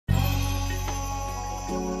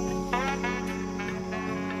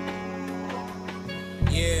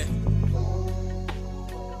Yeah.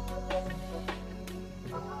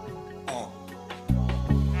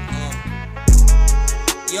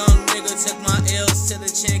 Young nigga took my L's to the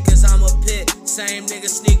chin cause I'm a pit. Same nigga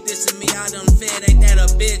sneak this to me, I done fed, ain't that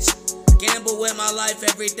a bitch? Gamble with my life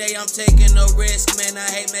every day, I'm taking a risk. Man, I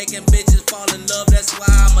hate making bitches fall in love, that's why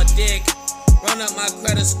I'm a dick. Run up my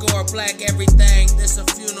credit score, black everything. This a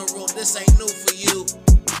funeral, this ain't new for you.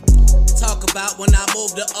 Talk about when I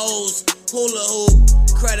move to O's, hula hoop,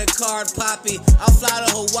 credit card poppy. I'll fly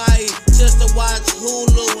to Hawaii just to watch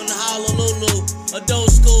Hulu and Honolulu.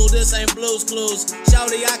 Adult school, this ain't Blue's Clues.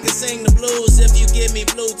 Shawty, I can sing the blues if you give me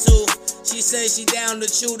Bluetooth. She says she down to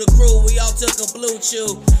chew the crew, we all took a blue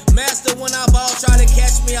chew. Master when I ball, try to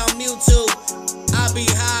catch me on Mewtwo. I be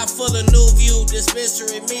high full of new view,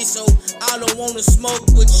 dispensary me, so I don't wanna smoke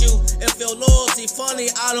with you. If your loyalty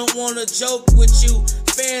funny, I don't wanna joke with you.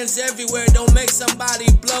 Fans everywhere, don't make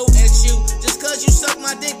somebody blow at you. Just cause you suck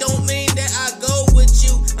my dick don't mean that I go with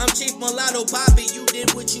you. I'm Chief Mulatto Poppy, you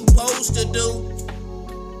did what you supposed to do.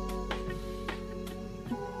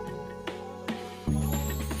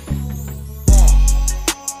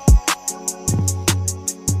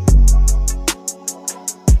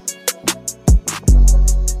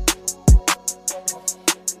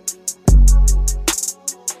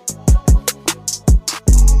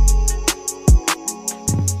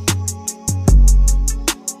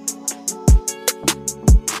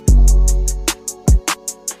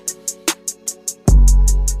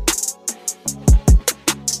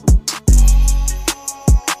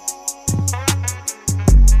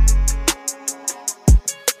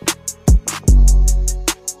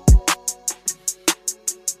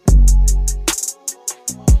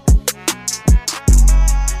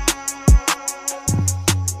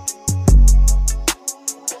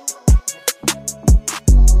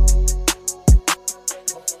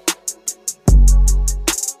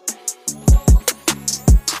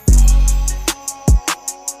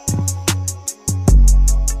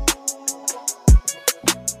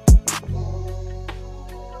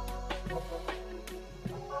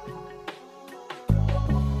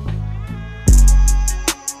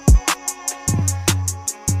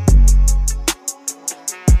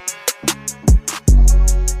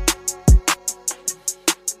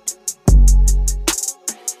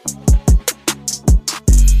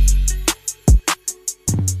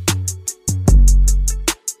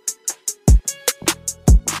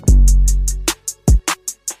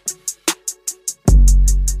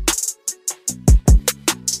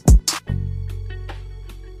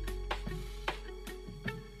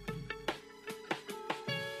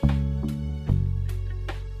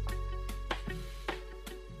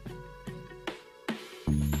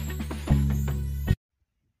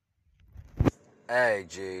 Hey,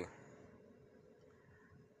 G.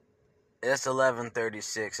 It's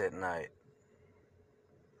 11:36 at night.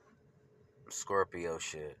 Scorpio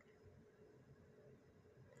shit.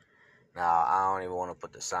 Now, I don't even want to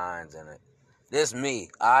put the signs in it. This me,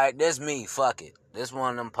 alright? This me, fuck it. This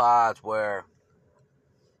one of them pods where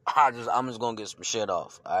I'm just gonna get some shit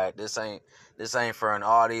off, alright? This ain't for an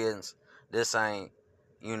audience. This ain't,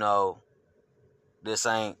 this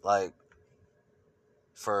ain't like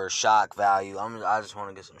for shock value. I just want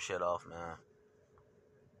to get some shit off, man.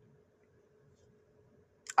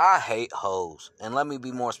 I hate hoes, and let me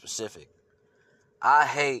be more specific. I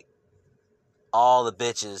hate all the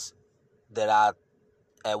bitches that I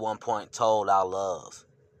at one point told I love.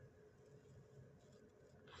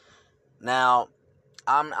 Now,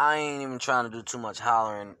 I ain't even trying to do too much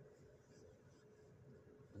hollering,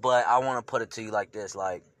 but I want to put it to you like this.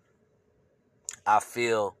 Like, I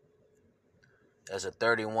feel as a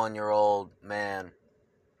 31-year-old man,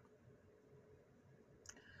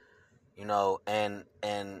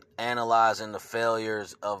 and analyzing the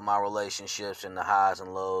failures of my relationships and the highs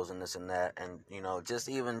and lows and this and that, and just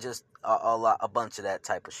a bunch of that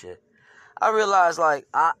type of shit. I realize, like,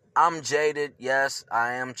 I'm jaded. Yes,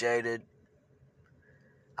 I am jaded.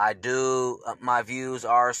 I do. My views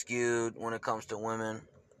are skewed when it comes to women,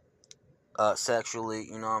 sexually.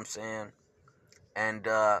 You know what I'm saying? And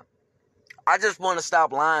I just want to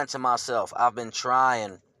stop lying to myself. I've been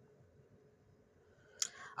trying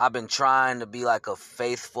to be like a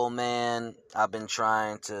faithful man. I've been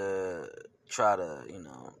trying to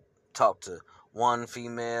talk to one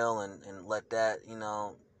female and let that,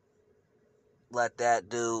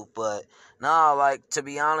 do. But no, like, to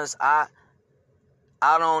be honest, I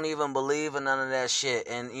don't even believe in none of that shit.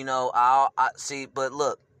 And, I see, but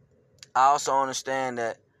look, I also understand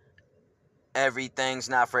that everything's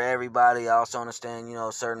not for everybody. I also understand,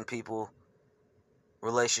 certain people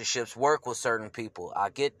relationships work with certain people. I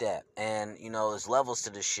get that. And, you know, there's levels to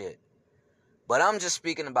this shit. But I'm just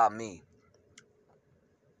speaking about me.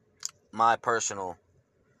 My personal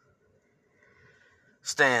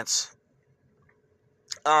stance.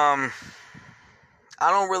 I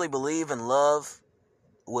don't really believe in love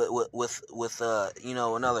with you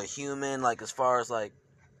know, another human, like, as far as, like,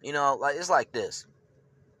 you know, like, it's like this.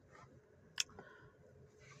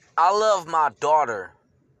 I love my daughter,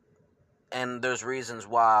 and there's reasons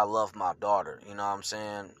why I love my daughter, you know what I'm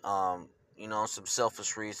saying? You know, some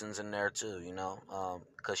selfish reasons in there too, you know,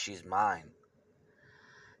 because she's mine.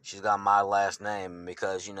 She's got my last name,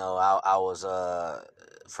 because, you know, I was,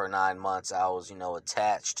 for 9 months, I was, you know,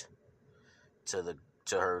 attached to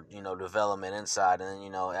her, you know, development inside, and then, you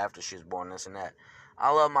know, after she was born, this and that.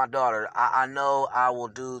 I love my daughter. I know I will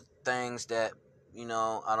do things that, you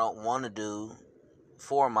know, I don't want to do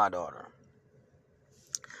for my daughter.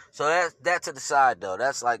 So that to the side, though.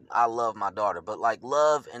 That's like, I love my daughter. But, like,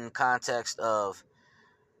 love in context of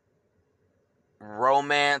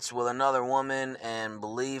romance with another woman and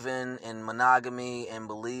believing in monogamy and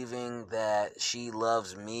believing that she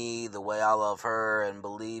loves me the way I love her, and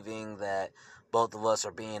believing that both of us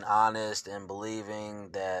are being honest, and believing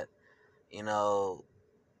that, you know,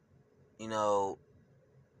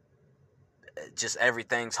 just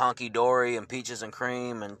everything's hunky-dory and peaches and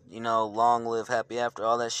cream and, you know, long live happy after,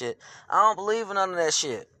 all that shit. I don't believe in none of that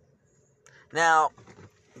shit. Now,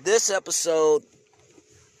 this episode,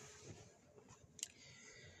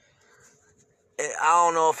 I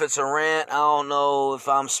don't know if it's a rant. I don't know if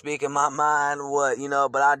I'm speaking my mind, what, you know,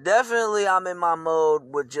 but I'm in my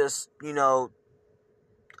mode with just, you know,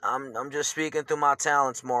 I'm just speaking through my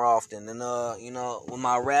talents more often. And, you know, with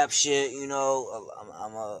my rap shit, you know,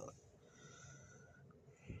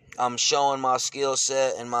 I'm showing my skill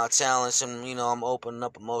set and my talents, and, you know, I'm opening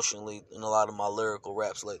up emotionally in a lot of my lyrical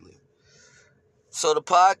raps lately. So the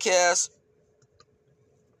podcast,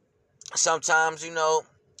 sometimes, you know,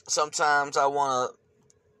 sometimes I want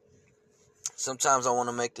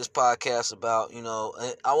to make this podcast about, you know,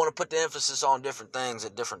 I want to put the emphasis on different things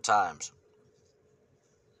at different times.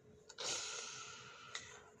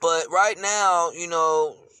 But right now, you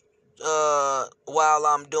know, while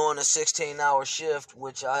I'm doing a 16-hour shift,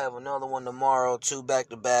 which I have another one tomorrow, 2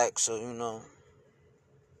 back-to-back, so, you know,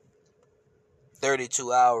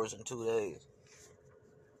 32 hours in 2 days.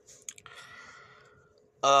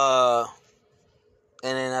 And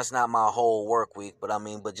then that's not my whole work week, but I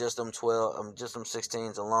mean, but just them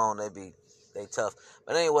 16s alone, they tough.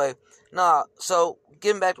 But anyway, so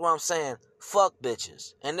getting back to what I'm saying, fuck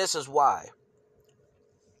bitches. And this is why.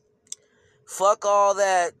 Fuck all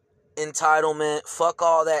that entitlement, fuck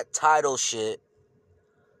all that title shit,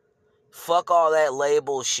 fuck all that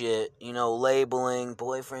label shit, you know, labeling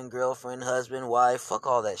boyfriend, girlfriend, husband, wife, fuck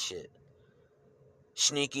all that shit.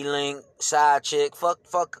 Sneaky link, side chick, fuck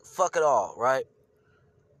it all, right?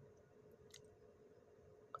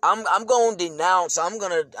 I'm going to denounce. I'm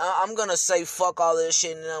gonna say fuck all this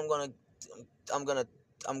shit, and then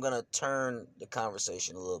I'm gonna turn the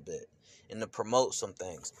conversation a little bit and to promote some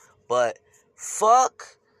things. But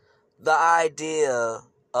fuck the idea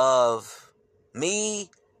of me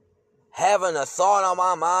having a thought on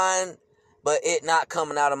my mind, but it not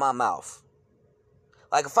coming out of my mouth.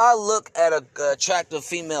 Like, if I look at a attractive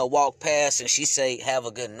female walk past and she say, "Have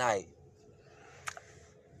a good night,"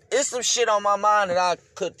 it's some shit on my mind that I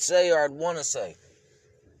could say or I'd want to say.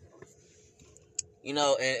 You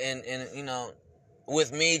know, and you know,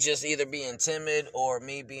 with me just either being timid or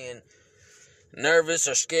me being nervous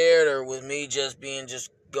or scared, or with me just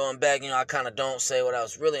going back, you know, I kind of don't say what I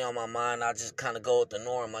was really on my mind. I just kind of go with the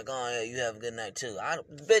norm, like, "Oh, yeah, you have a good night too."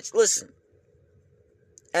 Bitch, listen.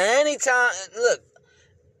 At any time,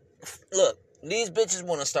 look, these bitches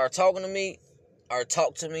want to start talking to me or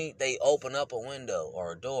talk to me, they open up a window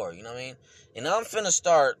or a door, you know what I mean? And I'm finna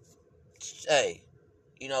start, hey,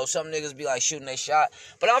 you know, some niggas be like shooting they shot,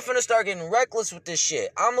 but I'm finna start getting reckless with this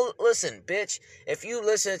shit. Listen, bitch, if you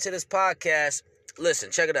listen to this podcast,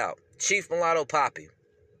 listen, check it out. Chief Mulatto Poppy,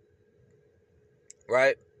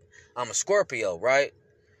 right? I'm a Scorpio, right?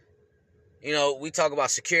 You know, we talk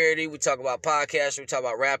about security, we talk about podcaster, we talk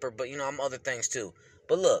about rapper, but, you know, I'm other things too.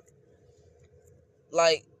 But look,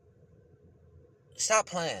 like, stop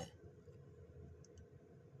playing.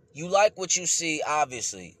 You like what you see,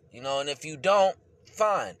 obviously, you know, and if you don't,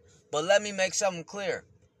 fine. But let me make something clear.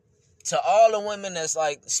 To all the women that's,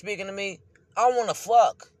 like, speaking to me, I want to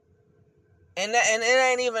fuck. And it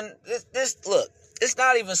ain't even, look, it's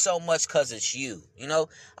not even so much because it's you, you know?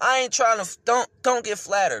 I ain't trying to, don't get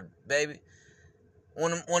flattered, baby.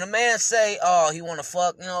 When a man say, "Oh, he want to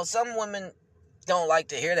fuck," you know, some women, don't like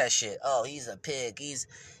to hear that shit. Oh, he's a pig. He's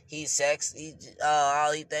sex.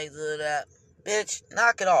 All he thinks of that. Bitch,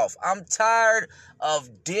 knock it off. I'm tired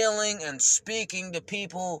of dealing and speaking to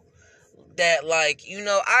people that, like, you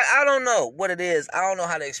know, I don't know what it is. I don't know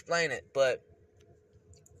how to explain it, but,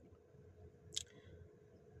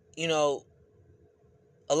 you know,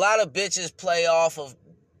 a lot of bitches play off of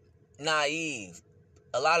naive.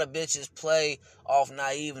 A lot of bitches play off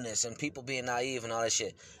naiveness and people being naive and all that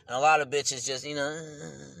shit. And a lot of bitches just, you know,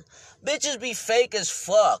 bitches be fake as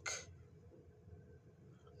fuck.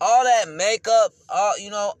 All that makeup, all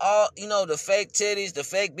the fake titties, the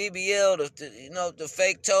fake BBL, the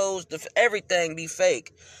fake toes, everything be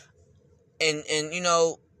fake. And you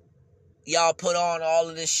know, y'all put on all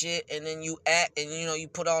of this shit, and then you act, and you know, you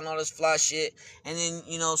put on all this fly shit, and then,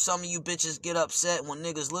 you know, some of you bitches get upset when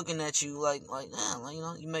niggas looking at you like, you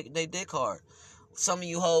know, you make they dick hard. Some of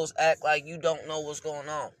you hoes act like you don't know what's going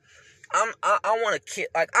on. I want to kid,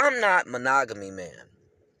 like, I'm not monogamy, man.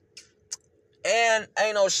 And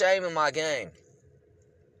ain't no shame in my game.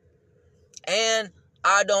 And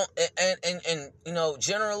I don't, and you know,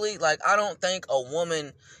 generally, like, I don't think a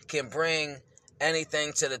woman can bring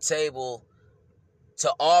anything to the table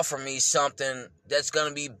to offer me something that's going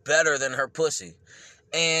to be better than her pussy.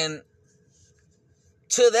 And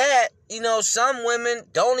to that, you know, some women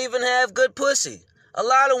don't even have good pussy. A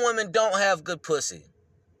lot of women don't have good pussy.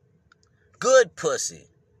 Good pussy.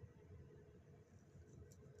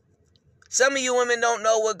 Some of you women don't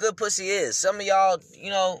know what good pussy is. Some of y'all,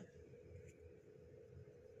 you know,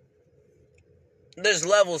 there's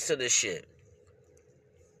levels to this shit.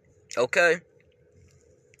 Okay?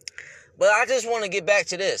 But I just want to get back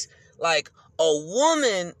to this. Like, a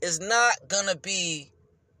woman is not gonna be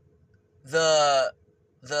the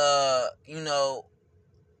you know,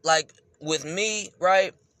 like, with me,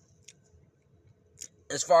 right?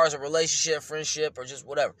 As far as a relationship, friendship, or just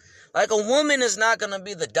whatever. Like, a woman is not going to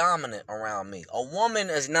be the dominant around me. A woman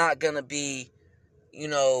is not going to be, you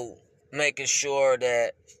know, making sure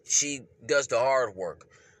that she does the hard work.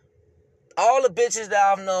 All the bitches that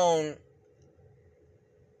I've known,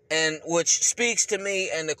 and which speaks to me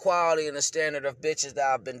and the quality and the standard of bitches that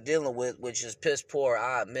I've been dealing with, which is piss poor,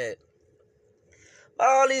 I admit.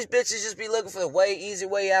 All these bitches just be looking for the easy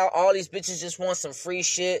way out. All these bitches just want some free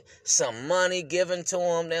shit, some money given to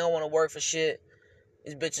them. They don't want to work for shit.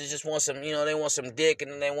 These bitches just want some, you know, they want some dick, and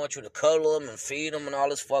then they want you to cuddle them and feed them and all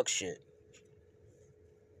this fuck shit.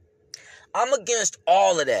 I'm against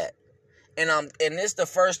all of that. And this the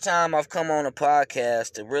first time I've come on a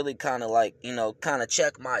podcast to really kind of, like, you know, kind of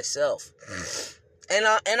check myself. And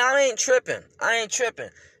I ain't tripping.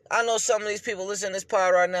 I know some of these people listening to this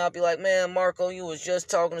pod right now be like, man, Marco, you was just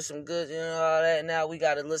talking to some good, you know, all that. Now we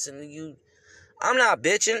got to listen to you. I'm not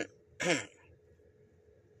bitching.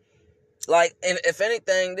 Like, and if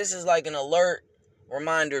anything, this is like an alert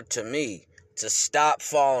reminder to me to stop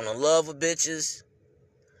falling in love with bitches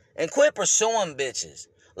and quit pursuing bitches.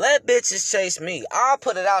 Let bitches chase me. I'll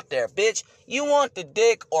put it out there, bitch. You want the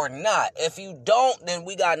dick or not? If you don't, then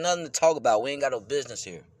we got nothing to talk about. We ain't got no business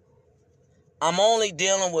here. I'm only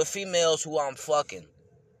dealing with females who I'm fucking.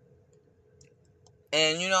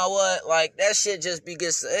 And you know what? Like, that shit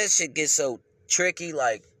gets so tricky,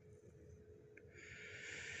 like,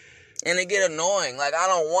 and it get annoying. Like, I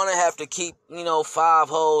don't want to have to keep, you know, 5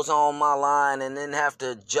 hoes on my line and then have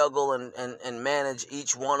to juggle and manage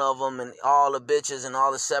each one of them and all the bitches and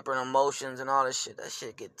all the separate emotions and all this shit. That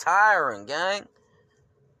shit get tiring, gang.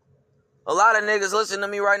 A lot of niggas listening to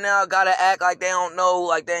me right now gotta act like they don't know,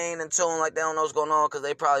 like they ain't in tune, like they don't know what's going on because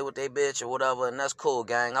they probably with their bitch or whatever, and that's cool,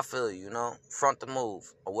 gang. I feel you, you know? Front the move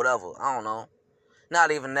or whatever. I don't know.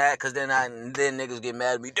 Not even that, because then niggas get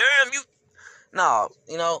mad at me. Damn, you... No,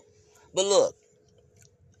 you know? But look,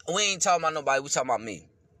 we ain't talking about nobody, we talking about me.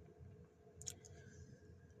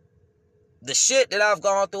 The shit that I've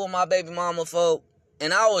gone through with my baby mama, folk,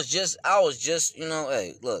 and I was just, you know,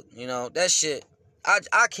 hey, look, you know, that shit,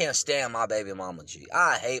 I can't stand my baby mama, G.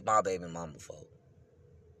 I hate my baby mama, folk.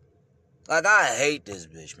 Like, I hate this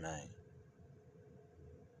bitch, man.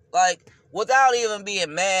 Like, without even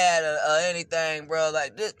being mad or anything, bro,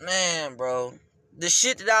 like, this, man, bro, the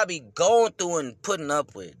shit that I be going through and putting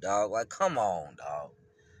up with, dog, like, come on, dog.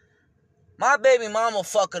 My baby mama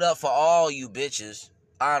fuck it up for all you bitches,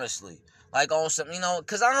 honestly. Like, on some, you know,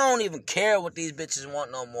 because I don't even care what these bitches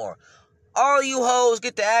want no more. All you hoes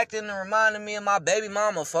get to acting and reminding me of my baby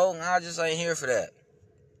mama, folk, and I just ain't here for that.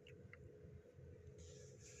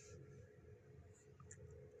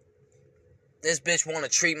 This bitch want to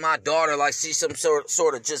treat my daughter like she's some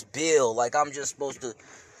sort of just bill, like I'm just supposed to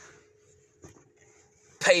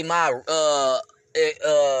pay my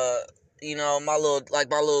you know, my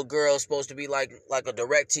little girl's supposed to be like a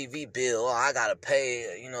DirecTV bill. Oh, I gotta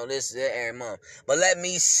pay, you know, this, that every month. But let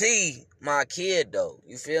me see my kid though.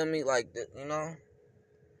 You feel me? Like, you know,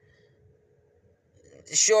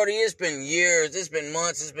 shorty, it's been years, it's been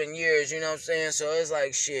months, it's been years. You know what I'm saying? So it's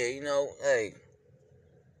like shit. You know, hey,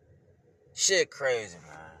 shit, crazy,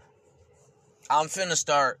 man. I'm finna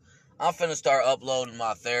start uploading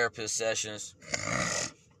my therapist sessions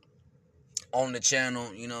on the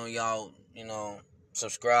channel. You know, y'all, you know,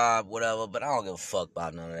 subscribe, whatever, but I don't give a fuck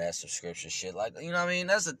about none of that subscription shit. Like, you know what I mean?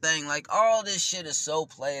 That's the thing. Like, all this shit is so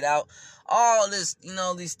played out. All this, you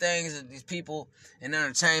know, these things that these people in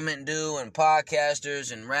entertainment do, and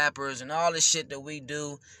podcasters and rappers and all this shit that we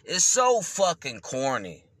do is so fucking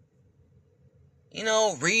corny. You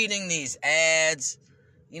know, reading these ads,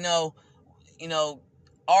 you know,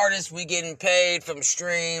 artists we getting paid from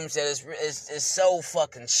streams that is so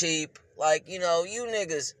fucking cheap. Like, you know, you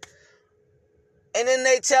niggas. And then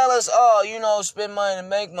they tell us, oh, you know, spend money to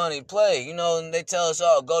make money, play. You know, and they tell us,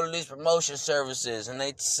 oh, go to these promotion services. And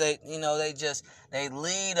they say, you know, they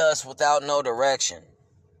lead us without no direction.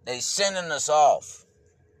 They sending us off.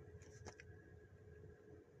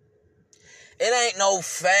 It ain't no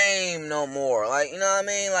fame no more. Like, you know what I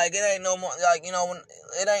mean? Like, it ain't no more, like, you know,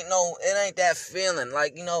 it ain't that feeling.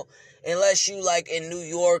 Like, you know, unless you, like, in New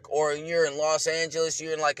York or you're in Los Angeles,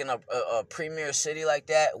 you're in, like, in a premier city like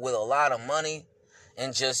that with a lot of money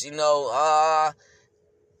and just, you know,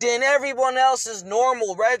 then everyone else is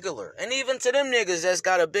normal, regular. And even to them niggas that's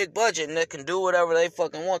got a big budget and that can do whatever they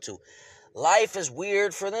fucking want to. Life is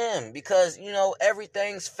weird for them because, you know,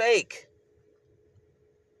 everything's fake.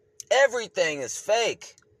 Everything is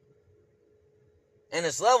fake. And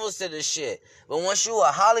it's levels to this shit. But once you a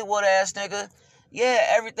Hollywood ass nigga, yeah,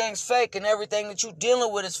 everything's fake and everything that you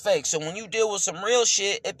dealing with is fake. So when you deal with some real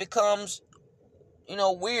shit, it becomes, you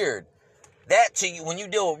know, weird. That to you, when you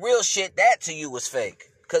deal with real shit, that to you is fake.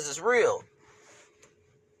 Because it's real.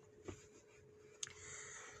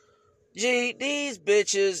 Gee, these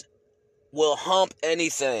bitches will hump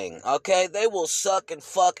anything, okay? They will suck and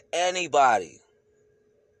fuck anybody.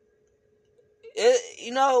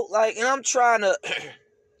 You know, like, and I'm trying to...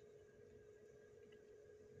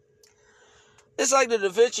 It's like the Da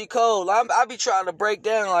Vinci Code. I be trying to break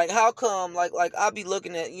down, like, how come, like I be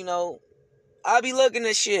looking at, you know, I be looking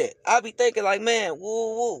at shit. I be thinking, like, man,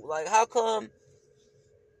 woo. Like, how come...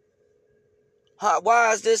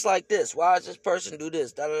 why is this like this? Why does this person do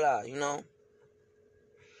this? Da-da-da, you know?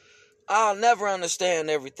 I'll never understand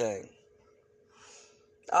everything.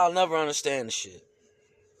 I'll never understand the shit.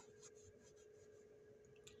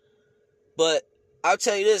 But I'll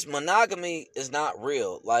tell you this, monogamy is not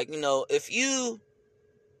real. Like, you know, if you...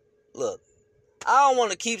 Look, I don't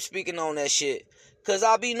want to keep speaking on that shit. Because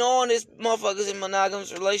I be knowing this motherfuckers in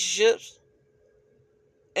monogamous relationships.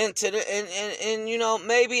 And you know,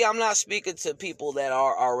 maybe I'm not speaking to people that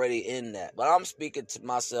are already in that. But I'm speaking to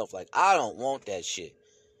myself like, I don't want that shit.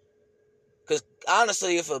 Because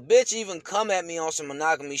honestly, if a bitch even come at me on some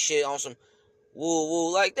monogamy shit, on some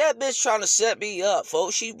woo, like that bitch trying to set me up,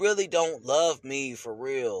 folks. She really don't love me for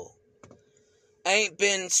real. Ain't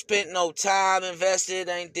been spent no time invested,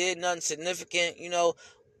 ain't did nothing significant, you know.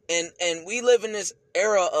 And we live in this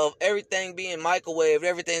era of everything being microwaved.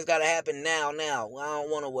 Everything's got to happen now. I don't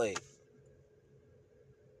want to wait.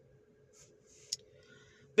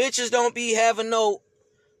 Bitches don't be having no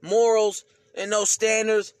morals and no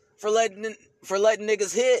standards for letting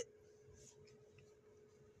niggas hit.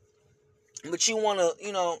 But you want to,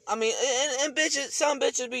 you know, I mean, and bitches, some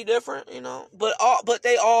bitches be different, you know. But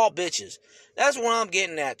they all bitches. That's what I'm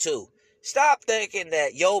getting at, too. Stop thinking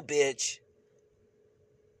that your bitch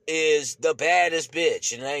is the baddest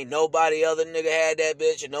bitch and ain't nobody other nigga had that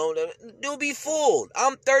bitch and no, you'll be fooled.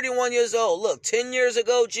 I'm 31 years old. Look, 10 years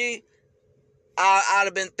ago, G, I'd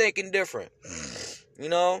have been thinking different. You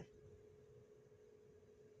know?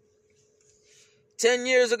 10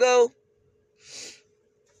 years ago,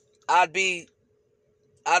 I'd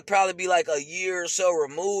probably be like a year or so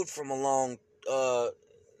removed from a long,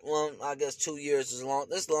 well, I guess 2 years is long.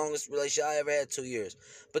 This is the longest relationship I ever had, 2 years.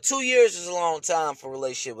 But 2 years is a long time for a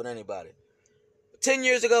relationship with anybody. 10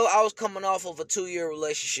 years ago, I was coming off of a 2-year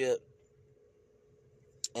relationship.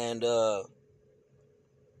 And,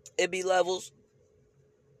 it be levels.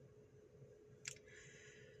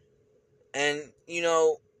 And, you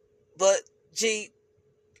know, but, gee,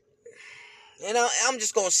 you know, I'm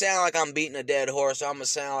just going to sound like I'm beating a dead horse. I'm going to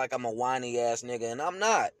sound like I'm a whiny ass nigga. And I'm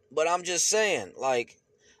not. But I'm just saying, like,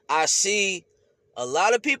 I see a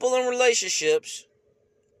lot of people in relationships,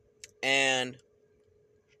 and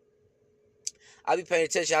I be paying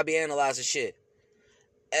attention, I be analyzing shit.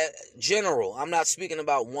 general. I'm not speaking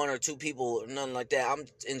about one or two people or nothing like that. I'm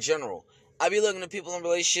in general. I be looking at people in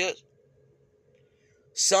relationships.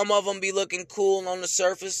 Some of them be looking cool on the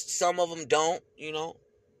surface. Some of them don't, you know.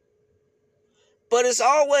 But it's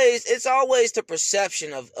always the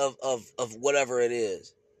perception of whatever it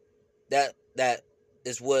is. That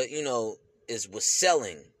is what, you know, is what's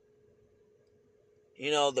selling.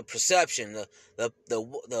 You know, the perception,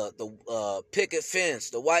 the picket fence,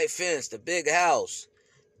 the white fence, the big house,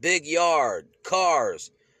 big yard,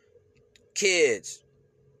 cars, kids,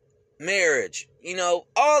 marriage, you know,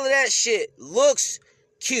 all of that shit looks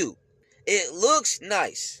cute. It looks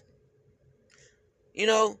nice. You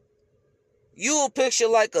know, you will picture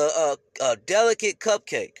like a delicate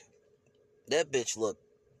cupcake. That bitch look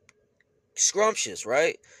scrumptious,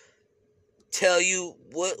 right? Tell you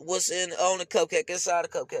what's on the cupcake, inside the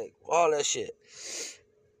cupcake, all that shit.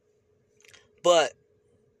 But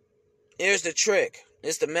here's the trick.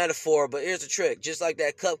 It's the metaphor, but here's the trick. Just like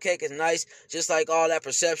that cupcake is nice, just like all that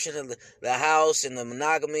perception of the house and the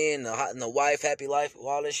monogamy and the wife, happy life,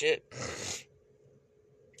 all that shit.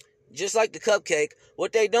 Just like the cupcake,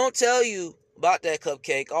 what they don't tell you about that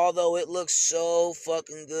cupcake, although it looks so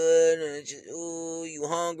fucking good and it's just, ooh, you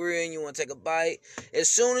hungry and you want to take a bite. As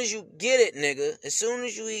soon as you get it, nigga, as soon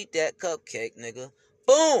as you eat that cupcake, nigga,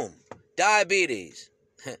 boom, diabetes.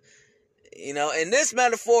 You know, and this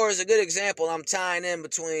metaphor is a good example. I'm tying in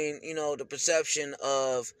between, you know, the perception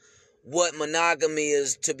of what monogamy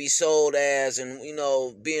is to be sold as and, you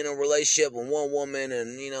know, being in a relationship with one woman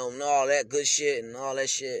and, you know, and all that good shit and all that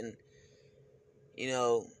shit and, you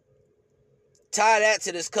know, tie that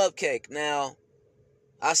to this cupcake. Now,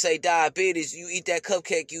 I say diabetes, you eat that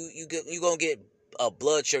cupcake, you gonna get a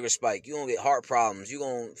blood sugar spike. You gonna get heart problems. You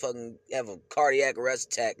gonna fucking have a cardiac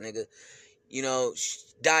arrest attack, nigga. You know,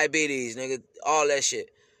 diabetes, nigga, all that shit.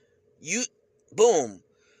 You, boom.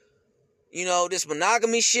 You know, this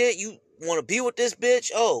monogamy shit, you want to be with this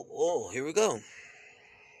bitch? Oh, here we go.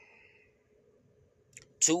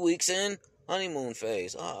 2 weeks in, honeymoon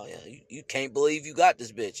phase. Oh, yeah, you can't believe you got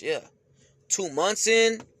this bitch, yeah. 2 months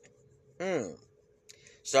in,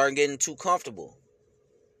 starting getting too comfortable.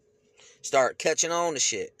 Start catching on to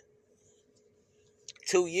shit.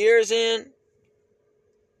 2 years in,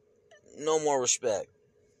 no more respect.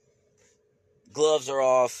 Gloves are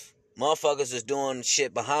off. Motherfuckers is doing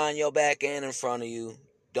shit behind your back and in front of you.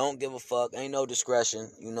 Don't give a fuck. Ain't no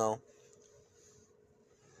discretion, you know.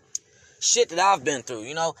 Shit that I've been through,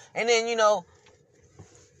 you know. And then, you know,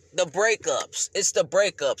 the breakups. It's the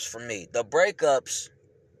breakups for me. The breakups,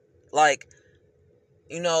 like,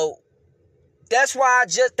 you know, that's why I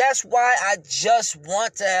just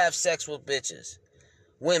want to have sex with bitches.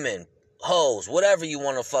 Women, hoes, whatever you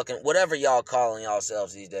want to fucking, whatever y'all calling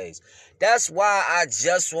yourselves these days. That's why I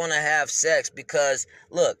just want to have sex, because,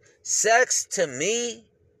 look, sex to me,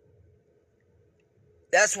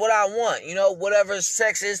 that's what I want. You know, whatever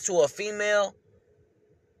sex is to a female,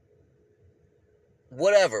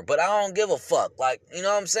 whatever, but I don't give a fuck. Like, you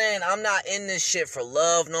know what I'm saying? I'm not in this shit for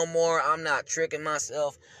love no more. I'm not tricking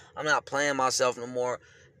myself. I'm not playing myself no more.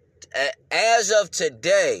 As of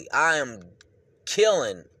today, I am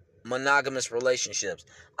killing monogamous relationships.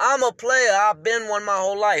 I'm a player. I've been one my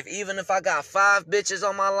whole life. Even if I got 5 bitches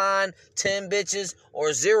on my line, 10 bitches,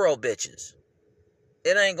 or 0 bitches.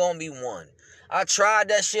 It ain't gonna be one. I tried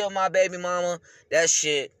that shit with my baby mama. That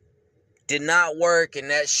shit did not work, and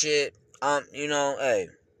that shit, you know, hey.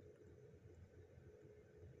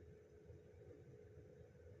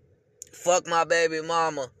 Fuck my baby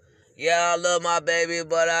mama. Yeah, I love my baby,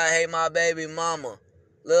 but I hate my baby mama.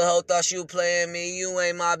 Lil' hoe thought she was playing me. You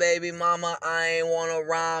ain't my baby mama. I ain't wanna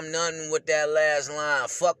rhyme nothing with that last line.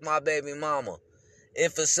 Fuck my baby mama.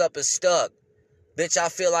 If it's up, it's stuck. Bitch, I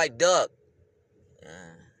feel like Duck.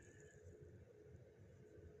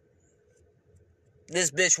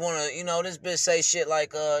 This bitch wanna, you know, this bitch say shit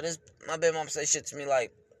like, my baby mama say shit to me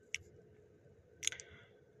like,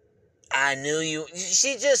 I knew you.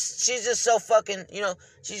 She's just so fucking, you know,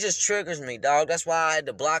 she just triggers me, dog. That's why I had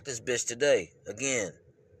to block this bitch today, again.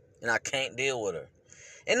 And I can't deal with her.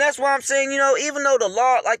 And that's why I'm saying, you know, even though the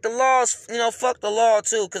law, like the laws, you know, fuck the law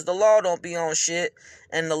too, because the law don't be on shit.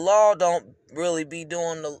 And the law don't really be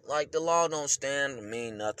doing the law don't stand to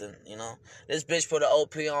mean nothing, you know. This bitch put an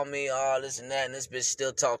OP on me, all this and that, and this bitch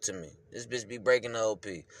still talk to me. This bitch be breaking the OP.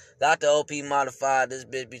 Got the OP modified, this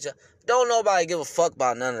bitch be... Don't nobody give a fuck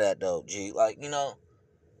about none of that, though, G. Like, you know,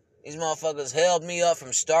 these motherfuckers held me up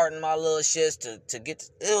from starting my little shits to get...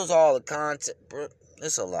 It was all the content, bro.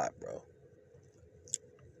 It's a lot, bro.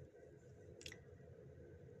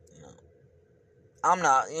 You know, I'm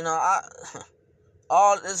not, you know,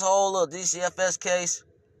 all this whole little DCFS case,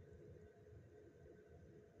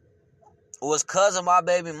 was because of my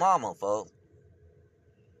baby mama, folks.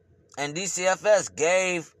 And DCFS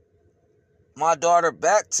gave my daughter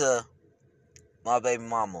back to my baby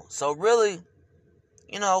mama. So really,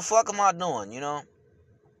 fuck am I doing,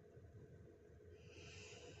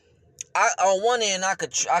 on one end, I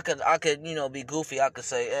could, be goofy. I could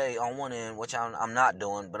say, hey, on one end, which I'm not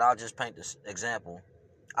doing, but I'll just paint this example.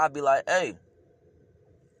 I'd be like, hey,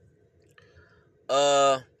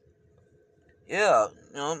 yeah,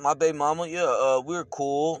 my baby mama, we're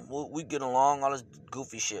cool. We get along, all this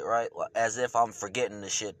goofy shit, right? As if I'm forgetting the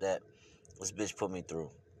shit that this bitch put me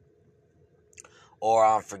through. Or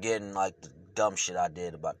I'm forgetting, like, the dumb shit I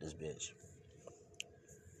did about this bitch.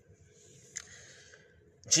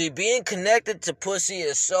 Gee, being connected to pussy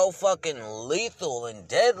is so fucking lethal and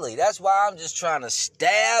deadly. That's why I'm just trying to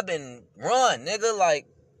stab and run, nigga. Like,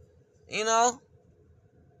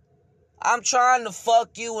 I'm trying to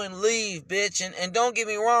fuck you and leave, bitch. And don't get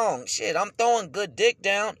me wrong. Shit, I'm throwing good dick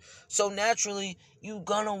down. So naturally, you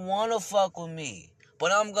gonna wanna fuck with me.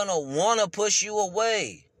 But I'm gonna wanna push you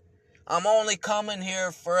away. I'm only coming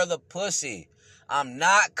here for the pussy. I'm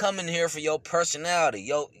not coming here for your personality.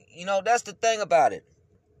 That's the thing about it.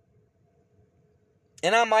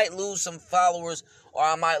 And I might lose some followers, or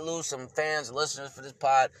I might lose some fans and listeners for this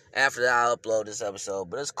pod after I upload this episode,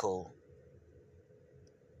 but it's cool.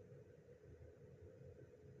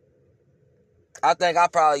 I think I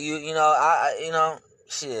probably,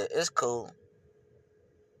 shit, it's cool.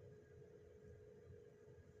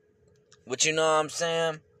 But you know what I'm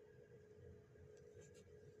saying?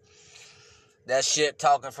 That shit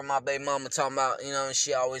talking from my baby mama talking about, and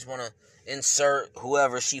she always want to insert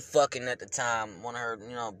whoever she fucking at the time, one of her,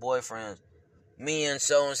 boyfriends. Me and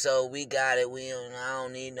so-and-so, we got it. I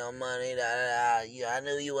don't need no money. I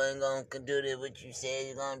knew you wasn't going to do this, what you said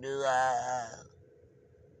you're going to do.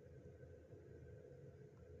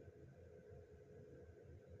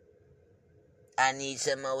 I need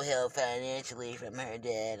some more help financially from her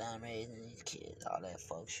dad. I'm raising these kids. All that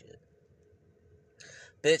fuck shit.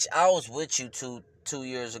 Bitch, I was with you two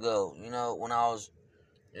years ago. When I was,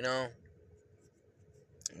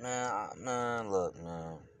 Man, look,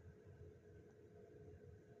 man.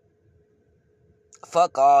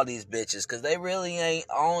 Fuck all these bitches, because they really ain't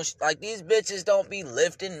on... Like, these bitches don't be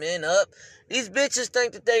lifting men up. These bitches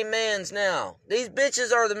think that they mans now. These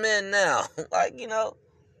bitches are the men now. Like,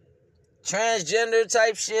 transgender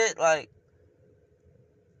type shit. Like,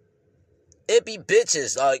 it be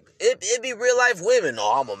bitches. Like, it be real life women.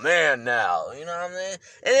 Oh, I'm a man now. You know what I mean?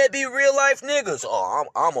 And it be real life niggas. Oh,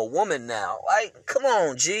 I'm a woman now. Like, come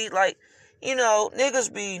on, G. Like,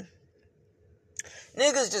 niggas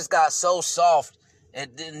just got so soft. And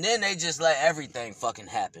then they just let everything fucking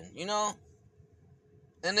happen, And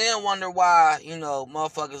then wonder why,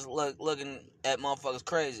 motherfuckers looking at motherfuckers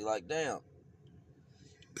crazy. Like, damn.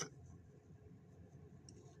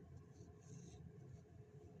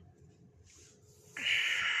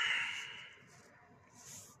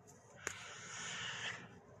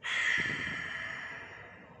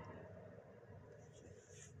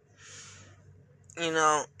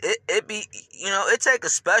 It take a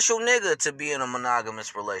special nigga to be in a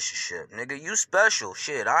monogamous relationship. Nigga, you special.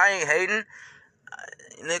 Shit, I ain't hating.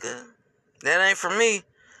 Nigga, that ain't for me.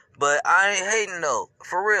 But I ain't hating though.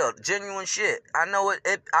 For real. Genuine shit. I know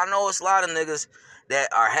it's a lot of niggas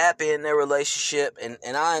that are happy in their relationship, and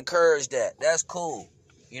I encourage that. That's cool.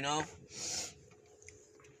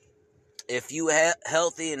 If you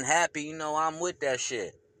healthy and happy, I'm with that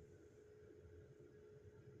shit.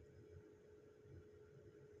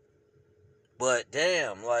 But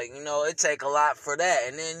damn, like, it take a lot for that.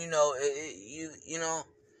 And then, you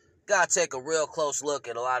gotta take a real close look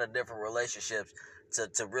at a lot of different relationships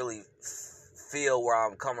to really feel where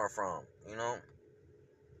I'm coming from,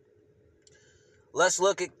 Let's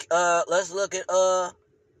look at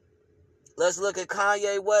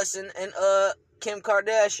Kanye West and Kim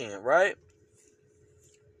Kardashian, right?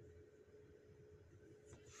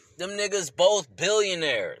 Them niggas both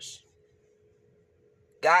billionaires.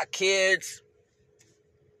 Got kids.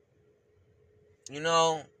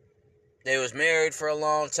 They was married for a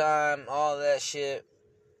long time, all that shit.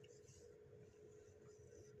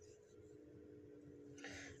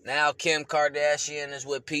 Now Kim Kardashian is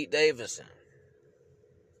with Pete Davidson.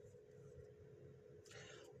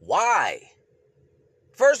 Why?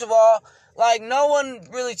 First of all, like, no one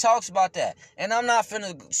really talks about that. And I'm not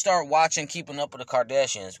finna start watching Keeping Up with the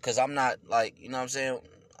Kardashians, because I'm not, like, you know what I'm saying?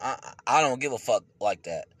 I don't give a fuck like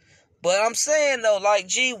that. But I'm saying, though, like,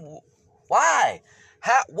 gee, why?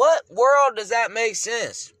 What world does that make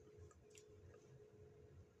sense?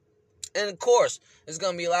 And, of course, There's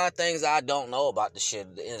gonna be a lot of things I don't know about the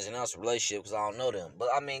shit, the ins and outs of relationship, because I don't know them. But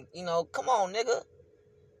I mean, you know, come on, nigga.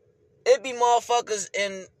 It be motherfuckers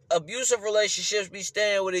in abusive relationships be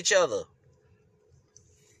staying with each other.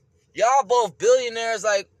 Y'all both billionaires.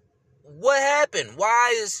 Like, what happened? What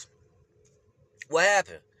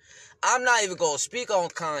happened? I'm not even gonna speak on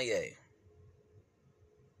Kanye.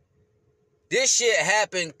 This shit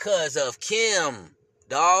happened because of Kim,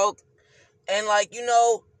 dog. And like, you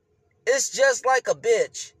know, it's just like a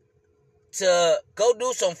bitch to go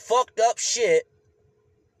do some fucked up shit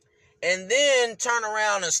and then turn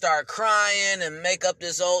around and start crying and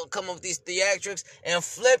come up with these theatrics and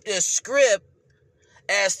flip this script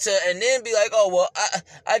and then be like, oh, well,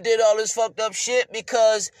 I did all this fucked up shit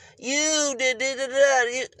because you did,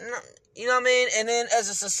 you know what I mean? And then as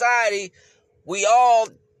a society, we all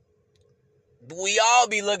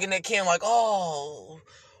be looking at Kim like, oh,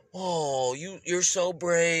 you're so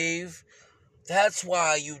brave. That's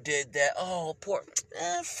why you did that. Oh, poor.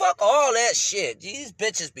 Fuck all that shit. These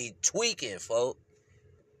bitches be tweaking, folk.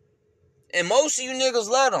 And most of you niggas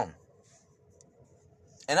let them.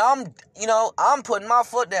 And I'm putting my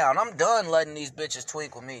foot down. I'm done letting these bitches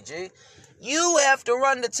tweak with me, G. You have to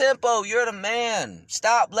run the tempo. You're the man.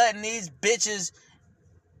 Stop letting these bitches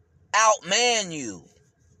outman you.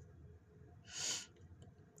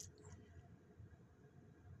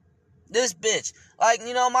 This bitch. Like,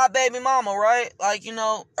 you know, my baby mama, right? Like, you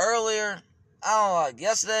know, earlier, I don't know, like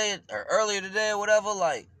yesterday or earlier today or whatever,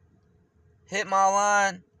 like, hit my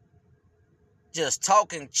line. Just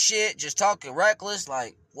talking shit, just talking reckless,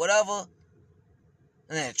 like, whatever.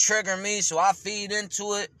 And then trigger me, so I feed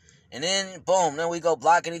into it. And then, boom, then we go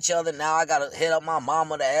blocking each other. Now I gotta hit up my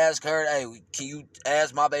mama to ask her, hey, can you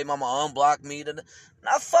ask my baby mama unblock me?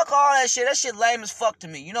 Now, fuck all that shit. That shit lame as fuck to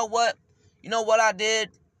me. You know what? You know what I did?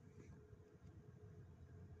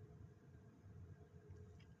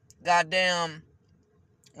 Goddamn,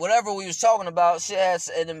 whatever we was talking about, shit has,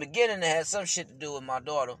 in the beginning, it had some shit to do with my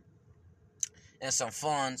daughter and some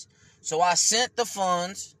funds. So I sent the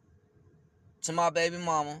funds to my baby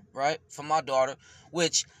mama, right, for my daughter,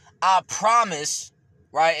 which I promise,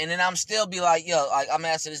 right, and then I'm still be like, yo, like, I'm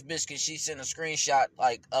asking this bitch, can she send a screenshot,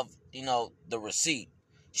 like, of, you know, the receipt.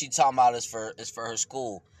 She talking about it's for her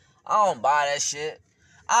school. I don't buy that shit.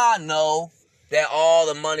 I know that all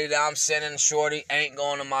the money that I'm sending Shorty ain't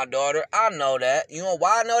going to my daughter. I know that. You know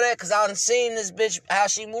why I know that? Because I done seen this bitch, how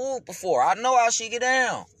she moved before. I know how she get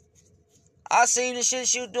down. I seen the shit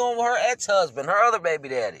she was doing with her ex-husband, her other baby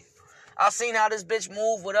daddy. I seen how this bitch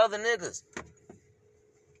moved with other niggas.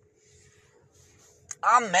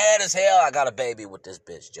 I'm mad as hell I got a baby with this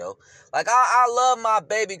bitch, Joe. Like, I love my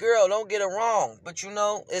baby girl, don't get it wrong. But, you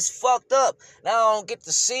know, it's fucked up. Now I don't get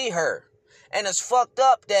to see her. And it's fucked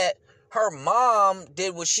up that her mom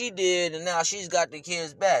did what she did, and now she's got the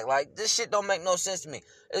kids back. Like, this shit don't make no sense to me.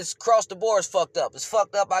 It's across the board. It's fucked up. It's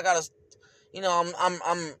fucked up. I gotta, you know,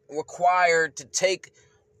 I'm required to take,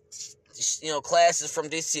 you know, classes from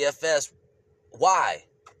DCFS. Why?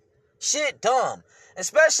 Shit dumb.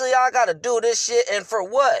 Especially I gotta do this shit, and for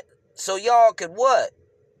what? So y'all could what?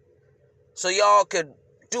 So y'all could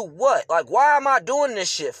do what? Like, why am I doing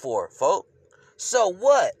this shit for, folk? So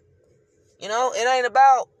what? You know, it ain't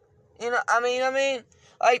about, you know, I mean,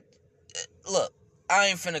 like, look, I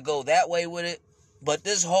ain't finna go that way with it, but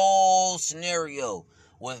this whole scenario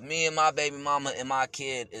with me and my baby mama and my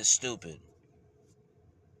kid is stupid.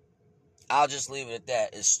 I'll just leave it at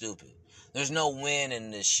that. It's stupid. There's no win in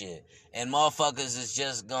this shit. And motherfuckers is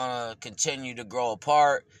just gonna continue to grow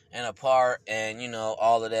apart, and, you know,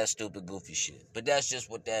 all of that stupid, goofy shit. But that's just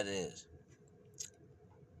what that is.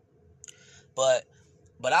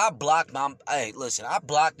 But I blocked I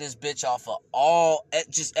blocked this bitch off of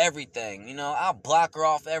just everything. You know, I block her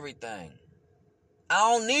off everything. I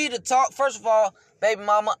don't need to talk. First of all, baby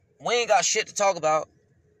mama, we ain't got shit to talk about.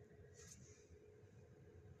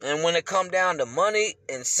 And when it come down to money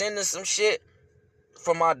and sending some shit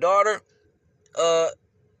for my daughter,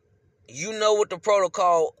 you know what the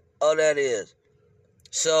protocol of that is.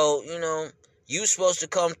 So, you know, you supposed to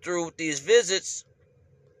come through with these visits.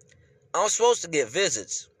 I'm supposed to get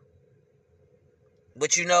visits.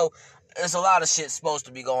 But, you know, there's a lot of shit supposed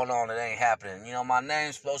to be going on that ain't happening. You know, my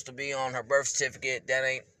name's supposed to be on her birth certificate. That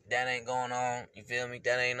ain't going on. You feel me?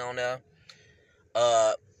 That ain't on there.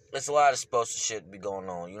 There's a lot of supposed to shit be going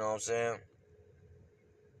on. You know what I'm saying?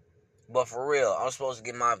 But for real, I'm supposed to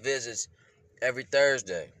get my visits every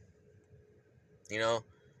Thursday. You know?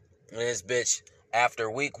 And this bitch,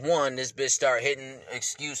 after week 1, this bitch start hitting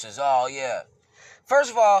excuses. Oh, yeah.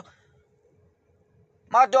 First of all,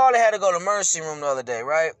 my daughter had to go to the emergency room the other day,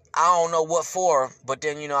 right? I don't know what for, but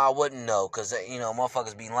then, I wouldn't know, because,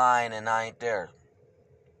 motherfuckers be lying and I ain't there.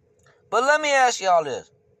 But let me ask y'all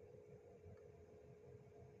this.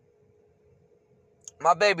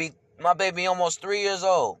 My baby almost 3 years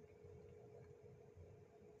old.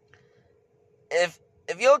 If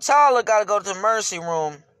your toddler gotta go to the emergency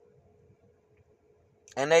room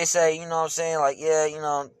and they say, like, yeah,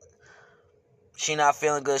 she not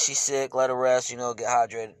feeling good, she sick, let her rest, get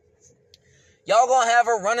hydrated. Y'all gonna have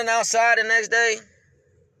her running outside the next day?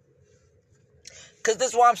 Cause this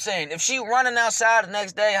is what I'm saying. If she running outside the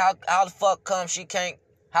next day, how the fuck come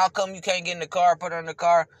how come you can't get in the car, put her in the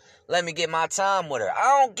car, let me get my time with her?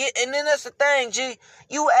 I don't get, and then that's the thing, G.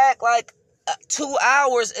 You act like 2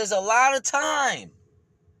 hours is a lot of time.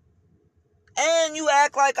 And you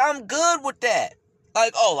act like I'm good with that.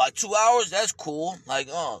 Like, 2 hours, that's cool. Like,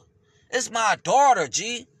 it's my daughter,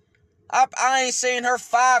 G. I ain't seen her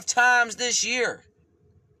 5 times this year.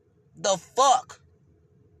 The fuck?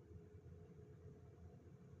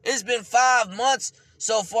 It's been 5 months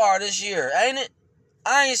so far this year, ain't it?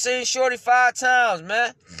 I ain't seen Shorty 5 times,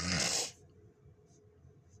 man.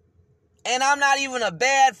 And I'm not even a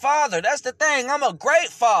bad father. That's the thing. I'm a great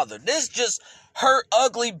father. This just her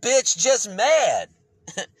ugly bitch just mad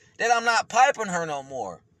that I'm not piping her no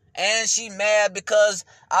more. And she mad because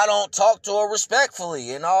I don't talk to her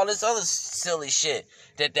respectfully and all this other silly shit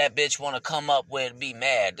that bitch want to come up with and be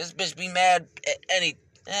mad. This bitch be mad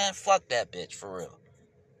at fuck that bitch, for real.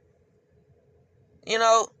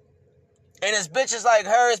 And it's bitches like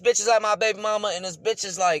her, it's bitches like my baby mama, and it's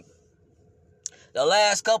bitches like the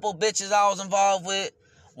last couple bitches I was involved with.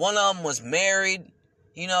 One of them was married,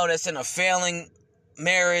 that's in a failing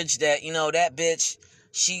marriage that, that bitch,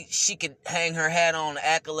 she could hang her hat on the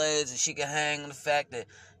accolades, and she could hang on the fact that,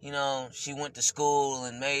 she went to school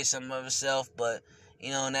and made something of herself, but,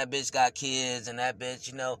 and that bitch got kids, and that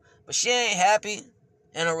bitch, but she ain't happy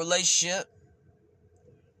in a relationship,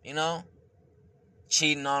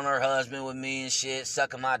 cheating on her husband with me and shit,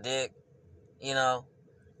 sucking my dick,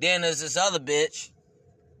 Then there's this other bitch,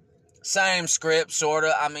 same script,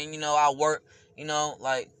 sorta. I mean, I work,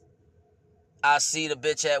 like, I see the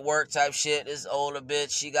bitch at work type shit. This older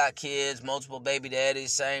bitch, she got kids, multiple baby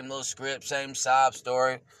daddies, same little script, same sob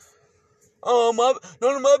story. None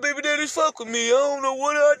of my baby daddies fuck with me. I don't know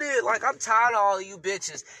what I did. Like, I'm tired of all of you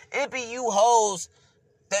bitches. It be you hoes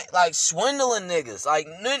that, like, swindling niggas. Like,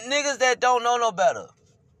 niggas that don't know no better.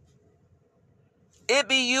 It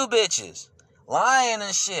be you bitches. Lying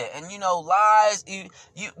and shit. And, lies. You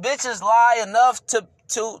bitches lie enough to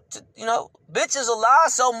bitches will lie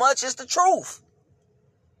so much it's the truth.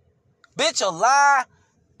 Bitch will lie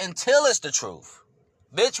until it's the truth.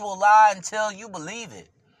 Bitch will lie until you believe it.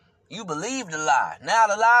 You believe the lie. Now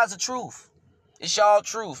the lie's the truth. It's y'all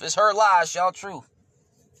truth. It's her lie. It's y'all truth.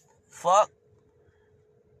 Fuck.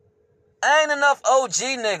 Ain't enough OG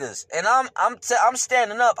niggas. And I'm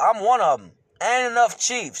standing up. I'm one of them. Ain't enough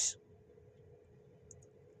Chiefs.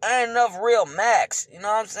 Ain't enough real Max. You know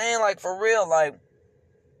what I'm saying? Like, for real, like,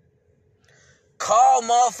 call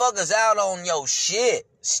motherfuckers out on your shit.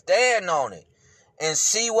 Stand on it. And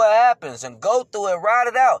see what happens. And go through it. Ride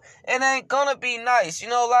it out. It ain't gonna be nice. A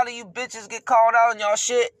lot of you bitches get called out on y'all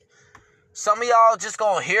shit. Some of y'all just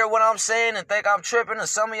gonna hear what I'm saying and think I'm tripping. And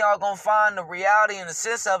some of y'all gonna find the reality and the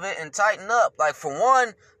sense of it and tighten up. Like, for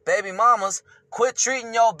one, baby mamas, quit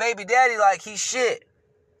treating your baby daddy like he's shit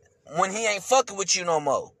when he ain't fucking with you no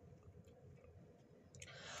more.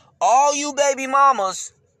 All you baby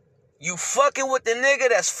mamas, you fucking with the nigga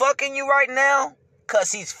that's fucking you right now,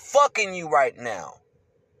 cause he's fucking you right now.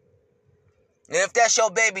 And if that's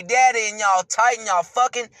your baby daddy and y'all tight and y'all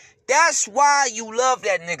fucking, that's why you love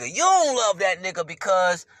that nigga. You don't love that nigga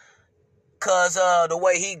because the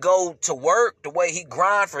way he go to work, the way he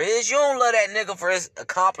grind for his. You don't love that nigga for his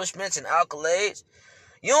accomplishments and accolades.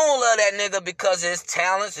 You don't love that nigga because of his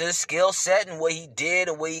talents, his skill set, and what he did,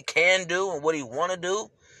 and what he can do, and what he want to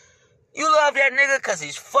do. You love that nigga because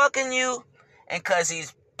he's fucking you, and because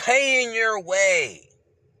he's paying your way.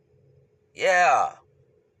 Yeah.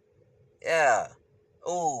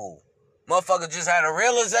 Ooh. Motherfucker just had a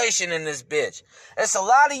realization in this bitch. It's a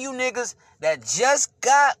lot of you niggas that just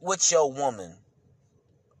got with your woman.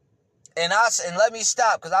 And let me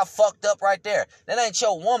stop, because I fucked up right there. That ain't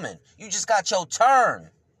your woman. You just got your turn.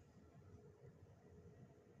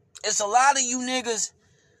 It's a lot of you niggas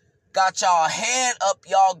got y'all head up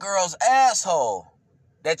y'all girl's asshole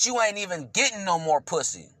that you ain't even getting no more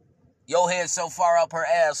pussy. Your head so far up her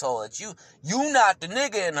asshole that you not the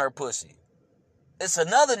nigga in her pussy. It's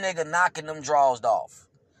another nigga knocking them draws off.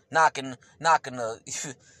 Knocking the...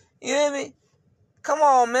 You hear me? Come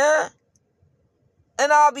on, man.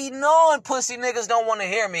 And I'll be knowing pussy niggas don't want to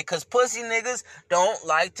hear me because pussy niggas don't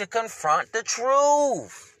like to confront the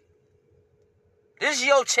truth. This is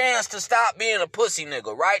your chance to stop being a pussy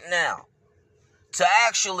nigga right now. To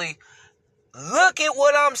actually look at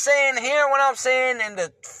what I'm saying, hear what I'm saying, and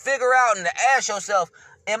to figure out and to ask yourself,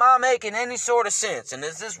 am I making any sort of sense? And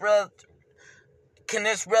can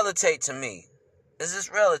this relate to me? Is this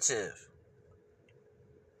relative?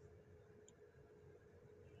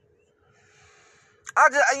 I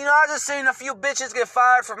just seen a few bitches get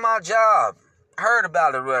fired from my job. Heard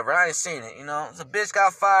about it or whatever. I ain't seen it, The bitch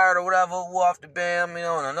got fired or whatever, off the bam, and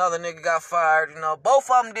another nigga got fired, Both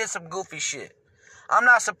of them did some goofy shit. I'm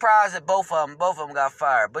not surprised that both of them got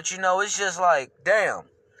fired. But, it's just like, damn.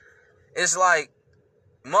 It's like,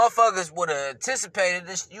 motherfuckers would have anticipated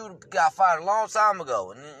this. You got fired a long time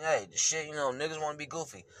ago. And, hey, the shit, niggas want to be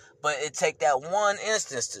goofy. But it take that one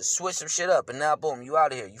instance to switch some shit up. And now, boom, you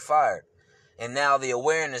out of here. You fired. And now the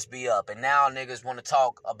awareness be up. And now niggas want to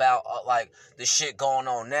talk about, the shit going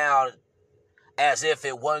on now as if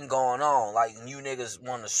it wasn't going on. Like, you niggas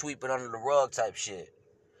want to sweep it under the rug type shit.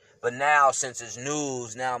 But now, since it's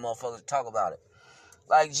news, now motherfuckers talk about it.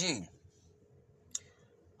 Like, gee.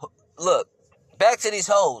 Look, back to these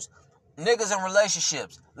hoes. Niggas in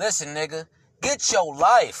relationships. Listen, nigga. Get your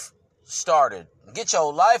life started. Get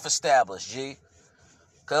your life established, G.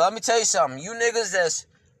 Because let me tell you something. You niggas that's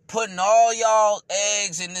putting all y'all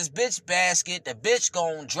eggs in this bitch basket, the bitch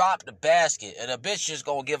gonna drop the basket. And the bitch just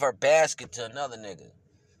gonna give her basket to another nigga.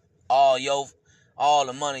 All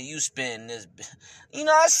the money you spend in this.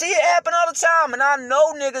 I see it happen all the time. And I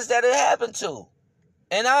know niggas that it happened to.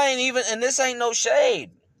 And this ain't no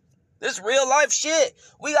shade. This real life shit.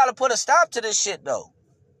 We gotta put a stop to this shit though.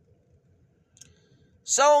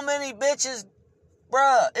 So many bitches,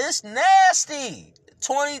 bruh, it's nasty.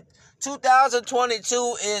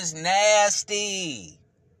 2022 is nasty.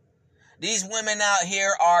 These women out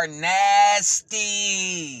here are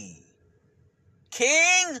nasty.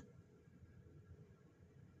 King?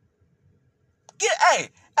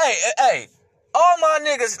 Hey. All my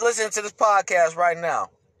niggas listening to this podcast right now.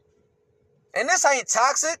 And this ain't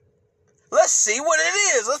toxic. Let's see what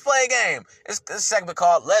it is. Let's play a game. It's a segment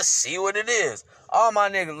called Let's See What It Is. All my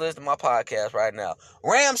niggas listen to my podcast right now.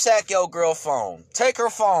 Ramsack your girl phone. Take her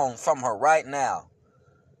phone from her right now.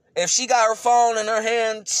 If she got her phone in her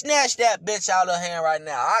hand, snatch that bitch out of her hand right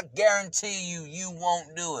now. I guarantee you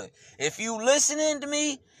won't do it. If you listening to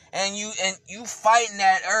me and you fighting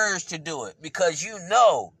that urge to do it because you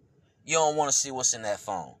know you don't want to see what's in that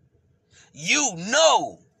phone. You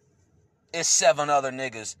know it's 7 other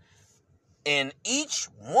niggas in each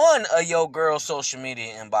one of your girl's social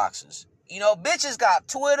media inboxes. Bitches got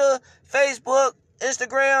Twitter, Facebook,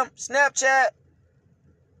 Instagram, Snapchat,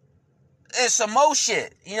 and some more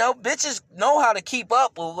shit. Bitches know how to keep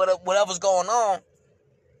up with whatever's going on.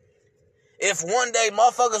 If one day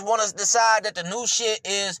motherfuckers want to decide that the new shit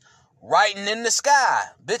is writing in the sky,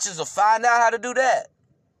 bitches will find out how to do that.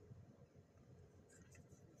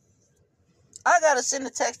 I gotta send a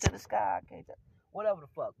text to the sky. I can't tell. Whatever the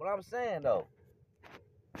fuck. But I'm saying, though.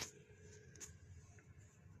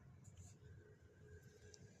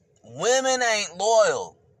 Women ain't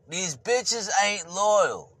loyal. These bitches ain't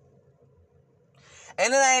loyal.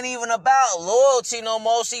 And it ain't even about loyalty no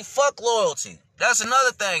more. See, fuck loyalty. That's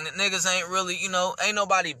another thing that niggas ain't really, ain't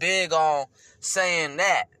nobody big on saying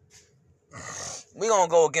that. We gonna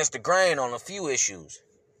go against the grain on a few issues.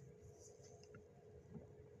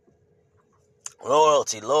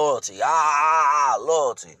 Loyalty. Loyalty.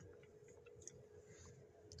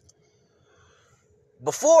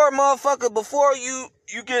 Before you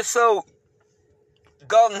get so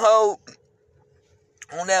gung-ho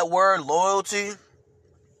on that word loyalty,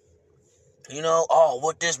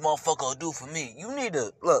 what this motherfucker will do for me. You need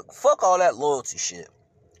to, look, fuck all that loyalty shit.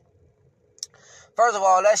 First of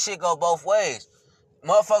all, that shit go both ways.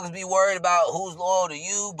 Motherfuckers be worried about who's loyal to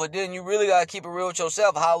you, but then you really gotta keep it real with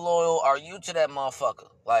yourself. How loyal are you to that motherfucker?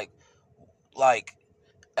 Like,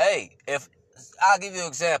 hey, if I'll give you an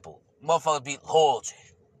example. Motherfuckers be loyalty.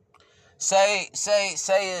 Say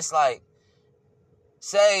it's like,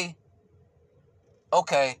 say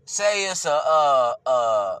it's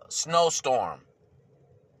a snowstorm.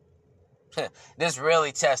 This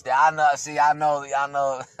really tested. I know.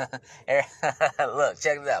 Look,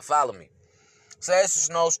 check it out. Follow me. Say it's a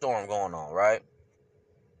snowstorm going on, right?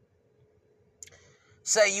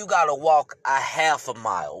 Say you gotta walk a half a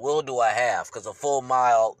mile. We'll do a half, because a full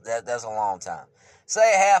mile, that's a long time.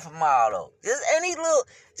 Say a half a mile, though.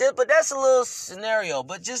 But that's a little scenario.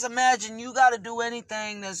 But just imagine you gotta do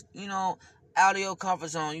anything that's, out of your comfort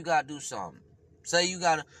zone. You gotta do something. Say you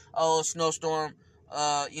gotta, snowstorm,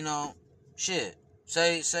 shit.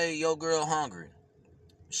 Say your girl hungry.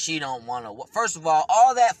 She don't want to. First of all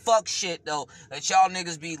that fuck shit, though, that y'all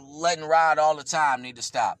niggas be letting ride all the time need to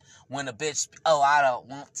stop. When a bitch, I don't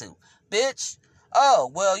want to. Bitch,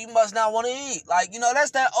 well, you must not want to eat. Like,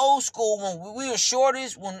 that's that old school when we were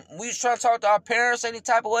shorties, when we was trying to talk to our parents any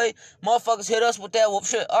type of way, motherfuckers hit us with that, well,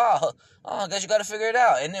 shit, I guess you got to figure it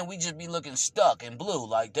out. And then we just be looking stuck and blue.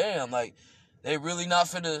 Like, damn, like, they really not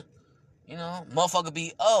finna, motherfucker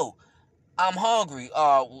be, I'm hungry.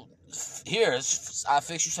 Here, I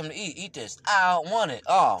fix you something to eat. Eat this. I don't want it.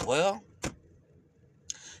 Oh, well.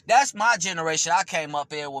 That's my generation. I came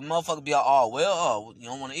up here where motherfuckers be like, you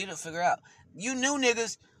don't want to eat it? Figure it out. You new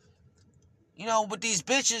niggas, with these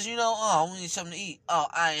bitches, we need something to eat. Oh,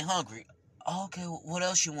 I ain't hungry. Okay, what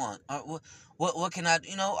else you want? What can I,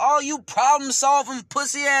 all you problem-solving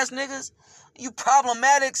pussy-ass niggas, you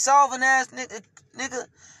problematic solving ass nigga,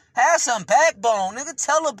 have some backbone, nigga.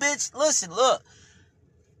 Tell a bitch, listen, look,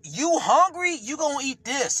 you hungry, you gonna eat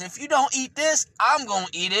this. If you don't eat this, I'm gonna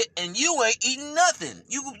eat it, and you ain't eating nothing.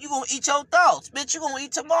 You gonna eat your thoughts, bitch. You gonna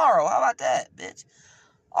eat tomorrow. How about that, bitch?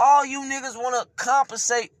 All you niggas wanna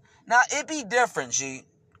compensate. Now, it be different, G,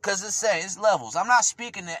 because it's levels. I'm not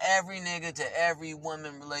speaking to every nigga, to every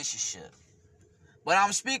woman relationship. But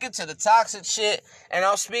I'm speaking to the toxic shit, and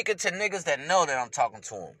I'm speaking to niggas that know that I'm talking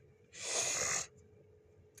to them.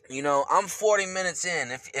 I'm 40 minutes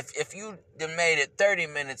in. If you done made it 30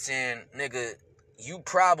 minutes in, nigga, you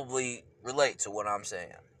probably relate to what I'm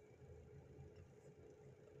saying.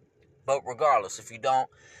 But regardless, if you don't,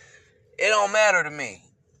 it don't matter to me.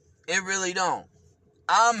 It really don't.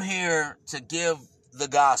 I'm here to give the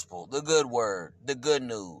gospel, the good word, the good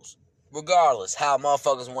news. Regardless how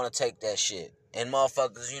motherfuckers want to take that shit. And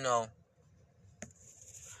motherfuckers, you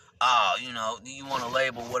want to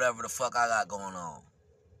label whatever the fuck I got going on.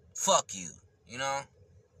 Fuck you,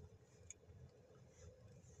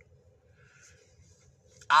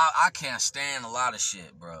 I can't stand a lot of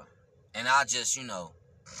shit, bro. And I just, you know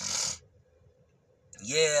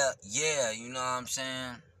what I'm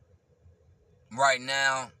saying? Right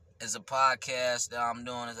now, as a podcast that I'm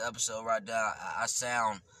doing this episode right now, I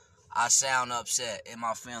sound upset in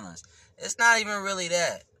my feelings. It's not even really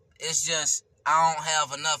that. It's just I don't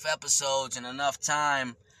have enough episodes and enough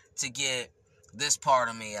time to get this part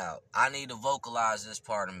of me out. I need to vocalize this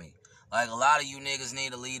part of me. Like, a lot of you niggas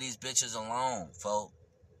need to leave these bitches alone, folk.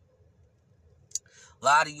 A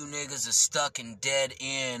lot of you niggas are stuck in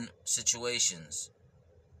dead-end situations,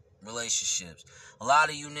 relationships. A lot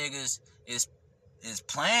of you niggas is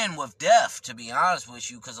playing with death, to be honest with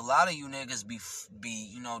you, because a lot of you niggas be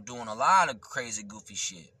doing a lot of crazy, goofy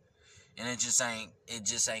shit. And it just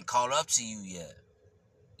ain't caught up to you yet.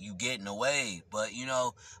 You getting away, but you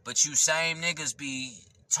same niggas be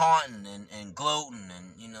taunting and gloating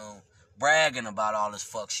and, bragging about all this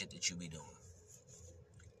fuck shit that you be doing.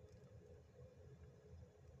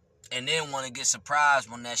 And then want to get surprised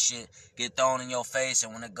when that shit get thrown in your face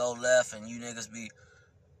and when it go left and you niggas be,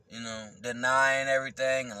 denying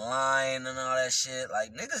everything and lying and all that shit.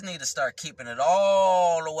 Like, niggas need to start keeping it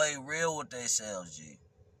all the way real with themselves, G.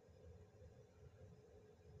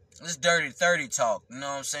 This dirty 30 talk, you know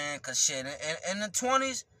what I'm saying? Because shit, in the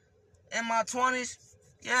 20s, in my 20s,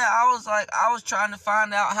 yeah, I was trying to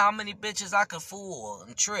find out how many bitches I could fool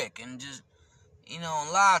and trick and just, and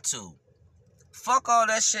lie to. Fuck all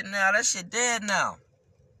that shit now. That shit dead now.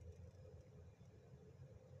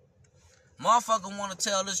 Motherfucker want to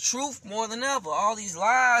tell this truth more than ever. All these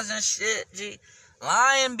lies and shit, G.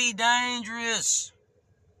 Lying be dangerous.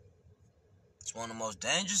 It's one of the most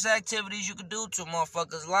dangerous activities you can do to a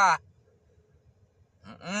motherfucker's lie.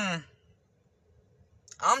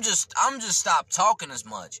 I'm just stop talking as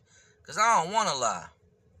much. Because I don't want to lie.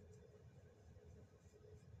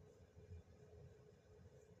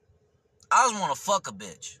 I just want to fuck a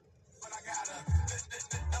bitch.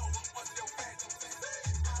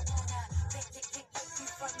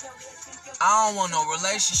 I don't want no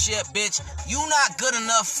relationship, bitch. You not good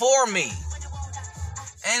enough for me.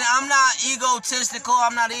 And I'm not egotistical.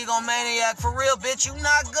 I'm not egomaniac. For real, bitch. You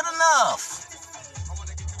not good enough.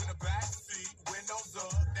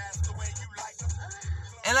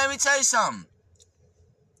 And let me tell you something.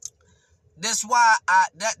 That's why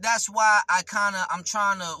I'm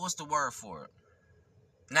trying to, what's the word for it?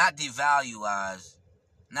 Not devalue,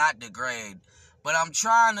 not degrade. But I'm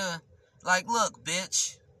trying to, look,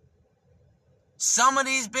 bitch. Some of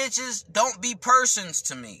these bitches don't be persons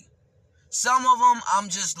to me. Some of them I'm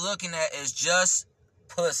just looking at as just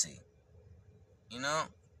pussy.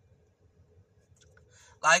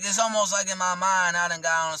 Like, it's almost like in my mind, I done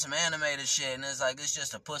got on some animated shit, and it's like, it's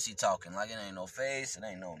just a pussy talking. Like, it ain't no face, it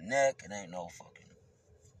ain't no neck, it ain't no fucking...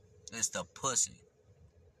 It's the pussy.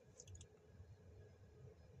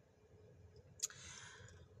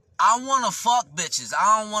 I want to fuck bitches.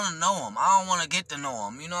 I don't want to know them. I don't want to get to know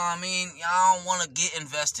them. You know what I mean? I don't want to get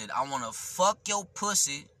invested. I want to fuck your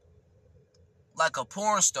pussy like a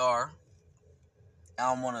porn star.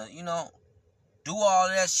 I don't want to, do all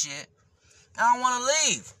that shit. I don't want to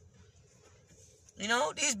leave.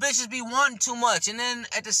 These bitches be wanting too much. And then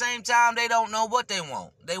at the same time, they don't know what they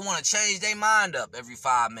want. They want to change their mind up every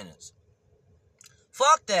 5 minutes.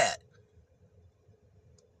 Fuck that.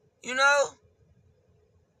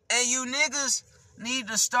 And you niggas need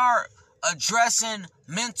to start addressing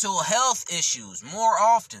mental health issues more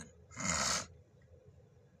often.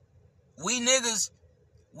 We niggas,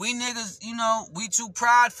 we too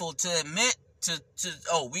prideful to admit to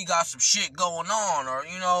we got some shit going on, or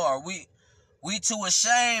we too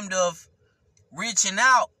ashamed of reaching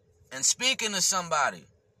out and speaking to somebody,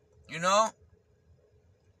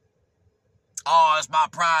 Oh, it's my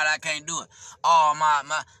pride, I can't do it. Oh,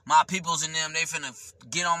 my peoples and them, they finna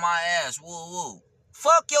get on my ass. Woo, woo.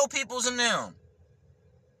 Fuck your peoples and them.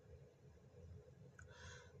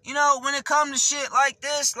 When it comes to shit like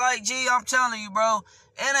this, like, G, I'm telling you, bro,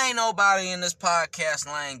 it ain't nobody in this podcast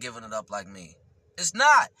lane giving it up like me. It's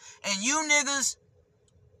not. And you niggas,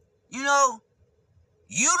 you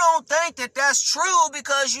don't think that that's true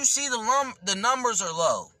because you see the numbers are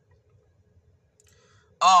low.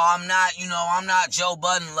 Oh, I'm not Joe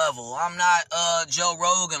Budden level. I'm not Joe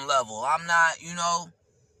Rogan level. I'm not,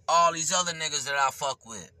 all these other niggas that I fuck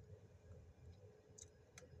with.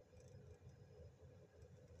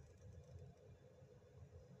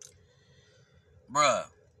 Bruh,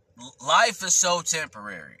 life is so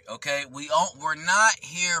temporary, okay? We're not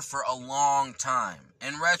here for a long time.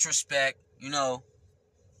 In retrospect, you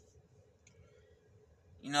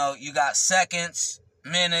got seconds,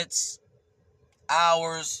 minutes,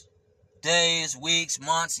 hours, days, weeks,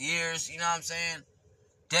 months, years, you know what I'm saying?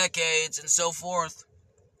 Decades and so forth.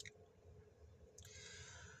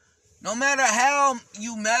 No matter how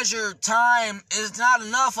you measure time, it's not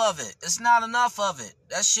enough of it. It's not enough of it.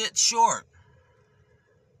 That shit's short.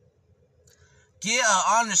 Get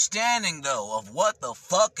an understanding, though, of what the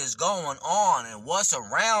fuck is going on and what's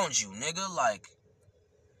around you, nigga. Like,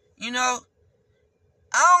 I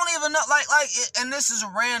don't even know, like, and this is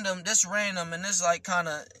random, and this, like, kind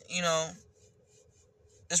of,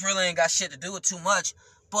 this really ain't got shit to do with too much,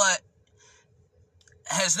 but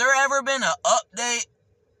has there ever been an update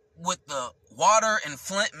with the water in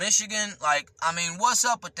Flint, Michigan? Like, I mean, what's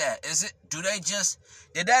up with that?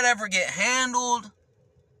 Did that ever get handled?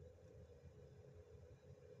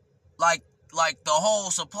 Like the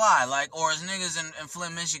whole supply, or is niggas in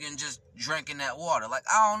Flint, Michigan just drinking that water? Like,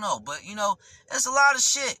 I don't know, but, it's a lot of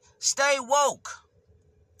shit. Stay woke.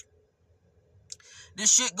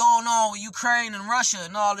 This shit going on with Ukraine and Russia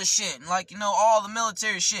and all this shit, and all the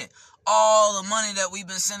military shit, all the money that we've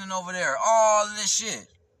been sending over there, all of this shit.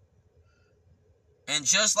 And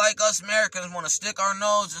just like us Americans want to stick our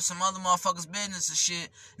nose in some other motherfuckers' business and shit,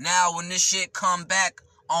 now when this shit come back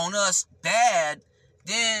on us bad,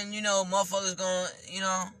 then, motherfuckers gonna,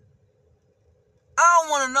 I don't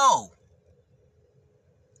want to know.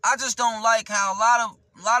 I just don't like how a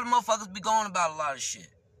lot of motherfuckers be going about a lot of shit.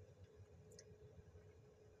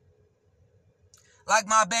 Like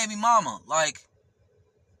my baby mama. Like,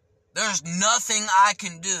 there's nothing I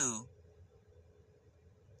can do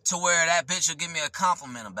to where that bitch will give me a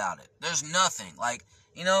compliment about it. There's nothing. Like,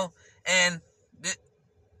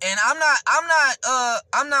 and I'm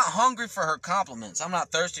not hungry for her compliments. I'm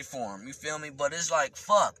not thirsty for them. You feel me? But it's like,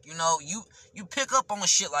 fuck, you pick up on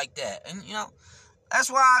shit like that. And, that's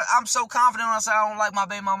why I'm so confident when I say I don't like my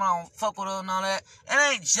baby mama, I don't fuck with her and all that.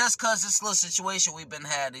 It ain't just because this little situation we've been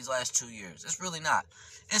had these last 2 years. It's really not.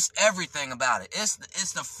 It's everything about it. It's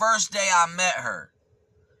the first day I met her.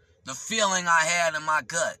 The feeling I had in my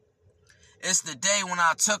gut. It's the day when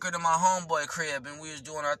I took her to my homeboy crib and we was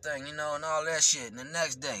doing our thing, and all that shit. And the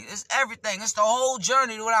next day. It's everything. It's the whole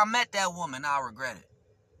journey when I met that woman. I regret it.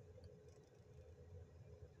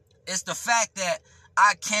 It's the fact that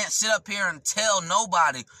I can't sit up here and tell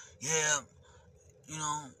nobody, yeah,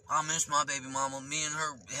 I miss my baby mama. Me and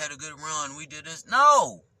her had a good run. We did this.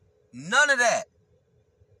 No. None of that.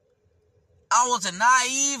 I was a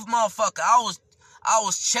naive motherfucker. I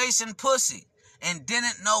was chasing pussy and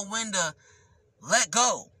didn't know when to let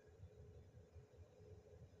go.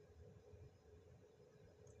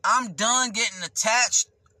 I'm done getting attached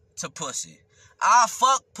to pussy. I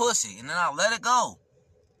fuck pussy and then I let it go.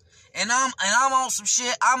 And I'm on some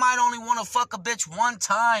shit. I might only want to fuck a bitch one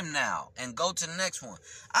time now and go to the next one.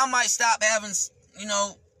 I might stop having,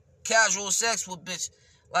 casual sex with bitch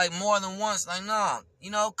like more than once. Like, nah,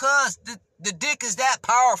 cause the dick is that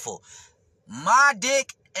powerful. My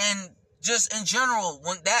dick, and just in general,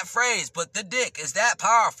 when that phrase, but the dick is that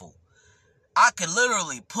powerful. I could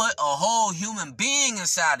literally put a whole human being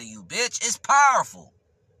inside of you, bitch. It's powerful.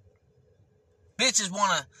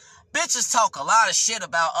 Bitches talk a lot of shit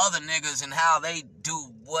about other niggas and how they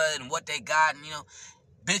do what and what they got. And,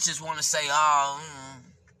 bitches want to say,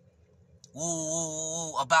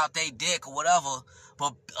 woo, about they dick or whatever.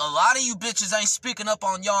 But a lot of you bitches ain't speaking up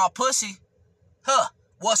on y'all pussy.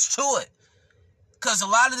 What's to it? Because a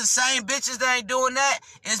lot of the same bitches that ain't doing that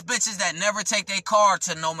is bitches that never take their car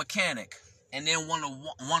to no mechanic. And then wonder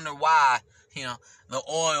why, the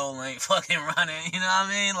oil ain't fucking running. You know what I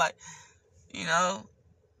mean? Like,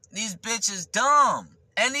 these bitches dumb.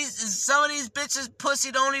 And some of these bitches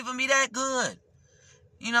pussy don't even be that good.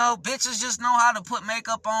 Bitches just know how to put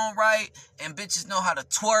makeup on right, and bitches know how to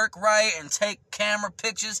twerk right and take camera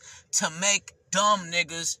pictures to make dumb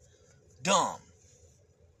niggas dumb.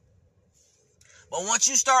 But once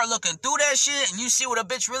you start looking through that shit and you see what a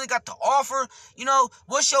bitch really got to offer,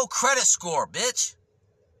 what's your credit score, bitch?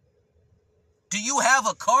 Do you have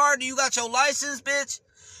a car? Do you got your license, bitch?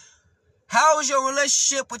 How is your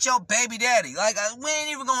relationship with your baby daddy? Like, we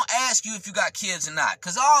ain't even gonna ask you if you got kids or not.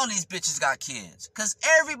 Because all these bitches got kids. Because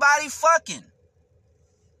everybody fucking.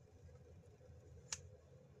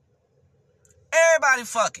 Everybody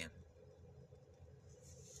fucking.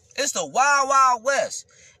 It's the Wild Wild West.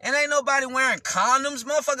 And ain't nobody wearing condoms.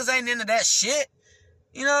 Motherfuckers ain't into that shit.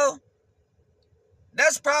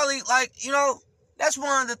 That's probably like, that's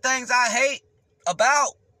one of the things I hate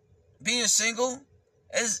about being single.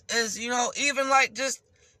 Is even like just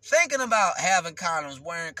thinking about having condoms,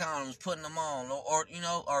 wearing condoms, putting them on,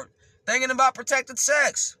 or thinking about protected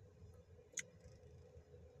sex.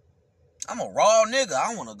 I'm a raw nigga.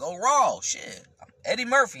 I want to go raw. Shit. I'm Eddie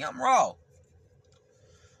Murphy. I'm raw.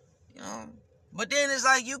 But then it's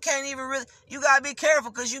like you can't even really, you gotta be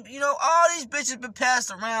careful because all these bitches been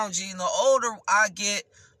passed around, G. And the older I get,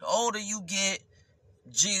 the older you get,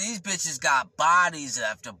 Gee, these bitches got bodies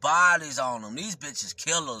after bodies on them. These bitches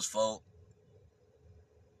killers, folk.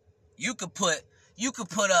 You could put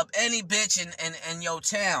up any bitch in your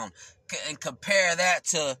town and compare that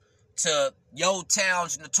to your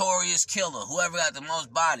town's notorious killer, whoever got the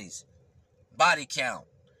most bodies. Body count.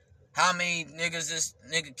 How many niggas this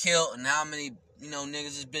nigga killed and how many, niggas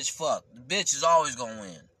this bitch fucked. The bitch is always gonna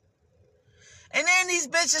win. And then these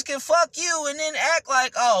bitches can fuck you and then act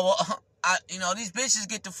like, these bitches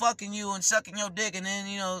get to fucking you and sucking your dick, and then,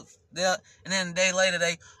 and then a day later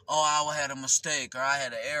I had a mistake, or I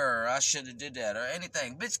had an error, or I should have did that, or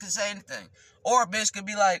anything. Bitch can say anything. Or a bitch could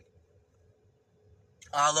be like,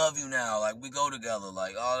 I love you now, like, we go together,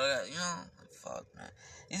 like, all that, fuck, man.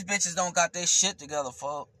 These bitches don't got their shit together,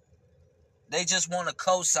 folk. They just want a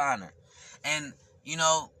cosigner. And,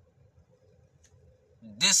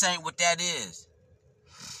 this ain't what that is.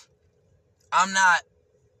 I'm not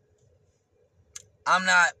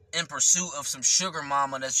in pursuit of some sugar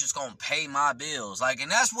mama that's just gonna pay my bills. Like,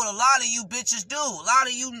 and that's what a lot of you bitches do. A lot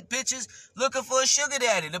of you bitches looking for a sugar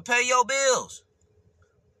daddy to pay your bills.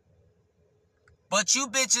 But you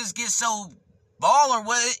bitches get so baller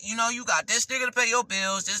with it, you got this nigga to pay your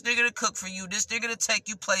bills, this nigga to cook for you, this nigga to take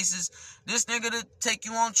you places, this nigga to take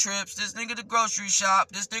you on trips, this nigga to grocery shop,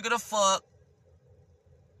 this nigga to fuck.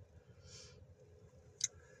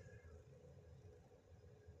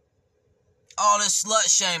 All this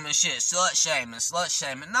slut-shaming shit.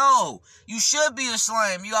 Slut-shaming. No. You should be a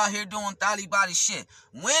slime. You out here doing thotty body shit.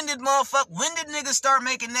 When did niggas start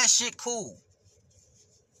making that shit cool?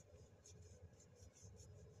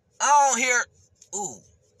 I don't hear... Ooh.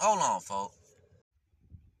 Hold on, folks.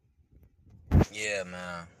 Yeah,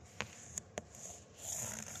 man.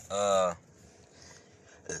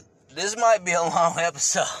 This might be a long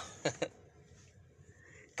episode.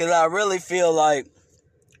 Because I really feel like...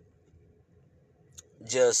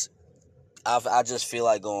 I just feel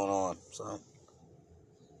like going on. So,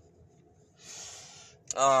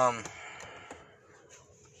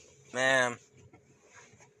 man,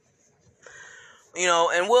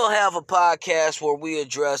 and we'll have a podcast where we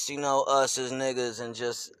address, us as niggas, and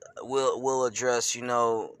just we'll address,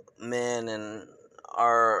 men and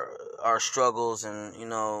our struggles and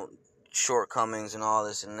shortcomings and all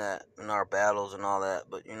this and that, and our battles and all that.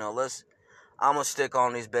 But I'm going to stick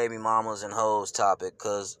on these baby mamas and hoes topic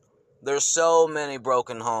because there's so many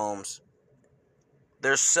broken homes.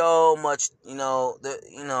 There's so much,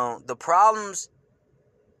 the problems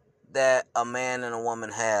that a man and a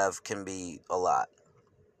woman have can be a lot.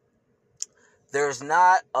 There's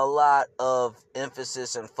not a lot of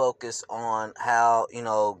emphasis and focus on how,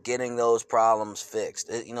 getting those problems fixed.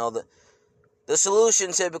 The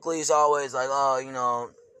solution typically is always like,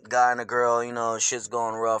 guy and a girl, shit's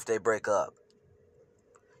going rough, they break up.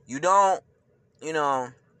 You don't,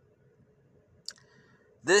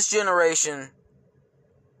 this generation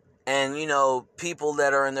and, people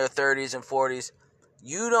that are in their 30s and 40s,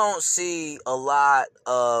 you don't see a lot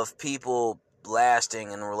of people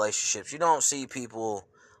lasting in relationships. You don't see people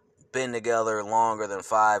been together longer than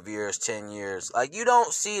 5 years, 10 years. Like, you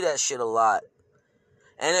don't see that shit a lot.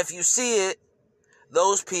 And if you see it,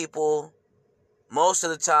 those people, most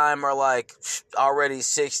of the time, are like already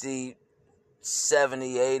 60,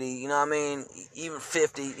 70, 80, you know what I mean? Even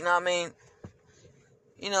 50, you know what I mean?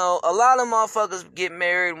 A lot of motherfuckers get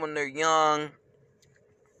married when they're young.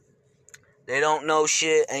 They don't know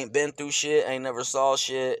shit, ain't been through shit, ain't never saw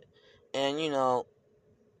shit. And,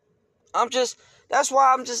 that's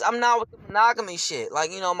why I'm not with the monogamy shit.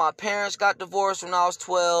 Like, my parents got divorced when I was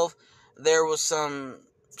 12. There was some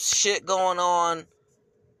shit going on.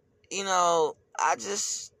 I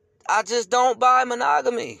just don't buy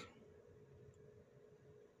monogamy.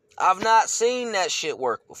 I've not seen that shit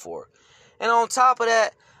work before. And on top of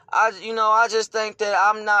that, I just think that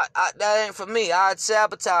that ain't for me. I'd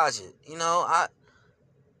sabotage it.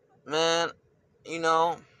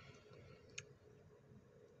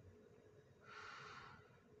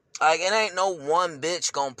 Like, it ain't no one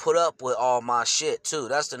bitch gonna put up with all my shit, too.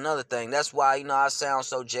 That's another thing. That's why, I sound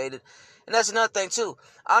so jaded. And that's another thing, too.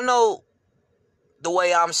 I know the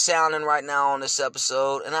way I'm sounding right now on this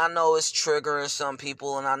episode, and I know it's triggering some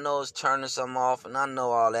people, and I know it's turning some off, and I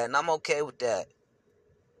know all that, and I'm okay with that.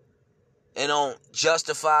 It don't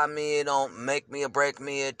justify me, it don't make me or break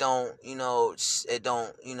me, it don't,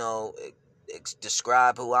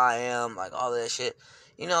 describe who I am, like all that shit.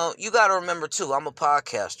 You gotta remember too, I'm a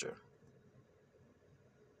podcaster.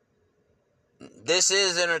 This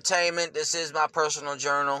is entertainment, this is my personal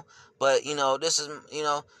journal, but, this is,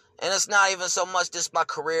 and it's not even so much this my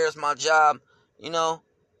career, it's my job,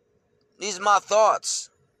 these are my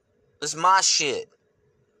thoughts. It's my shit.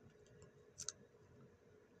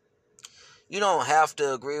 You don't have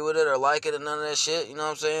to agree with it or like it or none of that shit, you know what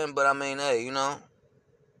I'm saying? But I mean, hey,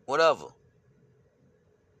 whatever.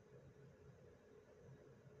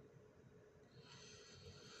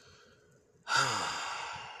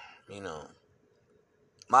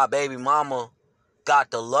 My baby mama got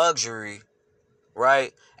the luxury,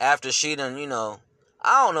 right? After she done,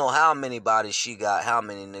 I don't know how many bodies she got, how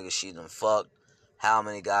many niggas she done fucked, how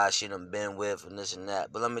many guys she done been with, and this and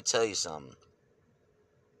that. But let me tell you something.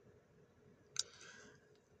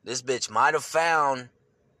 This bitch might have found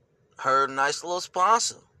her nice little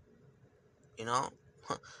sponsor.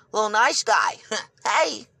 Little nice guy.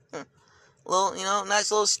 Hey. Little, nice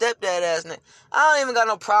little stepdad ass nigga. I don't even got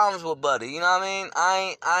no problems with Buddy. You know what I mean?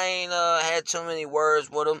 I ain't had too many words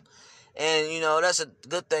with him. And, that's a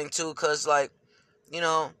good thing too, cause like,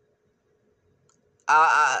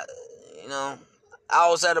 I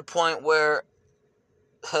was at a point where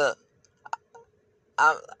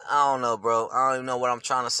I don't know, bro. I don't even know what I'm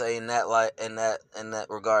trying to say in that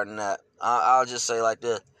regarding that. I'll just say like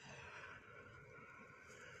this.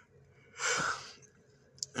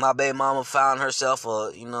 My baby mama found herself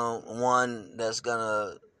one that's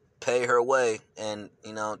gonna pay her way, and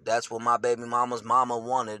that's what my baby mama's mama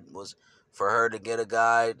wanted, was for her to get a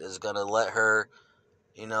guy that's gonna let her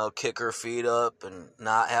kick her feet up and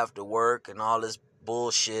not have to work and all this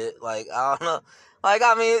bullshit. Like, I don't know, like,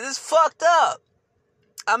 I mean, it's fucked up.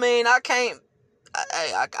 I mean, I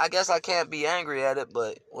guess I can't be angry at it,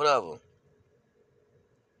 but whatever.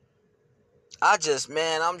 I'm just, bro.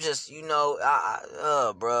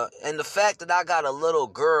 And the fact that I got a little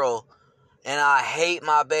girl and I hate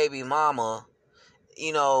my baby mama,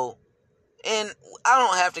 and I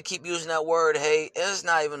don't have to keep using that word hate. It's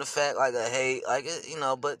not even the fact like a hate, like,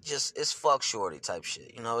 but just, it's fuck shorty type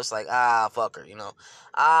shit. It's like, fuck her,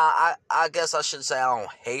 I guess I should say I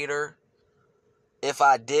don't hate her. If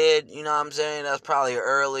I did, you know what I'm saying, that's probably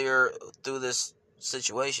earlier through this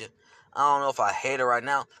situation. I don't know if I hate her right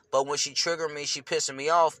now, but when she triggered me, she pissing me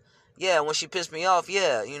off. Yeah, when she pissed me off,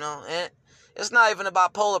 yeah, and it's not even the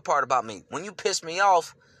bipolar part about me. When you piss me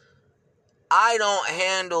off, I don't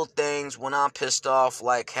handle things when I'm pissed off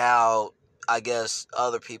like how I guess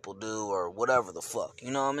other people do or whatever the fuck.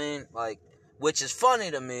 You know what I mean? Like, which is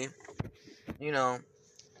funny to me.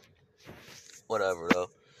 Whatever though.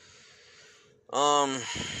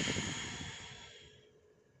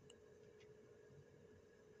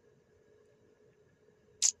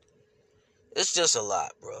 It's just a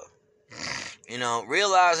lot, bro. You know,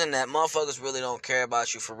 realizing that motherfuckers really don't care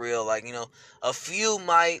about you for real. Like, you know, a few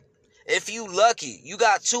might. If you lucky, you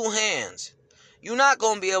got 2 hands. You're not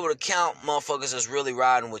going to be able to count motherfuckers that's really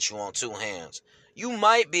riding with you on 2 hands. You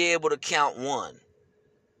might be able to count one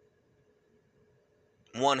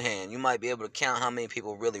hand. You might be able to count how many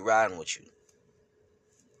people really riding with you.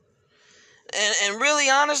 And really,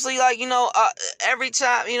 honestly, like, you know, every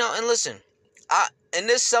time, you know, and listen, and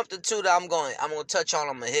this is something too that I'm going to touch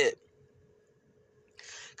on my hip.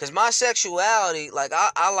 Because my sexuality, like,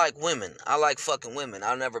 I like women. I like fucking women.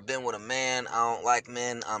 I've never been with a man. I don't like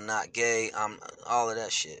men. I'm not gay. I'm all of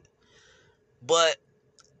that shit. But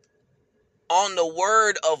on the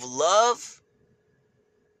word of love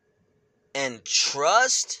and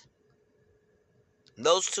trust,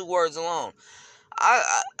 those 2 words alone,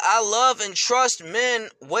 I love and trust men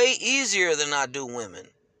way easier than I do women.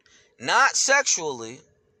 Not sexually,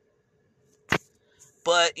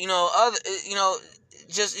 but, you know,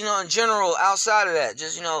 just, you know, in general, outside of that,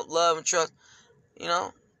 just, you know, love and trust, you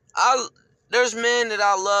know, there's men that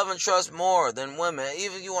I love and trust more than women.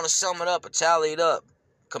 Even if you want to sum it up or tally it up,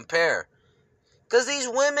 compare. Because these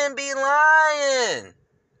women be lying.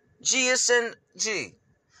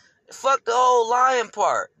 Fuck the whole lying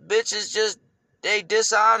part. Bitches just, they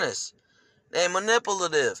dishonest. They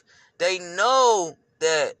manipulative. They know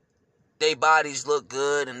that they bodies look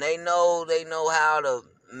good, and they know how to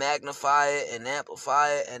magnify it and amplify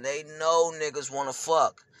it, and they know niggas want to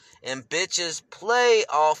fuck. And bitches play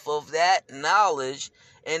off of that knowledge,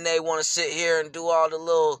 and they want to sit here and do all the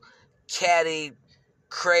little catty,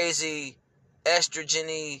 crazy,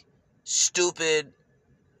 estrogen-y, stupid,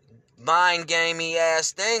 mind-gamey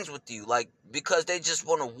ass things with you. Like, because they just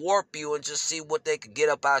want to warp you and just see what they could get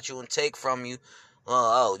up out you and take from you.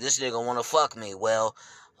 Oh, this nigga want to fuck me. Well,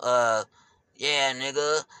 yeah,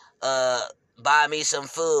 nigga, buy me some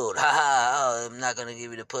food. Oh, I'm not gonna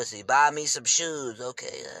give you the pussy. Buy me some shoes.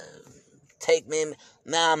 Okay, take me.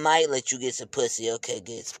 Now I might let you get some pussy. Okay,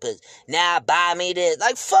 get some pussy. Now buy me this.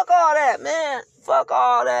 Like, fuck all that, man. Fuck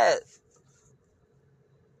all that.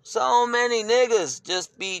 So many niggas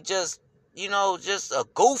just a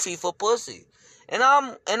goofy for pussy. And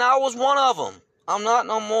I was one of them. I'm not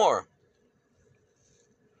no more.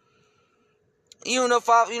 Even if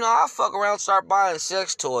I fuck around and start buying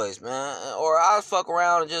sex toys, man. Or I fuck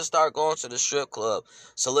around and just start going to the strip club,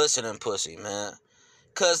 soliciting pussy, man.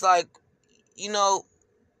 Cause, like, you know,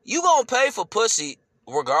 you gonna pay for pussy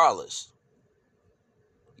regardless.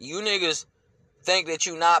 You niggas think that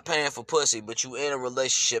you not paying for pussy, but you in a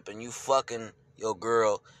relationship and you fucking your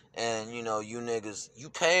girl, and, you know, you niggas, you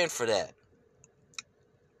paying for that.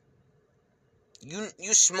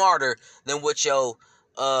 You smarter than what your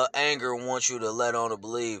anger wants you to let on to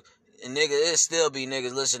believe. And nigga, it still be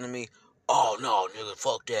niggas listening to me. Oh no, nigga,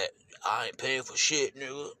 fuck that. I ain't paying for shit,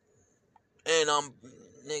 nigga. And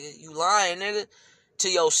nigga, you lying, nigga, to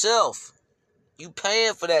yourself. You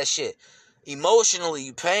paying for that shit. Emotionally,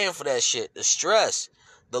 you paying for that shit. The stress,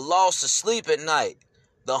 the loss of sleep at night,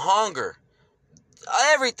 the hunger,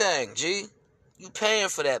 everything, G. You paying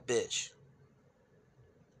for that bitch.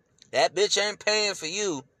 That bitch ain't paying for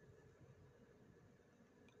you.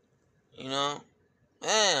 You know?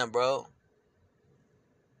 Man, bro.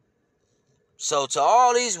 So to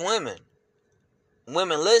all these women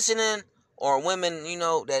listening, or women, you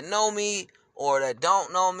know, that know me or that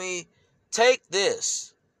don't know me, take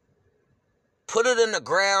this. Put it in the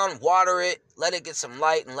ground, water it, let it get some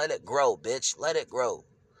light, and let it grow, bitch. Let it grow.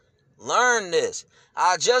 Learn this.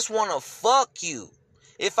 I just want to fuck you.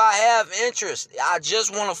 If I have interest, I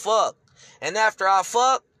just want to fuck. And after I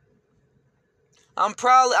fuck, I'll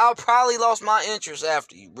probably lost my interest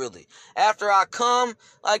after you, really. After I come,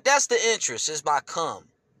 like, that's the interest, is my come.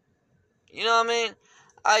 You know what I mean?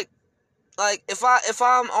 Like if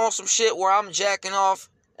I'm on some shit where I'm jacking off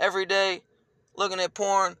every day, looking at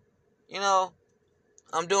porn, you know,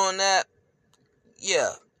 I'm doing that.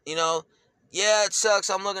 Yeah, you know, yeah, it sucks.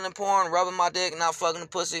 I'm looking at porn, rubbing my dick, and not fucking the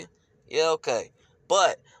pussy. Yeah, okay.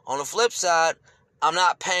 But on the flip side, I'm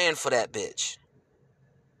not paying for that bitch.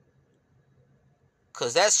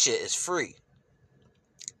 Because that shit is free.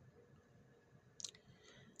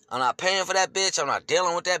 I'm not paying for that bitch. I'm not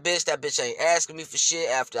dealing with that bitch. That bitch ain't asking me for shit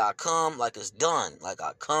after I come. Like, it's done. Like,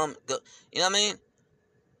 I come. You know what I mean?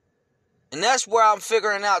 And that's where I'm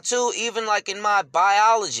figuring out, too. Even, like, in my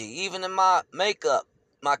biology. Even in my makeup.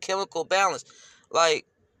 My chemical balance. Like,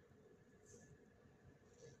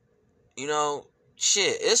 you know,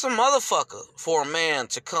 shit. It's a motherfucker for a man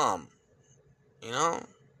to come. You know?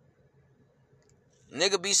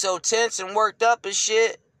 Nigga be so tense and worked up and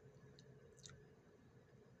shit.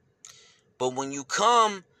 But when you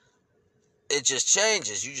come, it just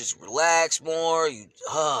changes. You just relax more. You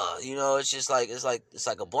know, it's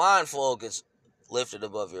like a blindfold gets lifted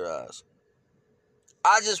above your eyes.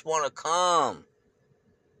 I just want to come.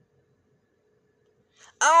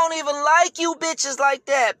 I don't even like you bitches like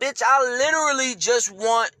that, bitch. I literally just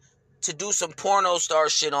want to do some porno star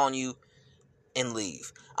shit on you and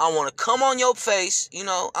leave. I want to come on your face.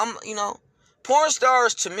 Porn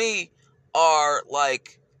stars to me are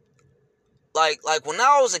like when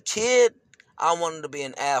I was a kid, I wanted to be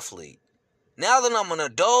an athlete. Now that I'm an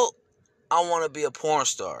adult, I want to be a porn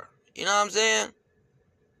star. You know what I'm saying?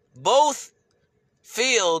 Both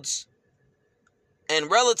fields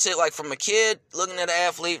and relative, like from a kid looking at an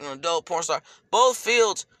athlete and an adult porn star, both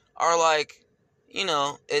fields are like,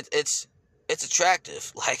 it's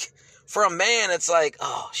attractive. Like for a man, it's like,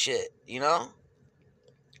 oh shit,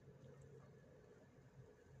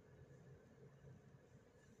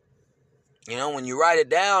 when you write it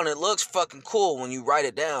down, it looks fucking cool. When you write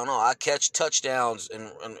it down, I catch touchdowns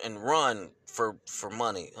and run for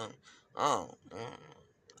money. I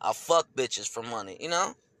fuck bitches for money,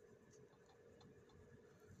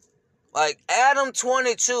 Like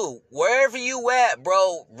Adam22, wherever you at,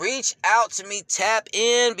 bro, reach out to me, tap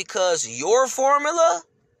in, because your formula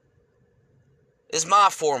is my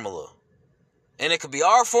formula. And it could be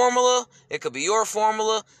our formula, it could be your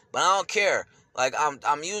formula, but I don't care. Like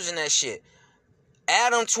I'm using that shit.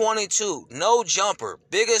 Adam22, No Jumper,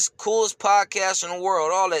 biggest, coolest podcast in the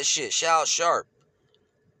world, all that shit. Shout out Sharp.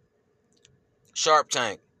 Sharp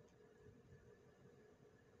Tank.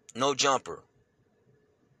 No Jumper.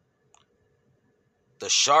 The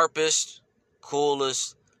sharpest,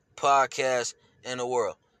 coolest podcast in the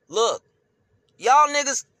world. Look, y'all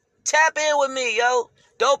niggas, tap in with me, yo.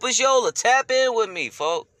 Dope as Yola, tap in with me,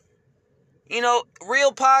 folk.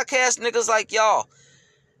 Real podcast niggas like y'all.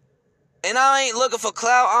 And I ain't looking for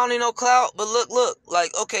clout. I don't need no clout. But look.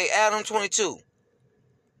 Like, okay, Adam22.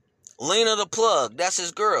 Lena the Plug. That's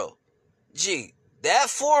his girl. Gee,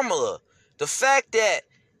 that formula. The fact that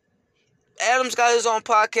Adam's got his own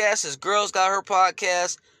podcast. His girl's got her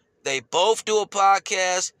podcast. They both do a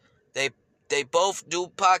podcast. They both do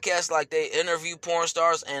podcasts like they interview porn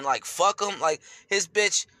stars and like fuck them. Like his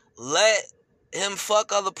bitch let him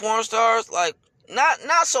fuck other porn stars. Like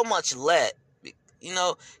not so much let.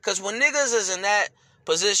 Because when niggas is in that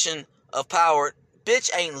position of power,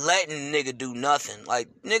 bitch ain't letting nigga do nothing. Like,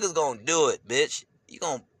 niggas gonna do it, bitch. You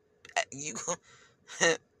gonna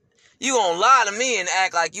lie to me and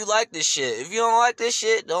act like you like this shit. If you don't like this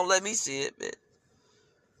shit, don't let me see it, bitch.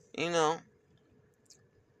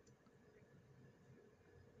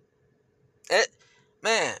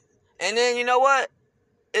 Man. And then, you know what?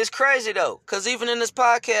 It's crazy, though. Because even in this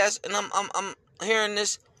podcast, and I'm hearing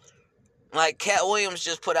this, like, Cat Williams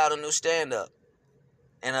just put out a new stand-up.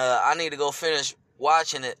 And I need to go finish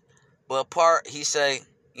watching it. But part, he say,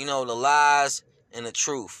 the lies and the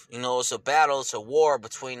truth. It's a battle, it's a war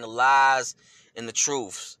between the lies and the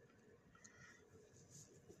truths.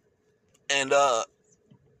 And,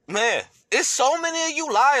 man, it's so many of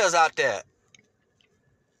you liars out there.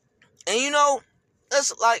 And,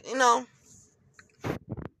 it's like,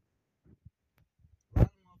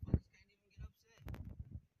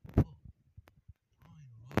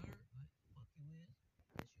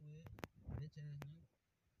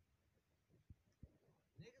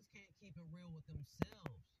 keep it real with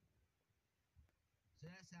themselves. So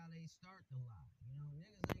that's how they start the lie.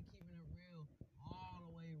 Niggas ain't keeping it real, all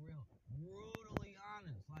the way real. Brutally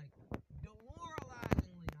honest. Like,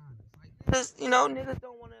 demoralizingly honest. Like, niggas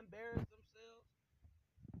don't want to embarrass themselves.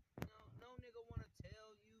 No nigga want to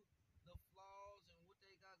tell you the flaws and what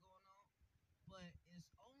they got going on. But it's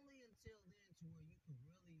only until then to where you can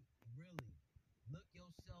really, really look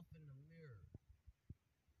yourself in the mirror.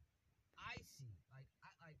 Icy, like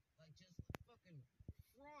just fucking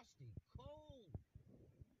frosty, cold,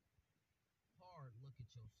 hard look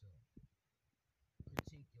at yourself,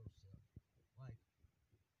 critique yourself, like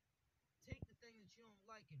take the thing that you don't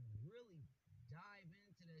like and really dive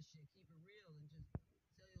into that shit, keep it real, and just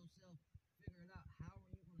tell yourself, figure it out, how are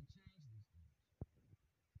you going to change these things?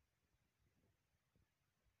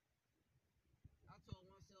 I told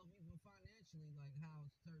myself even financially, like how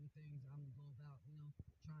certain things I'm going to go about,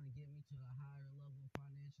 trying to get me to a higher level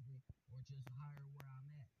financially or just higher where I'm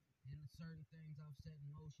at. And certain things I've set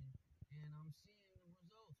in motion and I'm seeing the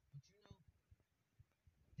results. But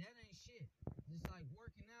that ain't shit. Just like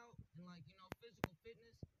working out and like, physical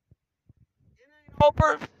fitness. It ain't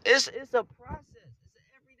over. It's a process. It's an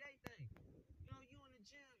everyday thing. You in the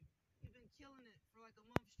gym, you've been killing it for like a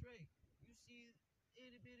month straight. You see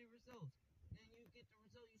itty bitty results. Then you get the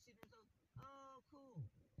result, you see the result, oh, cool.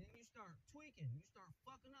 Then you start tweaking, you start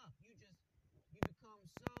fucking up. You become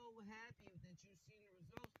so happy that you see the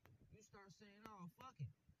results, you start saying, oh, fuck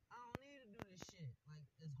it. I don't need to do this shit like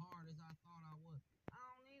as hard as I thought I would. I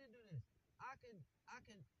don't need to do this. I could,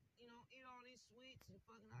 eat all these sweets and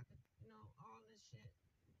fucking, all this shit.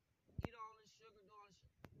 Eat all this sugar, do all this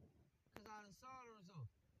shit. Because I done saw the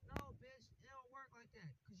results. No, bitch, it don't work like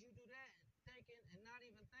that. Because you do that thinking and not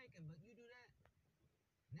even thinking, but you do that.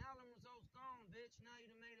 Now the results gone, bitch. Now you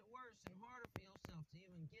done made it worse and harder for yourself to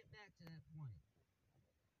even get back to that point.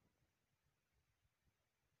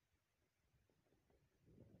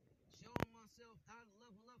 Showing myself how to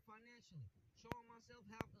level up financially. Showing myself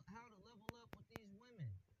how to level up with these women.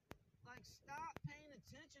 Like, stop paying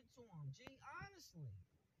attention to them, G. Honestly.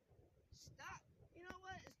 Stop. You know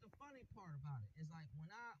what? It's the funny part about it. It's like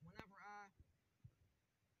whenever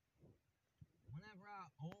I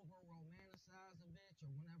over romanticize a bitch, or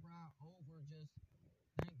whenever I over just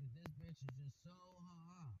think that this bitch is just so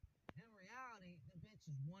in reality, the bitch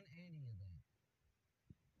is 180 of that.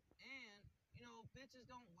 And bitches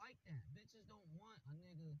don't like that. Bitches don't want a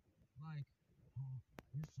nigga like, oh,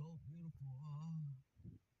 you're so beautiful,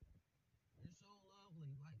 you're so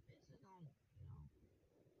lovely. Like, bitches don't,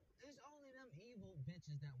 It's only them evil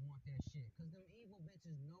bitches that want that shit. Because them evil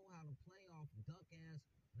bitches know how to play off duck-ass,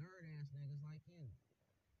 nerd-ass niggas like you.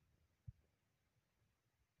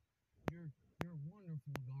 You're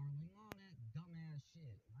wonderful, darling. All that dumb-ass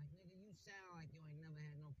shit. Like, nigga, you sound like you ain't never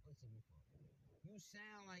had no pussy before. You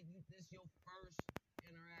sound like this your first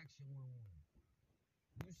interaction with a woman.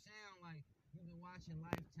 You sound like you've been watching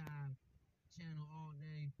Lifetime channel all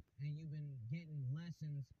day and you've been getting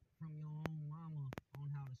lessons from your own mama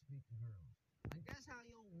on how to speak to girls. Like, that's how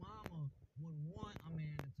your mama would want a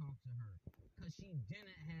man to talk to her, because she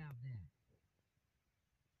didn't have that.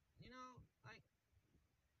 Like,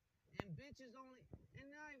 and bitches only, and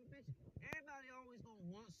not even bitches, everybody always gonna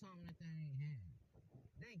want something that they ain't had.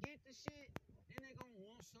 They get the shit, then they gonna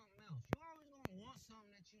want something else. You always gonna want something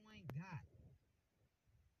that you ain't got.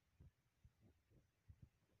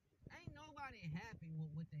 Ain't nobody happy with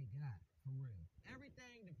what they got, for real.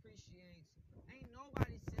 Everything depreciates. Ain't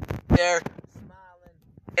nobody sitting there smiling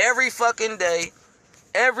every fucking day,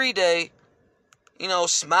 every day,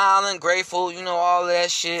 smiling, grateful, all that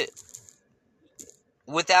shit.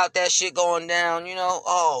 Without that shit going down,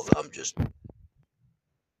 oh, I'm just happy.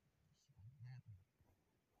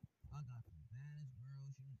 I got the baddest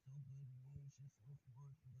girl. She's so good to me. She's so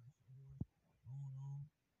smart. She got scores going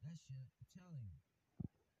on. That shit, I'm telling you.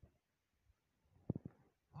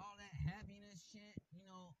 All that happiness shit,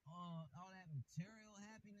 all that material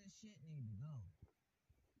happiness shit need to go.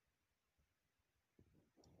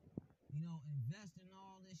 Invest in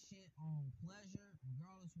all this shit on pleasure,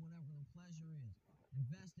 regardless of whatever the pleasure is.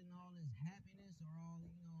 Invest in all this happiness or all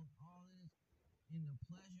this in the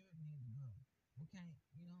pleasure need to go. We can't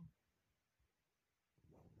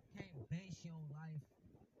base your life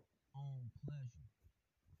on pleasure.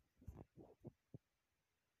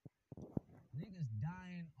 Niggas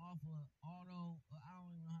dying off of I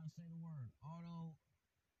don't even know how to say the word,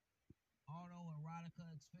 autoerotica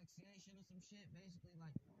asphyxiation or some shit. Basically,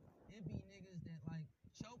 like, it be niggas that, like,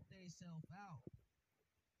 choke theyself out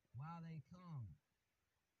while they come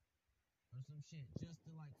or some shit, just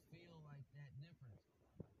to, like, feel like that difference.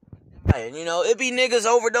 It be niggas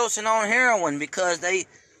overdosing on heroin because they,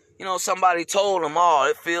 somebody told them, oh,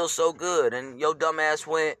 it feels so good, and your dumb ass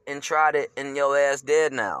went and tried it, and your ass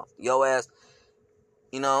dead now. Your ass,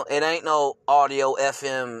 it ain't no audio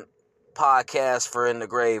FM podcast for in the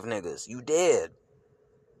grave niggas. You dead.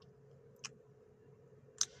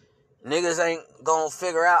 Niggas ain't gonna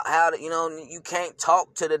figure out how to, you can't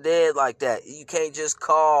talk to the dead like that. You can't just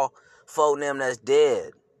call folk them that's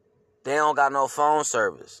dead. They don't got no phone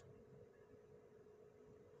service.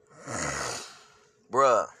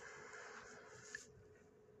 Bruh.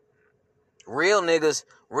 Real niggas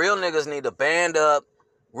need to band up.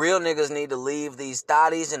 Real niggas need to leave these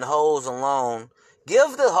thotties and hoes alone.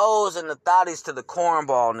 Give the hoes and the thotties to the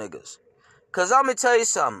cornball niggas. Cause I'm gonna tell you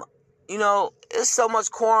something. It's so much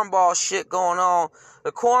cornball shit going on.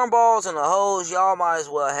 The cornballs and the hoes, y'all might as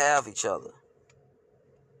well have each other.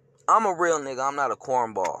 I'm a real nigga. I'm not a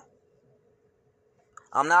cornball.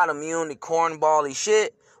 I'm not immune to cornbally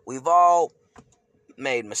shit. We've all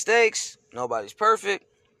made mistakes. Nobody's perfect.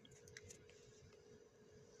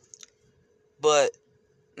 But,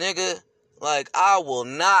 nigga, like, I will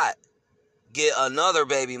not get another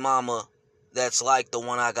baby mama that's like the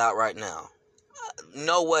one I got right now.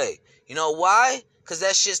 No way. You know why? Because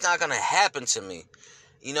that shit's not going to happen to me.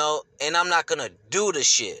 And I'm not going to do the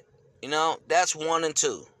shit. You know, that's 1 and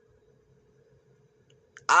 2.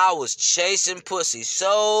 I was chasing pussy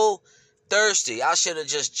so thirsty. I should have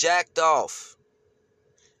just jacked off.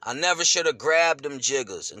 I never should have grabbed them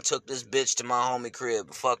jiggers and took this bitch to my homie crib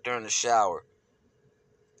and fucked her in the shower.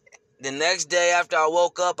 The next day after I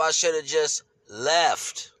woke up, I should have just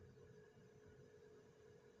left.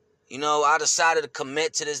 You know, I decided to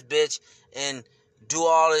commit to this bitch and do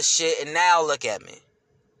all this shit, and now look at me.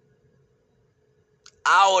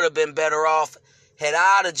 I would have been better off had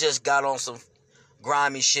I have just got on some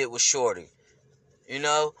grimy shit with Shorty. You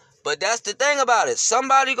know? But that's the thing about it.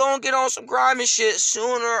 Somebody gonna get on some grimy shit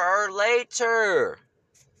sooner or later.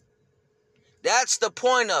 That's the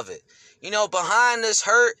point of it. You know, behind this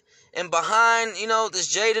hurt and behind, you know,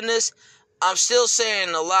 this jadedness, I'm still saying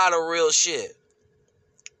a lot of real shit.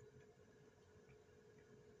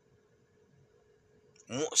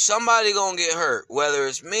 Somebody gonna get hurt, whether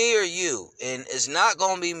it's me or you, and it's not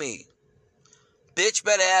gonna be me. Bitch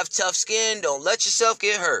better have tough skin. Don't let yourself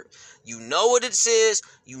get hurt. You know what it is.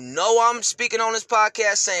 You know I'm speaking on this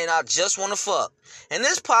podcast saying I just want to fuck. And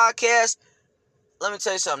this podcast, let me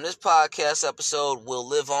tell you something. This podcast episode will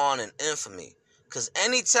live on in infamy. Because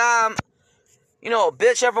anytime, you know, a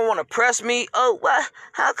bitch ever want to press me, oh, why?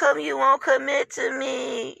 How come you won't commit to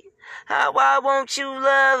me? Why won't you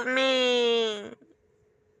love me?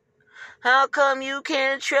 How come you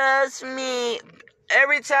can't trust me?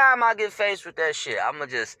 Every time I get faced with that shit, I'm going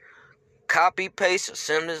to just copy, paste, or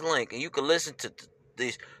send this link. And you can listen to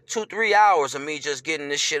these 2-3 hours of me just getting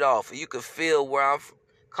this shit off. And you can feel where I'm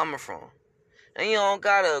coming from. And you don't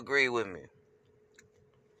got to agree with me.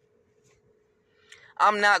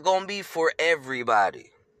 I'm not going to be for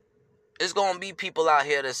everybody. There's going to be people out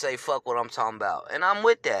here that say, fuck what I'm talking about. And I'm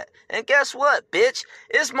with that. And guess what, bitch?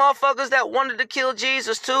 It's motherfuckers that wanted to kill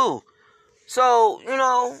Jesus too. So, you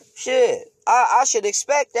know, shit. I should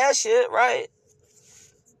expect that shit, right?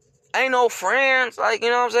 Ain't no friends. Like, you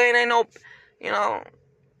know what I'm saying? Ain't no, you know,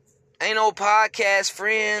 ain't no podcast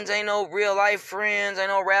friends. Ain't no real life friends. Ain't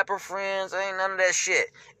no rapper friends. Ain't none of that shit.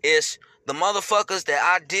 It's the motherfuckers that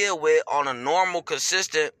I deal with on a normal,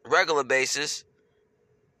 consistent, regular basis.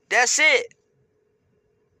 That's it.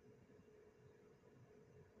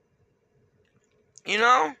 You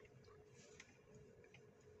know?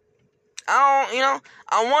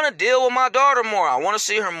 I want to deal with my daughter more. I want to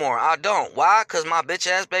see her more. I don't. Why? Because my bitch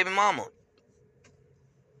ass baby mama.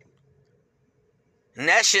 And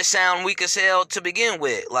that shit sound weak as hell to begin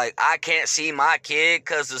with. Like, I can't see my kid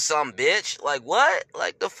because of some bitch. Like, what?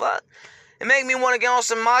 Like, the fuck? It make me want to get on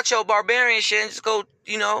some macho barbarian shit and just go,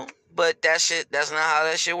 you know. But that shit, that's not how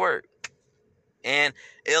that shit work. And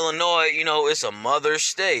Illinois, you know, it's a mother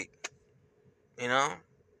state. You know?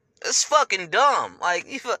 It's fucking dumb. Like,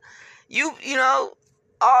 you know,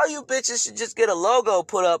 all you bitches should just get a logo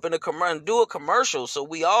put up in a commercial, do a commercial so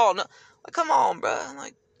we all know. Like, come on, bro.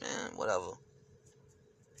 Like, man, whatever.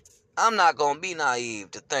 I'm not gonna be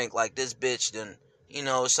naive to think like this bitch then, you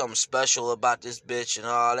know, something special about this bitch and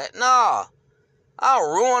all that. Nah. I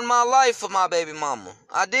ruined my life for my baby mama.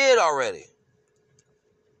 I did already.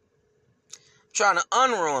 I'm trying to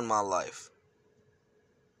unruin my life.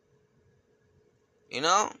 You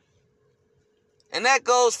know? And that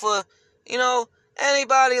goes for, you know,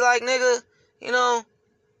 anybody like nigga, you know,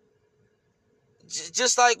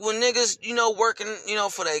 just like when niggas, you know, working, you know,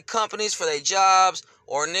 for their companies, for their jobs,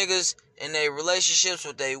 or niggas in their relationships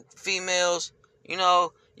with their females, you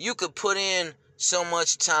know, you could put in so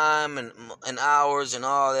much time and hours and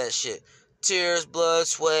all that shit. Tears, blood,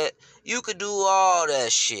 sweat. You could do all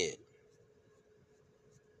that shit.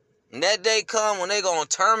 And that day come when they gonna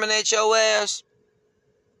terminate your ass,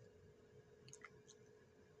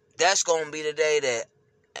 that's gonna be the day that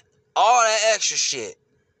all that extra shit,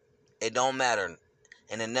 it don't matter.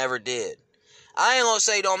 And it never did. I ain't gonna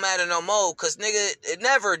say it don't matter no more, cause nigga, it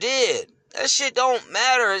never did. That shit don't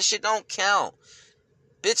matter. That shit don't count.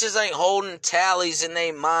 Bitches ain't holding tallies in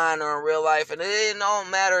their mind or in real life, and it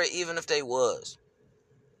don't matter even if they was.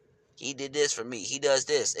 He did this for me. He does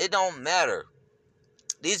this. It don't matter.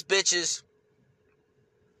 These bitches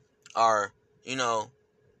are, you know,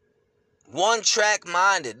 one-track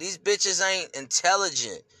minded. These bitches ain't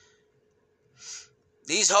intelligent.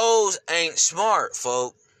 These hoes ain't smart,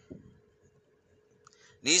 folk.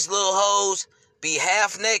 These little hoes be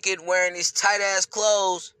half naked wearing these tight-ass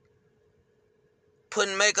clothes,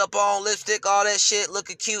 putting makeup on, lipstick, all that shit,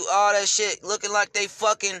 looking cute, all that shit, looking like they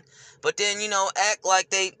fucking, but then, you know, act like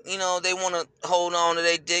they, you know, they want to hold on to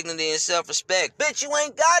their dignity and self-respect. Bitch, you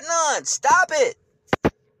ain't got none. Stop it.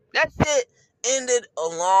 That shit ended a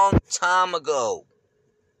long time ago.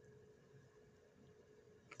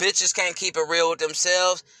 bitches can't keep it real with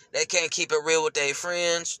themselves. They can't keep it real with their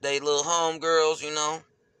friends, they little homegirls, you know.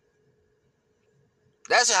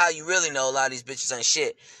 That's how you really know a lot of these bitches ain't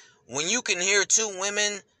shit. When you can hear two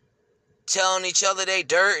women telling each other they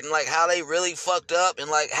dirt and like how they really fucked up and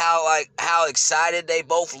like how excited they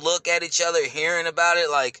both look at each other hearing about it,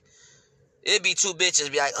 like it'd be two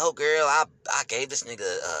bitches be like, oh girl, I gave this nigga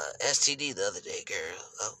STD the other day, girl.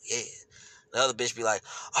 Oh yeah. The other bitch be like,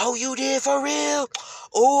 oh, you did for real?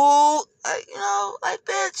 Oh, you know, like,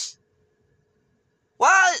 bitch.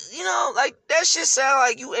 Why, you know, like, that shit sound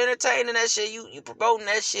like you entertaining that shit. You promoting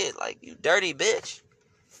that shit. Like, you dirty bitch.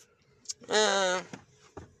 A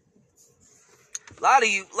lot of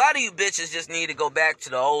you bitches just need to go back to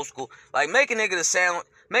the old school. Like, make a nigga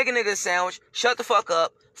a sandwich, shut the fuck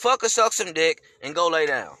up, fuck or suck some dick, and go lay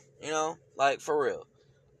down. You know? Like, for real.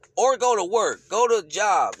 Or go to work. Go to a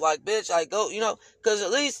job. Like, bitch, like, go, you know, because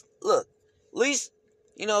at least,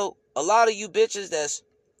 you know, a lot of you bitches that's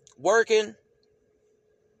working,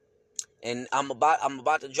 and I'm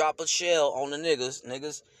about to drop a shell on the niggas.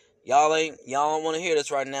 Niggas, y'all don't want to hear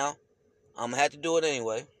this right now. I'm going to have to do it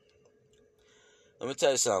anyway. Let me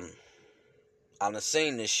tell you something. I done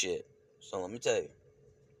seen this shit. So let me tell you.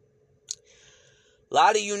 A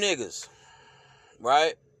lot of you niggas,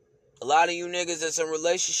 right? A lot of you niggas that's in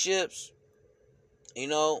relationships, you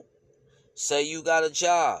know, say you got a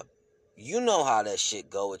job. You know how that shit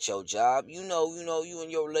go with your job. You know, you in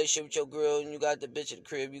your relationship with your girl and you got the bitch at the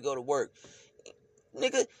crib, you go to work.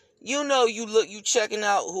 Nigga, you know you checking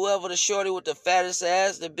out whoever the shorty with the fattest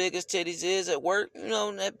ass, the biggest titties is at work. You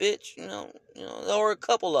know, that bitch, you know, or a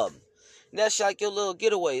couple of them. That's like your little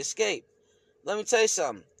getaway, escape. Let me tell you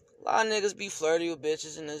something. A lot of niggas be flirty with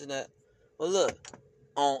bitches and this and that. But look,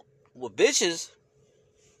 with bitches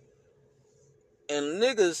and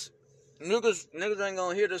niggas ain't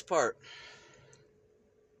gonna hear this part.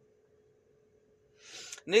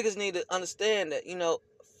 Niggas need to understand that, you know,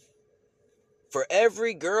 for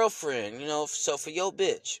every girlfriend, you know, so for your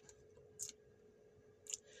bitch,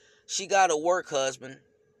 she got a work husband,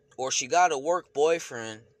 or she got a work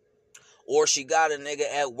boyfriend, or she got a nigga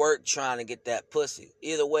at work trying to get that pussy.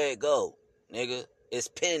 Either way it go, nigga, it's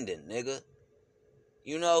pending, nigga.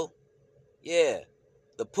 You know? Yeah.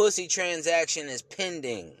 The pussy transaction is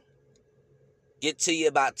pending. Get to you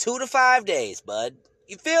about 2 to 5 days, bud.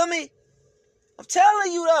 You feel me? I'm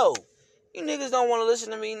telling you, though. You niggas don't want to listen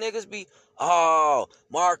to me. Niggas be, oh,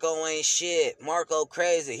 Marco ain't shit. Marco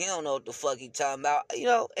crazy. He don't know what the fuck he talking about. You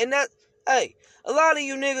know, and that, hey, a lot of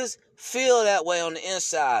you niggas feel that way on the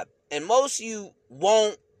inside. And most of you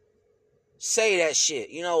won't say that shit.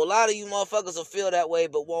 You know, a lot of you motherfuckers will feel that way,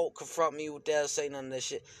 but won't confront me with that or say none of that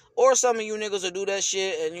shit. Or some of you niggas will do that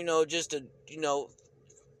shit and, you know, just to, you know,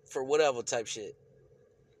 for whatever type shit.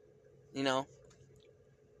 You know?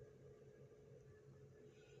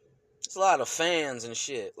 It's a lot of fans and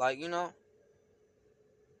shit. Like, you know?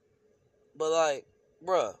 But, like,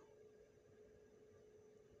 bruh.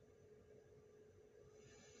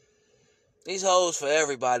 These hoes for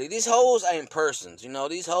everybody. These hoes ain't persons, you know?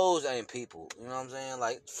 These hoes ain't people. You know what I'm saying?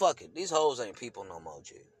 Like, fuck it. These hoes ain't people no more,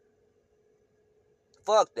 G.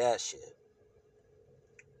 Fuck that shit.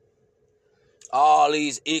 All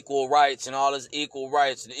these equal rights and all this equal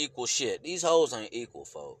rights and equal shit. These hoes ain't equal,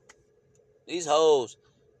 folk. These hoes,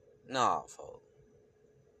 nah, folk.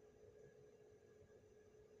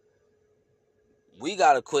 We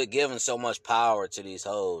gotta quit giving so much power to these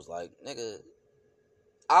hoes. Like, nigga,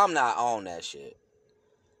 I'm not on that shit.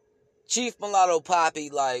 Chief Mulatto Poppy,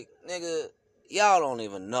 like, nigga, y'all don't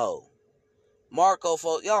even know. Marco,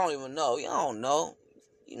 folk, y'all don't even know. Y'all don't know.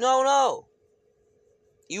 You don't know.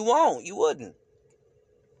 You won't. You wouldn't.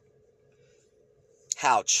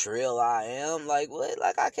 How trill I am. Like, what?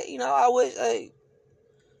 Like, I can't, you know, I wish, hey,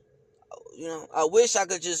 you know, I wish I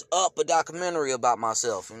could just up a documentary about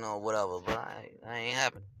myself, you know, whatever, but I ain't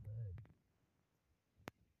happening.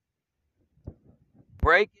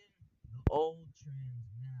 Breaking the old trends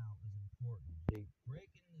now is important, G.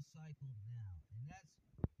 Breaking the cycle now. And that's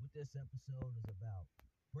what this episode is about.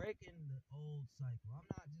 Breaking the old cycle. I'm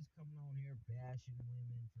not just coming on here bashing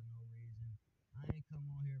women for no reason. I ain't coming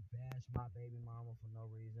on here bash my baby mama for no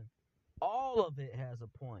reason. All of it has a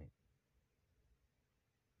point.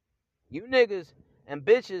 You niggas and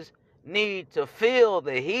bitches need to feel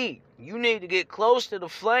the heat. You need to get close to the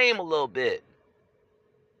flame a little bit.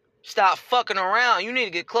 Stop fucking around. You need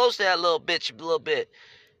to get close to that little bitch a little bit.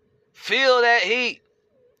 Feel that heat.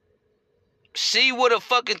 See what a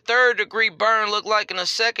fucking 3rd degree burn look like and a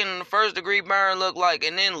 2nd and the 1st degree burn look like.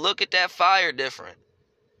 And then look at that fire different.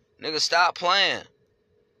 Nigga, stop playing.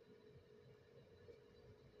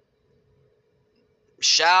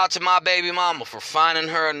 shout out to my baby mama for finding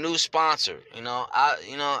her a new sponsor. I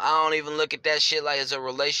don't even look at that shit like it's a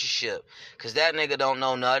relationship. Cause that nigga don't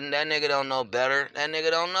know nothing. That nigga don't know better. That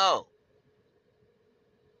nigga don't know.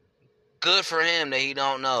 Good for him that he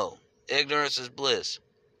don't know. Ignorance is bliss.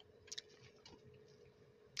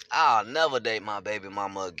 I'll never date my baby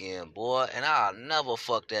mama again, boy. And I'll never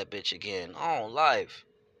fuck that bitch again. On life.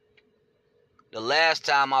 The last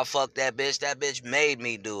time I fucked that bitch made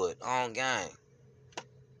me do it. On gang.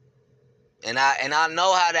 And I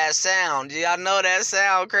know how that sound. G, I know that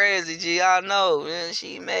sound crazy, G. I know. Man,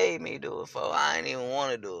 she made me do it, for. I ain't even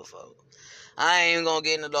want to do it, for. I ain't even gonna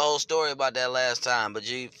get into the whole story about that last time, but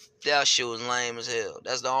G, that shit was lame as hell.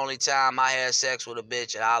 That's the only time I had sex with a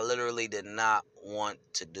bitch and I literally did not want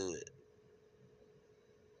to do it.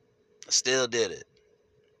 I still did it.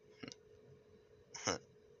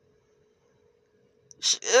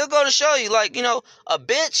 It'll go to show you, like, a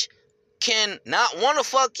bitch can not want to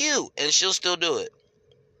fuck you and she'll still do it.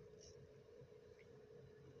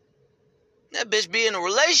 That bitch be in a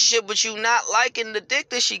relationship with you not liking the dick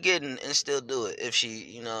that she getting and still do it if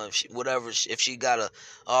she got a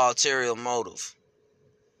ulterior motive.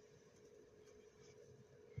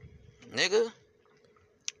 Nigga.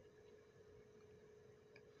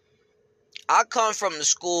 I come from the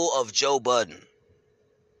school of Joe Budden.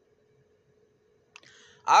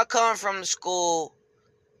 I come from the school,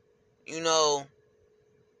 ain't no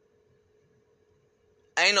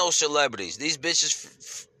celebrities. These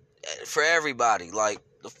bitches for everybody. Like,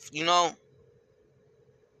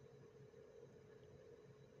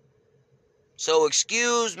 So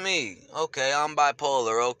excuse me. Okay, I'm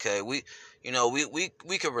bipolar. Okay, we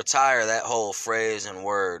could retire that whole phrase and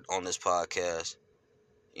word on this podcast.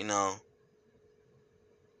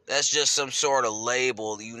 That's just some sort of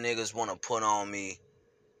label you niggas want to put on me.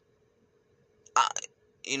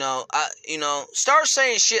 Start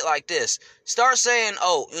saying shit like this. Start saying,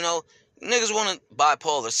 niggas want to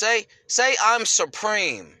bipolar. Say I'm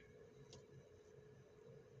supreme.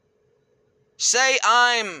 Say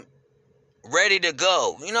I'm ready to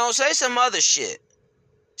go. Say some other shit.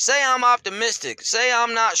 Say I'm optimistic. Say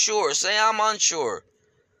I'm not sure. Say I'm unsure.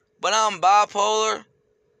 But I'm bipolar.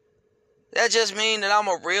 That just means that I'm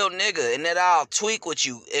a real nigga and that I'll tweak with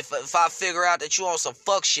you if I figure out that you on some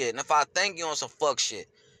fuck shit and if I think you on some fuck shit.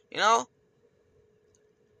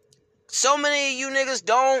 So many of you niggas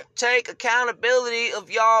don't take accountability of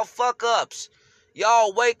y'all fuck ups.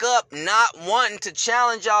 Y'all wake up not wanting to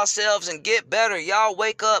challenge yourselves and get better. Y'all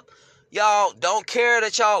wake up, y'all don't care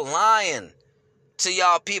that y'all lying to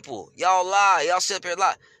y'all people. Y'all lie. Y'all sit up here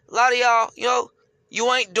lie. A lot of y'all,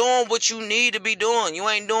 you ain't doing what you need to be doing. You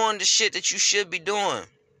ain't doing the shit that you should be doing.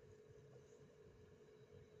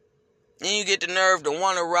 Then you get the nerve to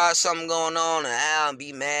wonder why something going on and how and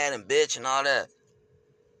be mad and bitch and all that.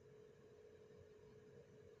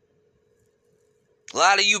 A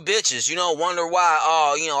lot of you bitches, wonder why,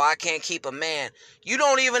 I can't keep a man. You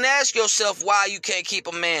don't even ask yourself why you can't keep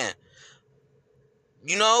a man.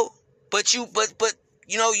 But you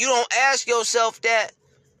don't ask yourself that.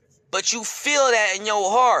 But you feel that in your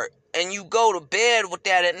heart. And you go to bed with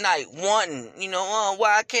that at night. Wanting,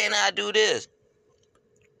 why can't I do this?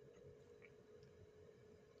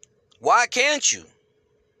 Why can't you?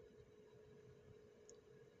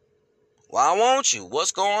 Why won't you?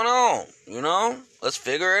 What's going on? Let's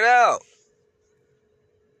figure it out.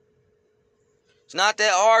 It's not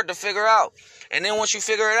that hard to figure out. And then once you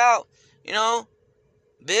figure it out,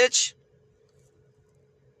 bitch,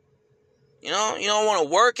 you don't want to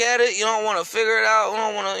work at it. You don't want to figure it out. You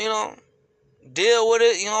don't want to, deal with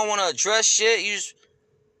it. You don't want to address shit. You just,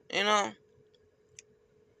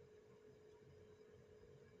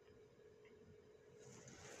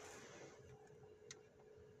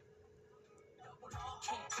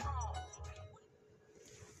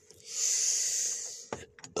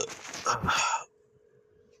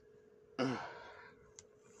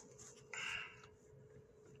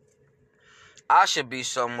 I should be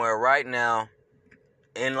somewhere right now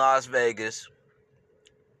in Las Vegas.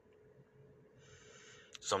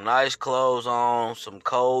 Some nice clothes on, some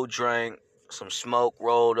cold drink, some smoke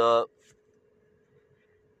rolled up.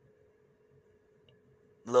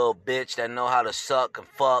 Little bitch that know how to suck and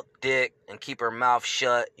fuck dick and keep her mouth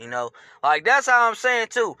shut, Like, that's how I'm saying,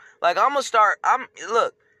 too. Like,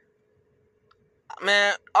 look,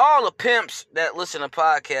 man, all the pimps that listen to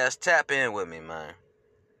podcasts, tap in with me, man.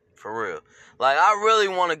 For real. Like, I really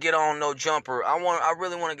want to get on No Jumper. I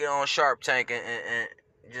really want to get on Sharp Tank and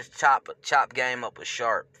just chop game up with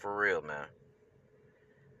Sharp. For real, man.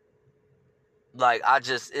 Like,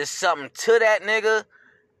 it's something to that nigga.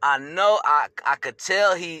 I know, I could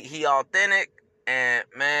tell he authentic. And,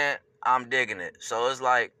 man, I'm digging it. So it's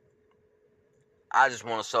like, I just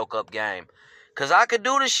want to soak up game. Because I could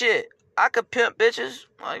do the shit. I could pimp bitches.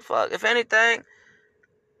 Like, fuck. If anything,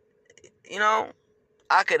 you know,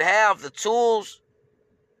 I could have the tools.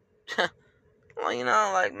 Well, you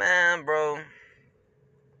know, like, man, bro.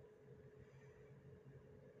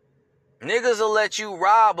 Niggas will let you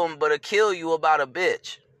rob them, but'll kill you about a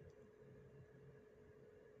bitch.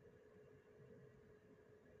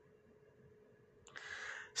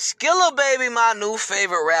 Skilla Baby, my new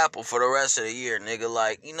favorite rapper for the rest of the year, nigga.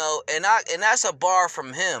 Like, you know, and that's a bar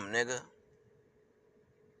from him, nigga.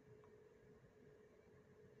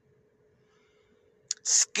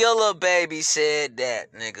 Skilla Baby said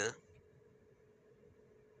that, nigga.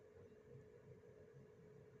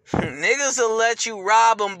 Niggas will let you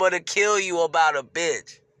rob them, but'll kill you about a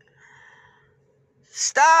bitch.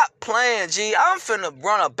 Stop playing, G. I'm finna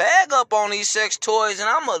run a bag up on these sex toys, and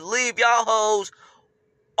I'm gonna leave y'all hoes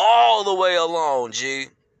all the way alone, G.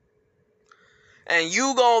 And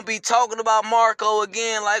you gonna be talking about Marco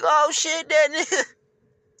again like, oh shit, that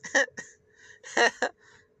nigga.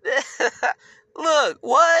 Look,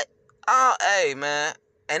 what? Hey, man.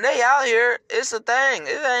 And they out here. It's a thing.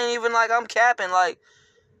 It ain't even like I'm capping. Like,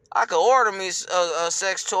 I could order me a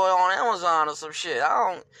sex toy on Amazon or some shit.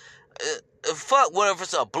 I don't... fuck, what if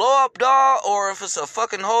it's a blow-up doll, or if it's a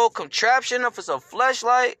fucking whole contraption, if it's a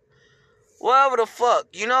fleshlight, whatever the fuck,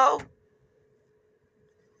 you know?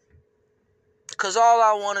 Because all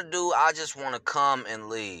I want to do, I just want to come and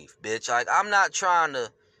leave, bitch. Like, I'm not trying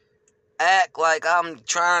to act like I'm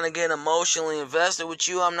trying to get emotionally invested with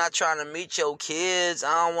you. I'm not trying to meet your kids.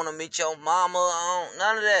 I don't want to meet your mama.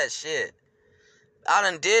 None of that shit. I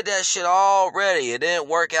done did that shit already. It didn't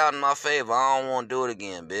work out in my favor. I don't want to do it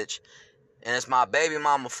again, bitch. And it's my baby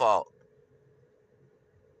mama fault.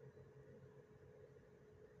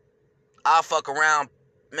 I fuck around,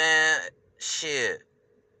 man. Shit.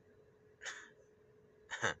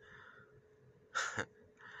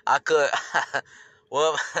 I could,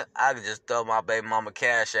 well, I could just throw my baby mama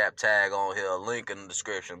Cash App tag on here, a link in the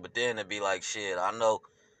description. But then it'd be like, shit, I know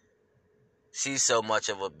she's so much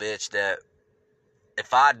of a bitch that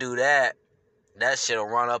if I do that, that shit'll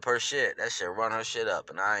run up her shit. That shit'll run her shit up,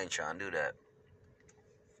 and I ain't trying to do that.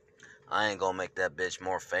 I ain't gonna make that bitch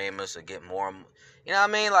more famous or get more, you know what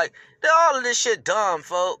I mean? Like, all of this shit dumb,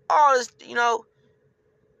 folk. All this, you know,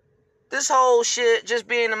 this whole shit, just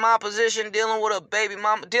being in my position, dealing with a baby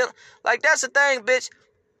mama, like, that's the thing, bitch.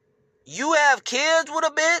 You have kids with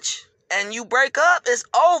a bitch, and you break up, it's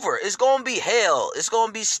over. It's gonna be hell. It's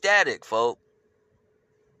gonna be static, folk.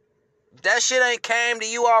 If that shit ain't came to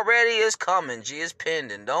you already, it's coming, G. It's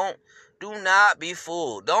pending. Do not be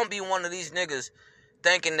fooled. Don't be one of these niggas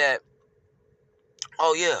thinking that,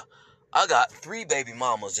 oh yeah, I got 3 baby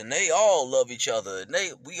mamas, and they all love each other, and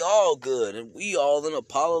we all good, and we all in a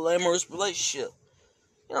polyamorous relationship.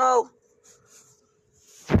 You know?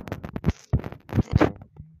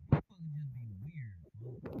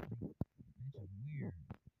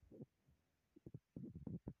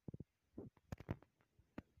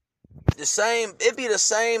 It be the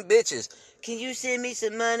same bitches. Can you send me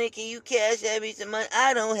some money? Can you cash at me some money?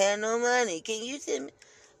 I don't have no money. Can you send me?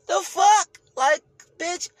 The fuck? Like,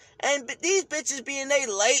 bitch. And these bitches be in their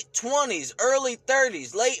late 20s, early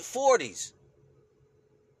 30s, late 40s.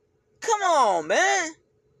 Come on, man.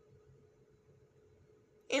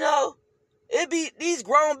 You know, it be, these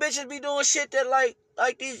grown bitches be doing shit that like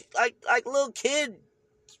little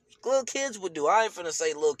kids would do. I ain't finna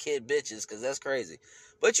say little kid bitches, cause that's crazy.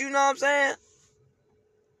 But you know what I'm saying?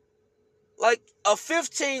 Like a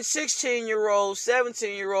 15, 16-year-old,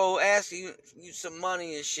 17-year-old asking you some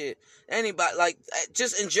money and shit. Anybody, like,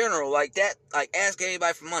 just in general, like that, like asking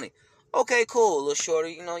anybody for money. Okay, cool, little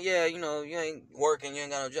shorty, you know, yeah, you know, you ain't working, you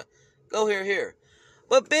ain't got no job. Go here.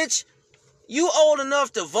 But bitch, you old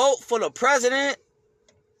enough to vote for the president?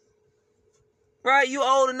 Right? You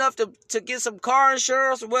old enough to get some car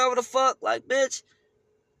insurance or whatever the fuck? Like, bitch.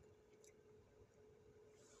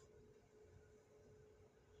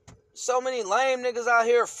 So many lame niggas out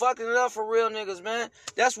here fucking it up for real niggas, man.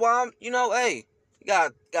 That's why I'm, you know, hey, you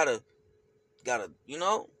gotta, you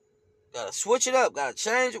know, gotta switch it up, gotta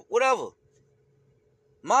change it, whatever.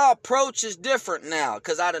 My approach is different now,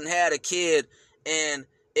 because I done had a kid and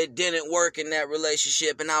it didn't work in that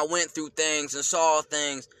relationship, and I went through things and saw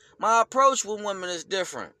things. My approach with women is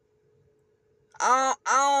different. I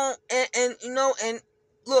don't, and you know, and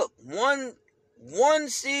look, one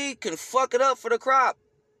seed can fuck it up for the crop.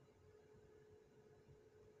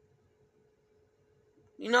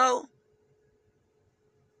 You know?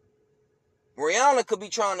 Rihanna could be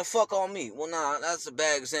trying to fuck on me. Well, nah, that's a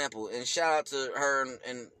bad example. And shout out to her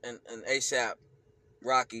and ASAP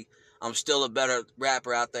Rocky. I'm still a better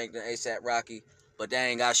rapper, I think, than ASAP Rocky, but they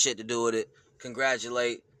ain't got shit to do with it.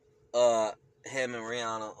 Congratulate him and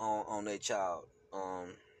Rihanna on their child.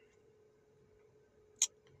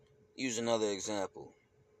 Use another example.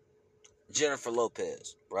 Jennifer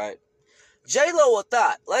Lopez, right? J-Lo a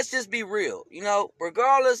thought. Let's just be real.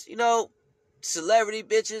 Regardless, celebrity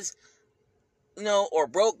bitches, or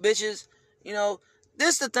broke bitches,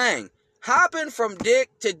 this the thing. Hopping from dick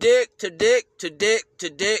to dick to dick to dick to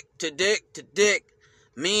dick to dick to dick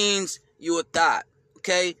means you a thought.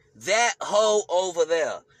 Okay? That hoe over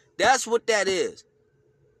there. That's what that is.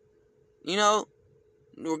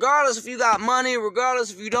 Regardless if you got money,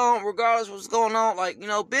 regardless if you don't, regardless what's going on,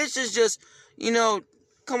 bitches just,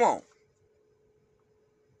 come on.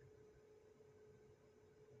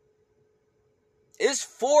 It's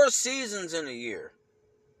 4 seasons in a year.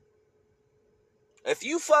 If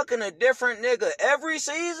you fucking a different nigga every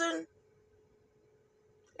season,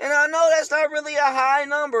 and I know that's not really a high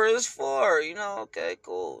number, it's 4, okay,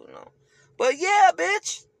 cool, But yeah,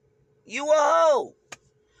 bitch, you a hoe.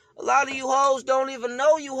 A lot of you hoes don't even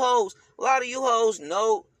know you hoes. A lot of you hoes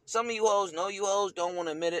know, some of you hoes know you hoes, don't want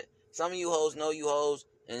to admit it. Some of you hoes know you hoes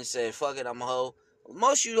and say, fuck it, I'm a hoe.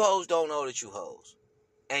 Most of you hoes don't know that you hoes.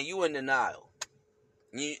 And you in denial.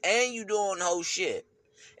 And you doing hoe shit.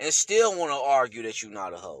 And still want to argue that you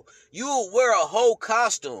not a hoe. You'll wear a hoe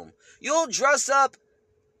costume. You'll dress up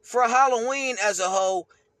for Halloween as a hoe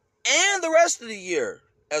and the rest of the year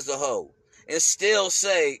as a hoe. And still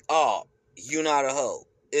say, oh, you not a hoe.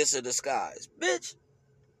 It's a disguise. Bitch.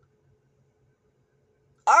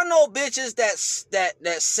 I know bitches that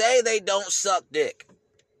say they don't suck dick.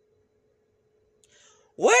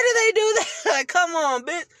 Where do they do that? Come on,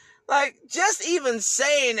 bitch. Just even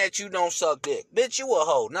saying that you don't suck dick. Bitch, you a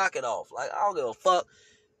hoe. Knock it off. I don't give a fuck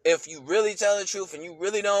if you really tell the truth and you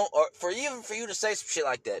really don't. Or for you to say some shit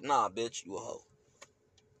like that. Nah, bitch, you a hoe.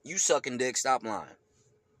 You sucking dick. Stop lying.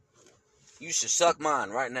 You should suck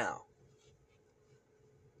mine right now.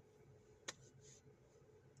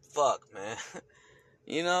 Fuck, man.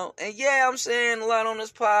 And yeah, I'm saying a lot on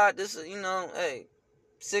this pod. This is, hey,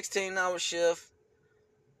 16-hour shift.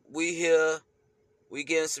 We here. We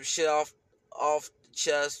getting some shit off the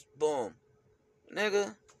chest. Boom.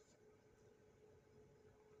 Nigga.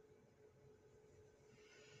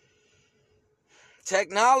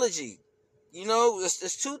 Technology.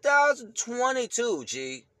 It's 2022,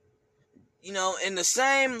 G. In the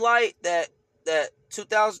same light that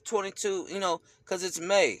 2022, because it's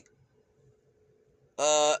May.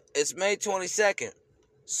 It's May 22nd.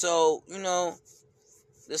 So,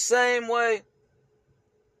 the same way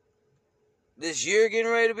this year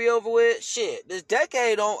getting ready to be over with, shit, this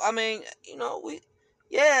decade we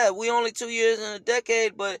only 2 years in a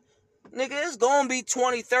decade, but nigga, it's gonna be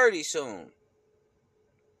 2030 soon.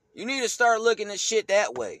 You need to start looking at shit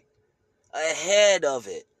that way. Ahead of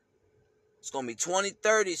it. It's gonna be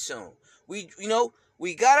 2030 soon. We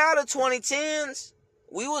got out of 2010s.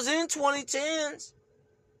 We was in 2010s.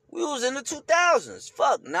 We was in the 2000s.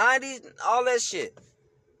 Fuck, 90s, all that shit.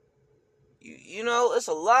 It's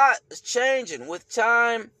a lot. It's changing with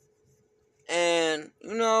time. And,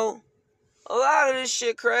 a lot of this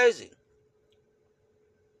shit crazy.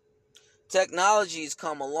 Technology's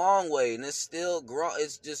come a long way. And it's still growing.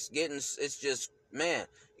 Man.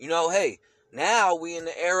 Hey, now we in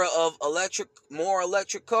the era of more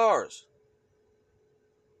electric cars.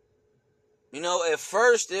 At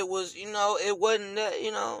first it was, it wasn't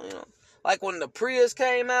that, like when the Prius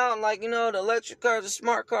came out, and the electric cars, the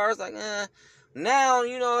smart cars, now,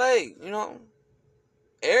 hey,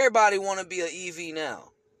 everybody want to be an EV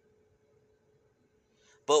now.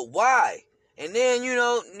 But why? And then,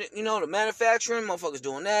 the manufacturing, motherfuckers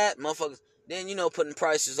doing that, then, putting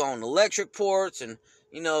prices on electric ports, and,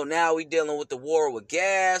 now we dealing with the war with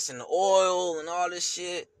gas and oil and all this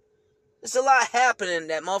shit. There's a lot happening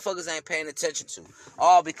that motherfuckers ain't paying attention to.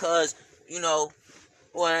 All because, well,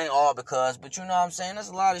 it ain't all because, but you know what I'm saying? There's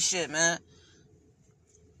a lot of shit, man.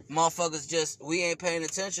 Motherfuckers we ain't paying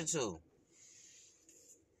attention to.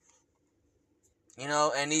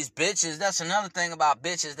 And these bitches, that's another thing about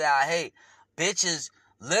bitches that I hate. Bitches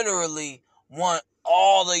literally want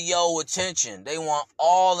all of your attention. They want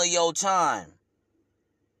all of your time.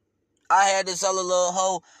 I had this other little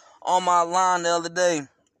hoe on my line the other day,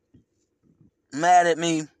 mad at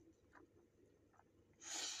me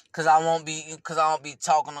because I don't be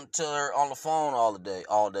talking to her on the phone all day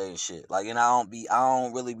and shit. And I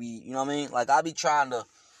don't really be, you know what I mean? I be trying to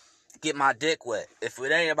get my dick wet. If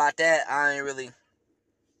it ain't about that, I ain't really.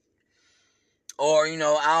 Or, you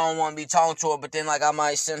know, I don't want to be talking to her, but then, like, I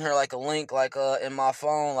might send her, like, a link, like, in my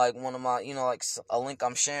phone, like, one of my, you know, like, a link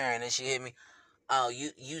I'm sharing, and she hit me, oh,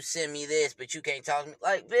 you send me this, but you can't talk to me.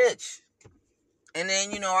 Like, bitch. And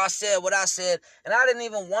then, you know, I said what I said, and I didn't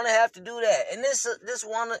even want to have to do that. And this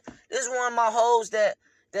one of my hoes that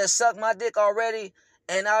sucked my dick already,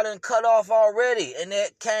 and I done cut off already. And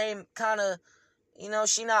that came kind of, you know,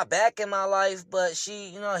 she not back in my life, but she,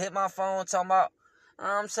 you know, hit my phone talking about,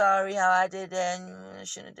 I'm sorry how I did that, and I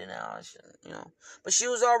shouldn't have done that, I shouldn't, you know. But she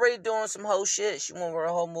was already doing some whole shit. She went with her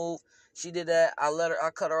whole move. She did that. I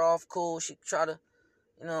cut her off, cool. She tried to,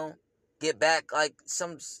 you know, get back, like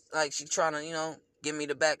she trying to, you know, get me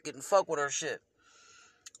the back, getting fuck with her shit.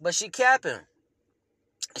 But she capping.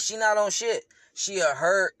 She not on shit. She a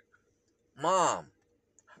hurt mom.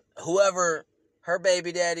 Whoever her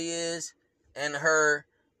baby daddy is and her,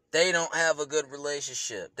 they don't have a good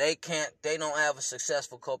relationship. They don't have a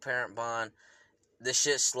successful co-parent bond. The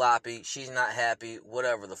shit's sloppy. She's not happy.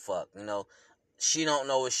 Whatever the fuck, you know. She don't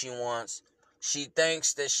know what she wants. She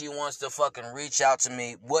thinks that she wants to fucking reach out to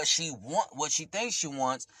me. What she thinks she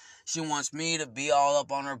wants me to be all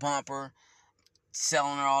up on her bumper,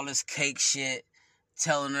 selling her all this cake shit,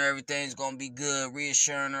 telling her everything's gonna be good,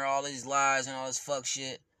 reassuring her all these lies and all this fuck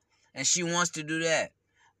shit. And she wants to do that.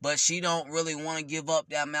 But she don't really want to give up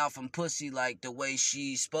that mouth and pussy like the way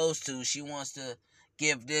she's supposed to. She wants to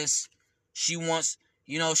give this. She wants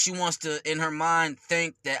to, in her mind,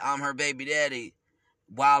 think that I'm her baby daddy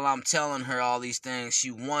while I'm telling her all these things. She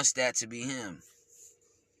wants that to be him.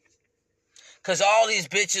 Because all these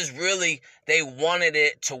bitches really, they wanted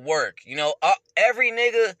it to work. You know, every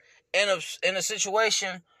nigga in a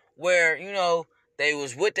situation where, you know, they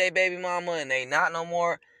was with their baby mama and they not no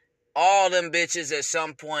more, all them bitches at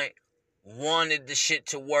some point wanted the shit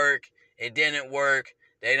to work. It didn't work.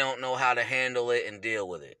 They don't know how to handle it and deal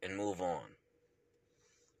with it and move on.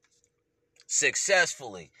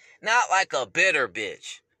 Successfully. Not like a bitter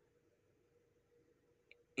bitch.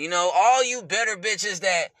 You know, all you bitter bitches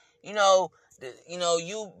that, you know,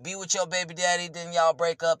 you be with your baby daddy, then y'all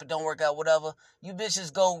break up, it don't work out, whatever. You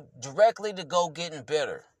bitches go directly to go getting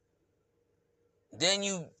bitter. Then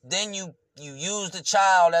you use the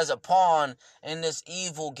child as a pawn in this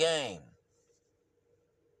evil game.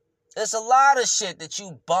 There's a lot of shit that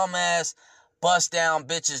you bum-ass, bust-down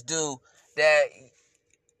bitches do that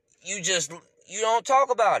you don't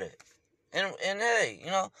talk about it. And hey, you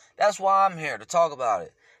know, that's why I'm here, to talk about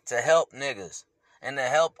it. To help niggas. And to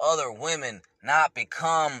help other women not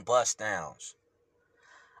become bust-downs.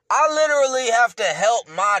 I literally have to help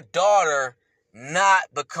my daughter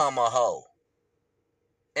not become a hoe.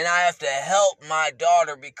 And I have to help my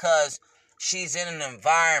daughter because she's in an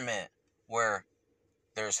environment where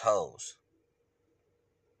there's hoes.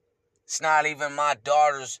 It's not even my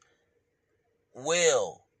daughter's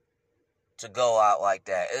will to go out like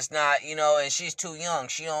that. It's not, you know, and she's too young.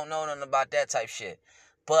 She don't know nothing about that type shit.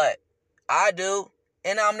 But I do.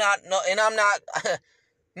 And I'm not,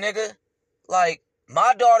 nigga, like,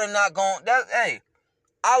 my daughter not going, hey,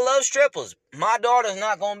 I love strippers. My daughter's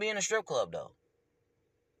not going to be in a strip club, though.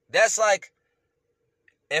 That's like,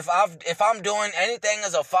 if I'm doing anything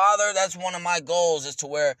as a father, that's one of my goals, is to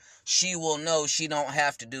where she will know she don't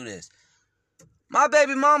have to do this. My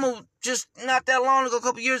baby mama just not that long ago, a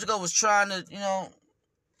couple years ago, was trying to, you know,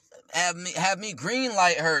 have me green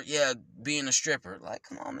light her, being a stripper. Like,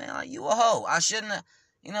 come on, man, like, you a hoe. I shouldn't have,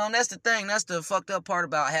 you know, and that's the thing. That's the fucked up part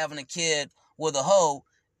about having a kid with a hoe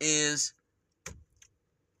is,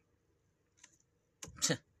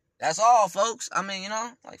 that's all, folks. I mean, you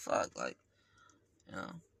know, like, fuck, like, you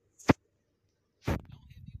know.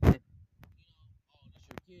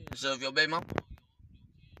 So if your baby mama,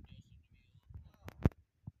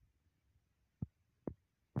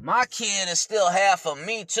 my kid is still half of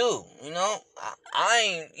me too, you know. I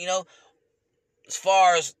ain't, you know, as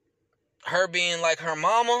far as her being like her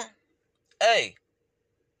mama, hey,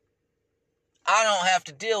 I don't have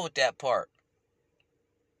to deal with that part.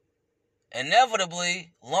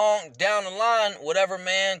 Inevitably, long down the line, whatever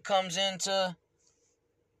man comes into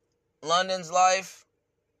London's life,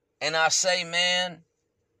 and I say man,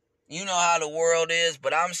 you know how the world is,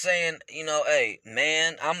 but I'm saying, you know, hey,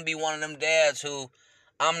 man, I'm going to be one of them dads who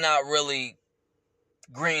I'm not really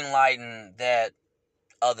green lighting that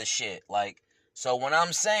other shit. Like, so when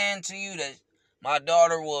I'm saying to you that my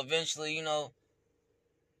daughter will eventually, you know,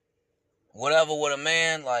 whatever with a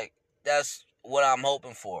man, like, that's what I'm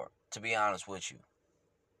hoping for, to be honest with you.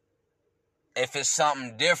 If it's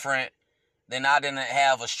something different, then I didn't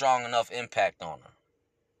have a strong enough impact on her.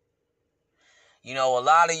 You know, a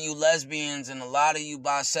lot of you lesbians and a lot of you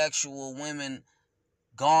bisexual women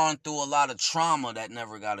gone through a lot of trauma that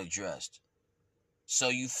never got addressed. So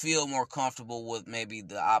you feel more comfortable with maybe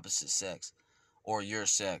the opposite sex or your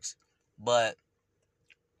sex. But,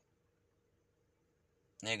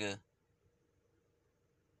 nigga,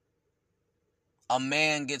 a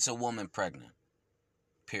man gets a woman pregnant.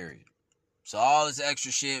 Period. So all this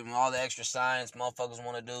extra shit and all the extra science motherfuckers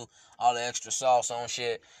want to do, all the extra sauce on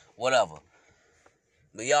shit, whatever.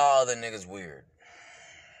 But y'all other niggas weird.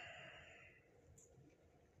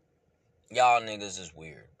 Y'all niggas is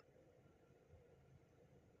weird.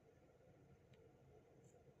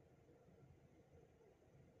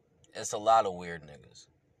 It's a lot of weird niggas.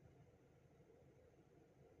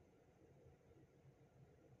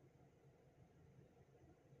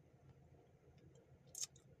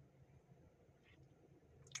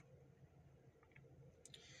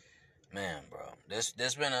 Man, bro, this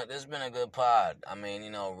been a good pod. I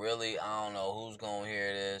mean, really, I don't know who's gonna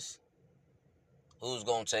hear this, who's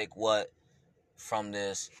gonna take what from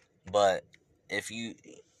this, but if you,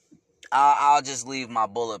 I'll just leave my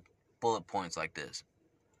bullet points like this.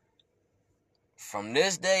 From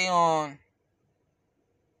this day on,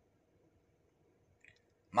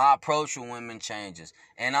 my approach with women changes,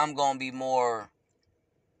 and I'm gonna be more.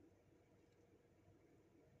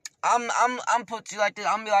 I'm put you like this.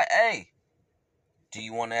 I'm gonna be like, hey, do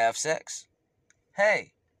you want to have sex?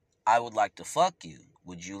 Hey, I would like to fuck you.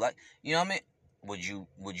 Would you like? You know what I mean?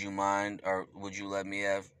 Would you mind, or would you let me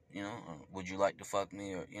have? Or would you like to fuck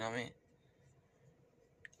me, or you know what I mean?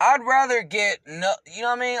 I'd rather get no. You know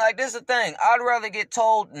what I mean? Like, this is the thing. I'd rather get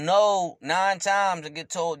told no 9 times and get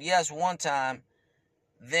told yes 1 time,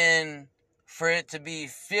 than for it to be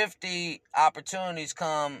 50 opportunities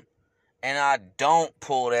come and I don't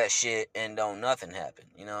pull that shit and don't nothing happen,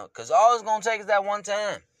 because all it's going to take is that 1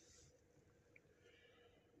 time.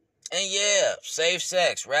 And yeah, safe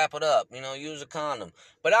sex, wrap it up, use a condom.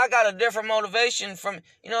 But I got a different motivation from,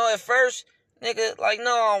 at first, nigga, like,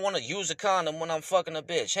 no, I want to use a condom when I'm fucking a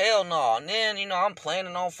bitch. Hell no. And then, I'm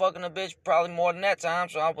planning on fucking a bitch probably more than that time,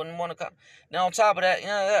 so I wouldn't want to. Now, on top of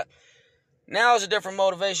that, now it's a different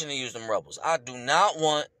motivation to use them rubbers. I do not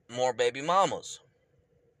want more baby mamas.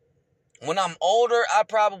 When I'm older, I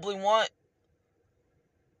probably want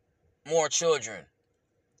more children.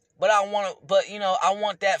 But I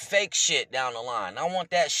want that fake shit down the line. I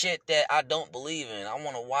want that shit that I don't believe in. I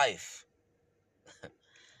want a wife.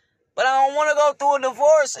 But I don't want to go through a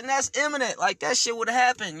divorce, and that's imminent. Like, that shit would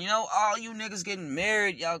happen. All you niggas getting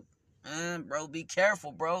married, y'all, man, bro, be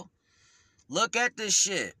careful, bro. Look at this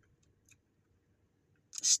shit.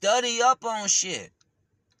 Study up on shit.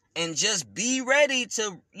 And just be ready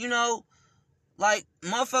to, like,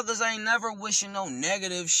 motherfuckers ain't never wishing no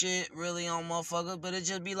negative shit really on motherfuckers, but it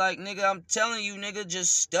just be like, nigga, I'm telling you, nigga,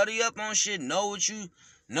 just study up on shit, know what you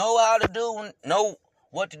know how to do, know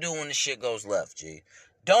what to do when the shit goes left, G.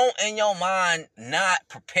 Don't in your mind not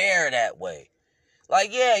prepare that way.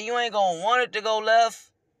 Like, yeah, you ain't gonna want it to go left,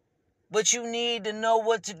 but you need to know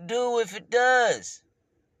what to do if it does.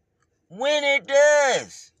 When it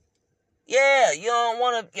does. Yeah, you don't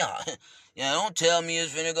want to, yeah, don't tell me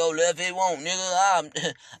it's finna go left, it won't,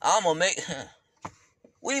 nigga. I'm gonna make...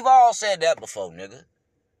 We've all said that before, nigga.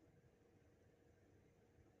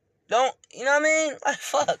 Don't, you know what I mean? Like,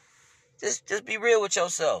 fuck. Just be real with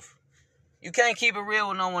yourself. You can't keep it real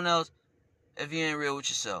with no one else if you ain't real with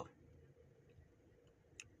yourself.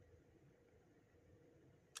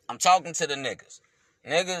 I'm talking to the niggas.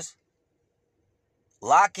 Niggas,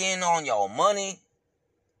 lock in on your money.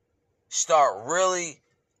 Start really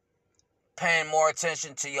paying more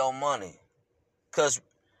attention to your money. Because,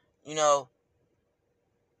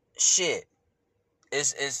 shit.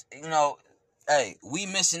 It's hey, we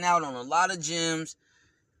missing out on a lot of gems,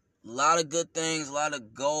 a lot of good things, a lot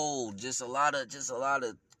of gold, just a lot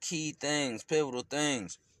of key things, pivotal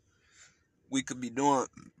things we could be doing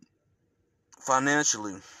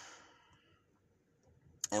financially.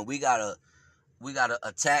 And we gotta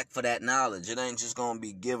attack for that knowledge. It ain't just gonna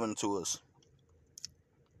be given to us.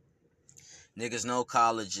 Niggas know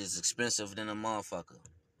college is expensive than a motherfucker.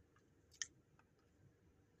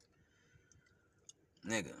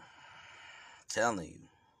 Nigga, telling you.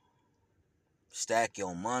 Stack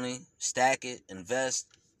your money. Stack it. Invest.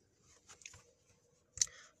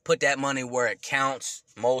 Put that money where it counts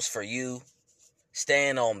most for you.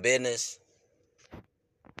 Staying on business.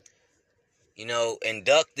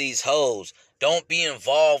 Induct these hoes. Don't be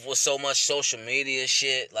involved with so much social media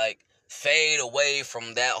shit. Like, fade away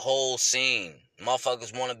from that whole scene.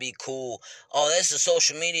 Motherfuckers want to be cool. Oh, that's the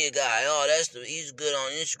social media guy. Oh, he's good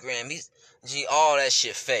on Instagram. All that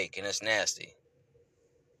shit fake, and it's nasty.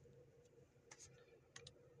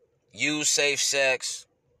 Use safe sex.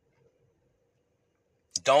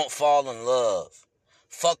 Don't fall in love.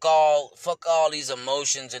 Fuck all these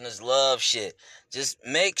emotions and this love shit. Just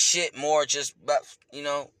make shit more just, you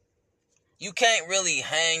know, you can't really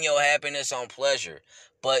hang your happiness on pleasure.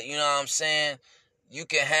 But, you know what I'm saying? You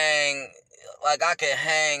can hang, like I can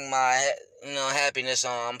hang my, you know, happiness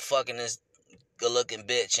on I'm fucking this good-looking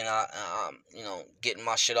bitch and I'm, you know, getting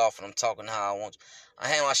my shit off and I'm talking how I want. I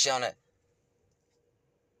hang my shit on that.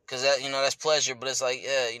 Because that, you know, that's pleasure, but it's like,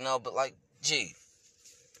 yeah, you know, but like, gee.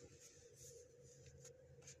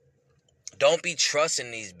 Don't be trusting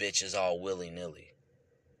these bitches all willy-nilly.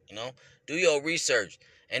 You know? Do your research.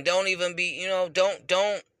 And don't even be, you know,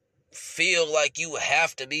 don't feel like you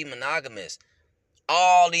have to be monogamous.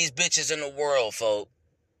 All these bitches in the world, folk.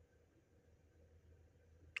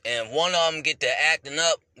 And one of them get to acting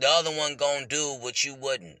up, the other one gonna do what you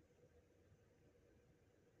wouldn't.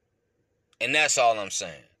 And that's all I'm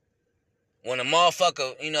saying. When a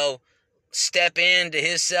motherfucker, you know, step into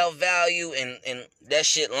his self-value and that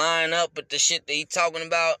shit line up with the shit that he talking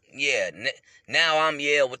about, yeah, now I'm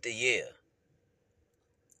with the yeah.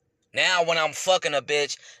 Now when I'm fucking a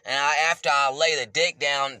bitch and after I lay the dick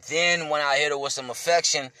down, then when I hit her with some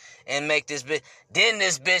affection and make this bitch, then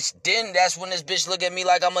that's when this bitch look at me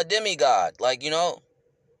like I'm a demigod. Like, you know,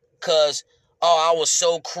 cause, I was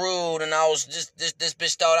so crude and I was just, this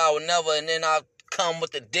bitch thought I would never, and then I come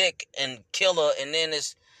with the dick and kill her, and then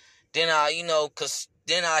cause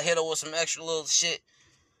then I hit her with some extra little shit.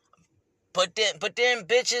 But then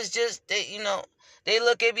bitches just, they, you know, they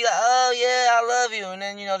look at me like, oh yeah, I love you. And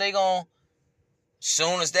then, you know, they gon',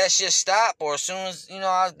 soon as that shit stop, or as soon as, you know,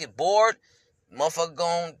 I get bored, motherfucker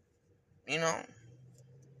gon', you know,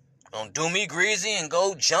 gon' do me greasy and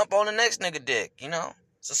go jump on the next nigga dick, you know?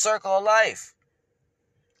 It's a circle of life.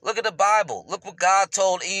 Look at the Bible. Look what God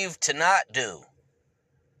told Eve to not do.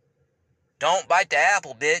 Don't bite the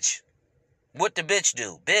apple, bitch. What the bitch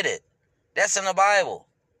do? Bit it. That's in the Bible.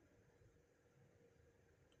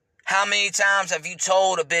 How many times have you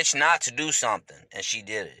told a bitch not to do something and she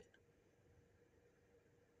did it?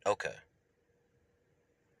 Okay.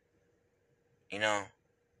 You know?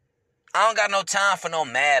 I don't got no time for no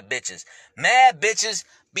mad bitches. Mad bitches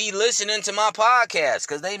be listening to my podcast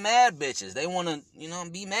because they mad bitches. They want to, you know,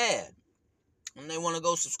 be mad. And they want to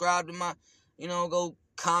go subscribe to my, you know, go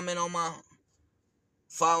comment on my,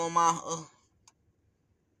 follow my,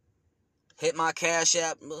 hit my Cash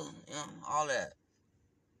App, you know, all that.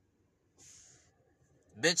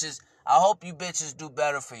 Bitches, I hope you bitches do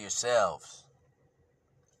better for yourselves.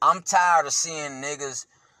 I'm tired of seeing niggas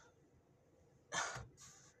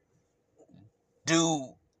do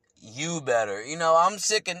you better. You know, I'm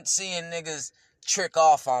sick of seeing niggas trick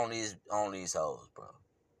off on these hoes, bro.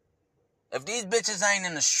 If these bitches ain't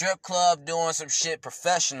in the strip club doing some shit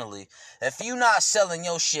professionally, if you not selling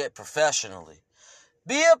your shit professionally,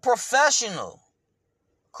 be a professional.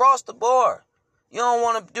 Across the board. You don't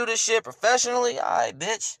want to do this shit professionally? Alright,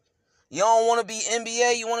 bitch. You don't want to be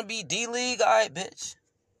NBA? You want to be D-League? Alright, bitch.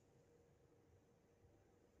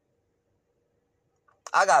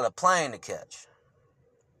 I got a plane to catch.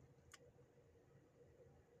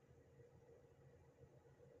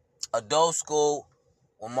 Adult School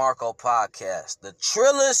with Marco podcast. The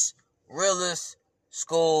trillest, realest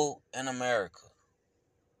school in America.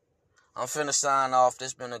 I'm finna sign off.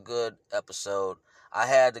 This been a good episode. I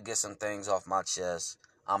had to get some things off my chest.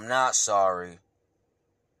 I'm not sorry.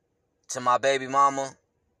 To my baby mama,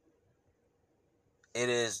 it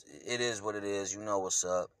is what it is. You know what's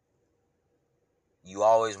up. You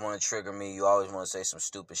always want to trigger me. You always want to say some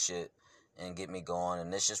stupid shit and get me going.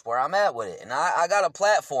 And it's just where I'm at with it. And I got a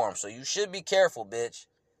platform, so you should be careful, bitch.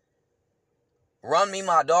 Run me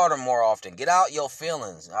my daughter more often. Get out your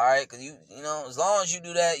feelings, all right? Because, you know, as long as you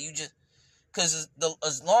do that, you just... Because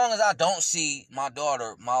as long as I don't see my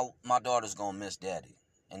daughter, my daughter's going to miss daddy.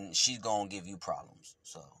 And she's going to give you problems.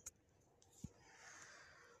 So,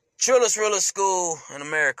 trillest, realest school in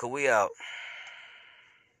America. We out.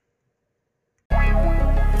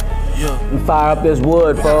 Yeah. We fire up this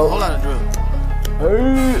wood, folks. Hold on, Drew.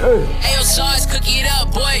 Hey, yo, Sarge, cookie it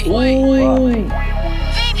up, boy. Baby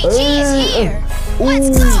G is here. Let's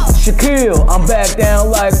go. Shaquille, I'm back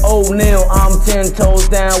down like O'Neal. I'm 10 toes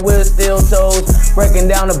down with steel toes. Breaking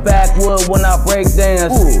down the backwood when I break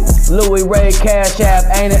dance. Louis Ray Cash App,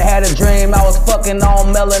 ain't it had a dream? I was fucking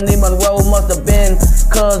on Melanie Monroe, must have been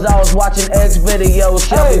cause I was watching X videos.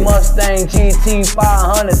 Chevy Mustang GT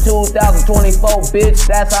 500 2024, bitch,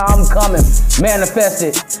 that's how I'm coming.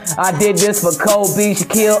 Manifested, I did this for Kobe,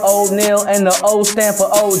 Shaquille O'Neal, and the O stand for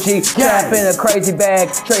OG. Trap in a crazy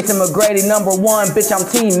bag, Tracy McGrady #1, bitch, I'm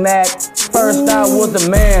Team Mac. First I was the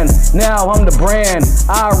man, now I'm the brand.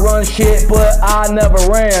 I run shit, but I never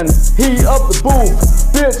ran. He up the booth,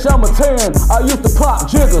 bitch, I'm a 10. I used to pop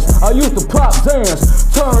jiggers, I used to pop Zans.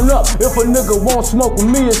 Turn up, if a nigga won't smoke with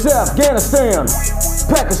me, it's Afghanistan,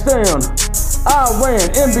 Pakistan. I ran,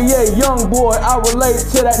 NBA young boy, I relate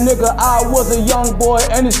to that nigga. I was a young boy,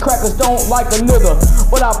 and these crackers don't like a nigga,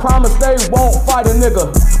 but I promise they won't fight a nigga.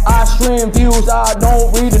 I stream views, I don't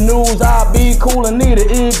read the news. I be cool and need an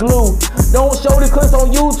igloo. Don't show the clips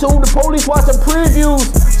on YouTube, the police watching previews.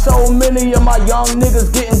 So many of my young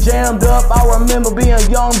niggas getting jammed up. I remember being a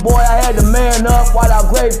young boy, I had to man up. White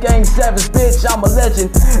Out Grave Gang Savage, bitch, I'm a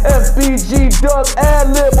legend. FBG Duck,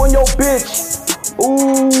 ad-lib on your bitch.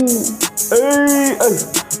 Ooh, hey, hey,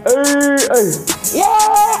 hey, hey.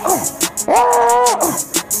 Yeah, yeah,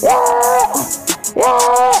 yeah,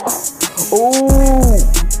 yeah. Ooh,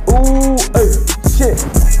 ooh, hey, shit.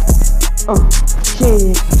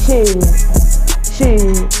 Shit.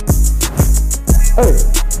 Hey,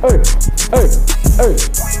 hey, hey, hey.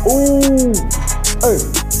 Ooh, hey.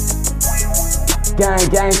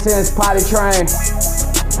 Gang, since potty train.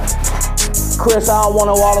 Chris, I don't want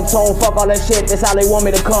no auto-tune, fuck all that shit, that's how they want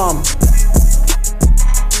me to come.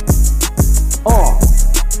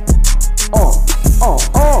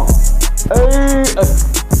 Hey,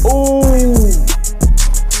 ooh.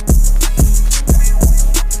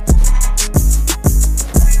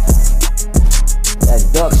 That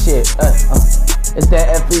duck shit, it's that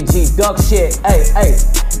FBG duck shit, hey.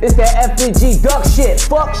 It's that FBG duck shit,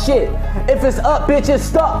 fuck shit. If it's up, bitch, it's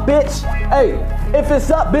stuck, bitch. Hey, if it's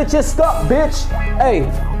up, bitch, it's stuck, bitch. Hey,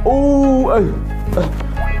 ooh,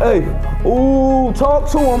 hey, ooh, talk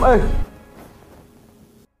to him, hey.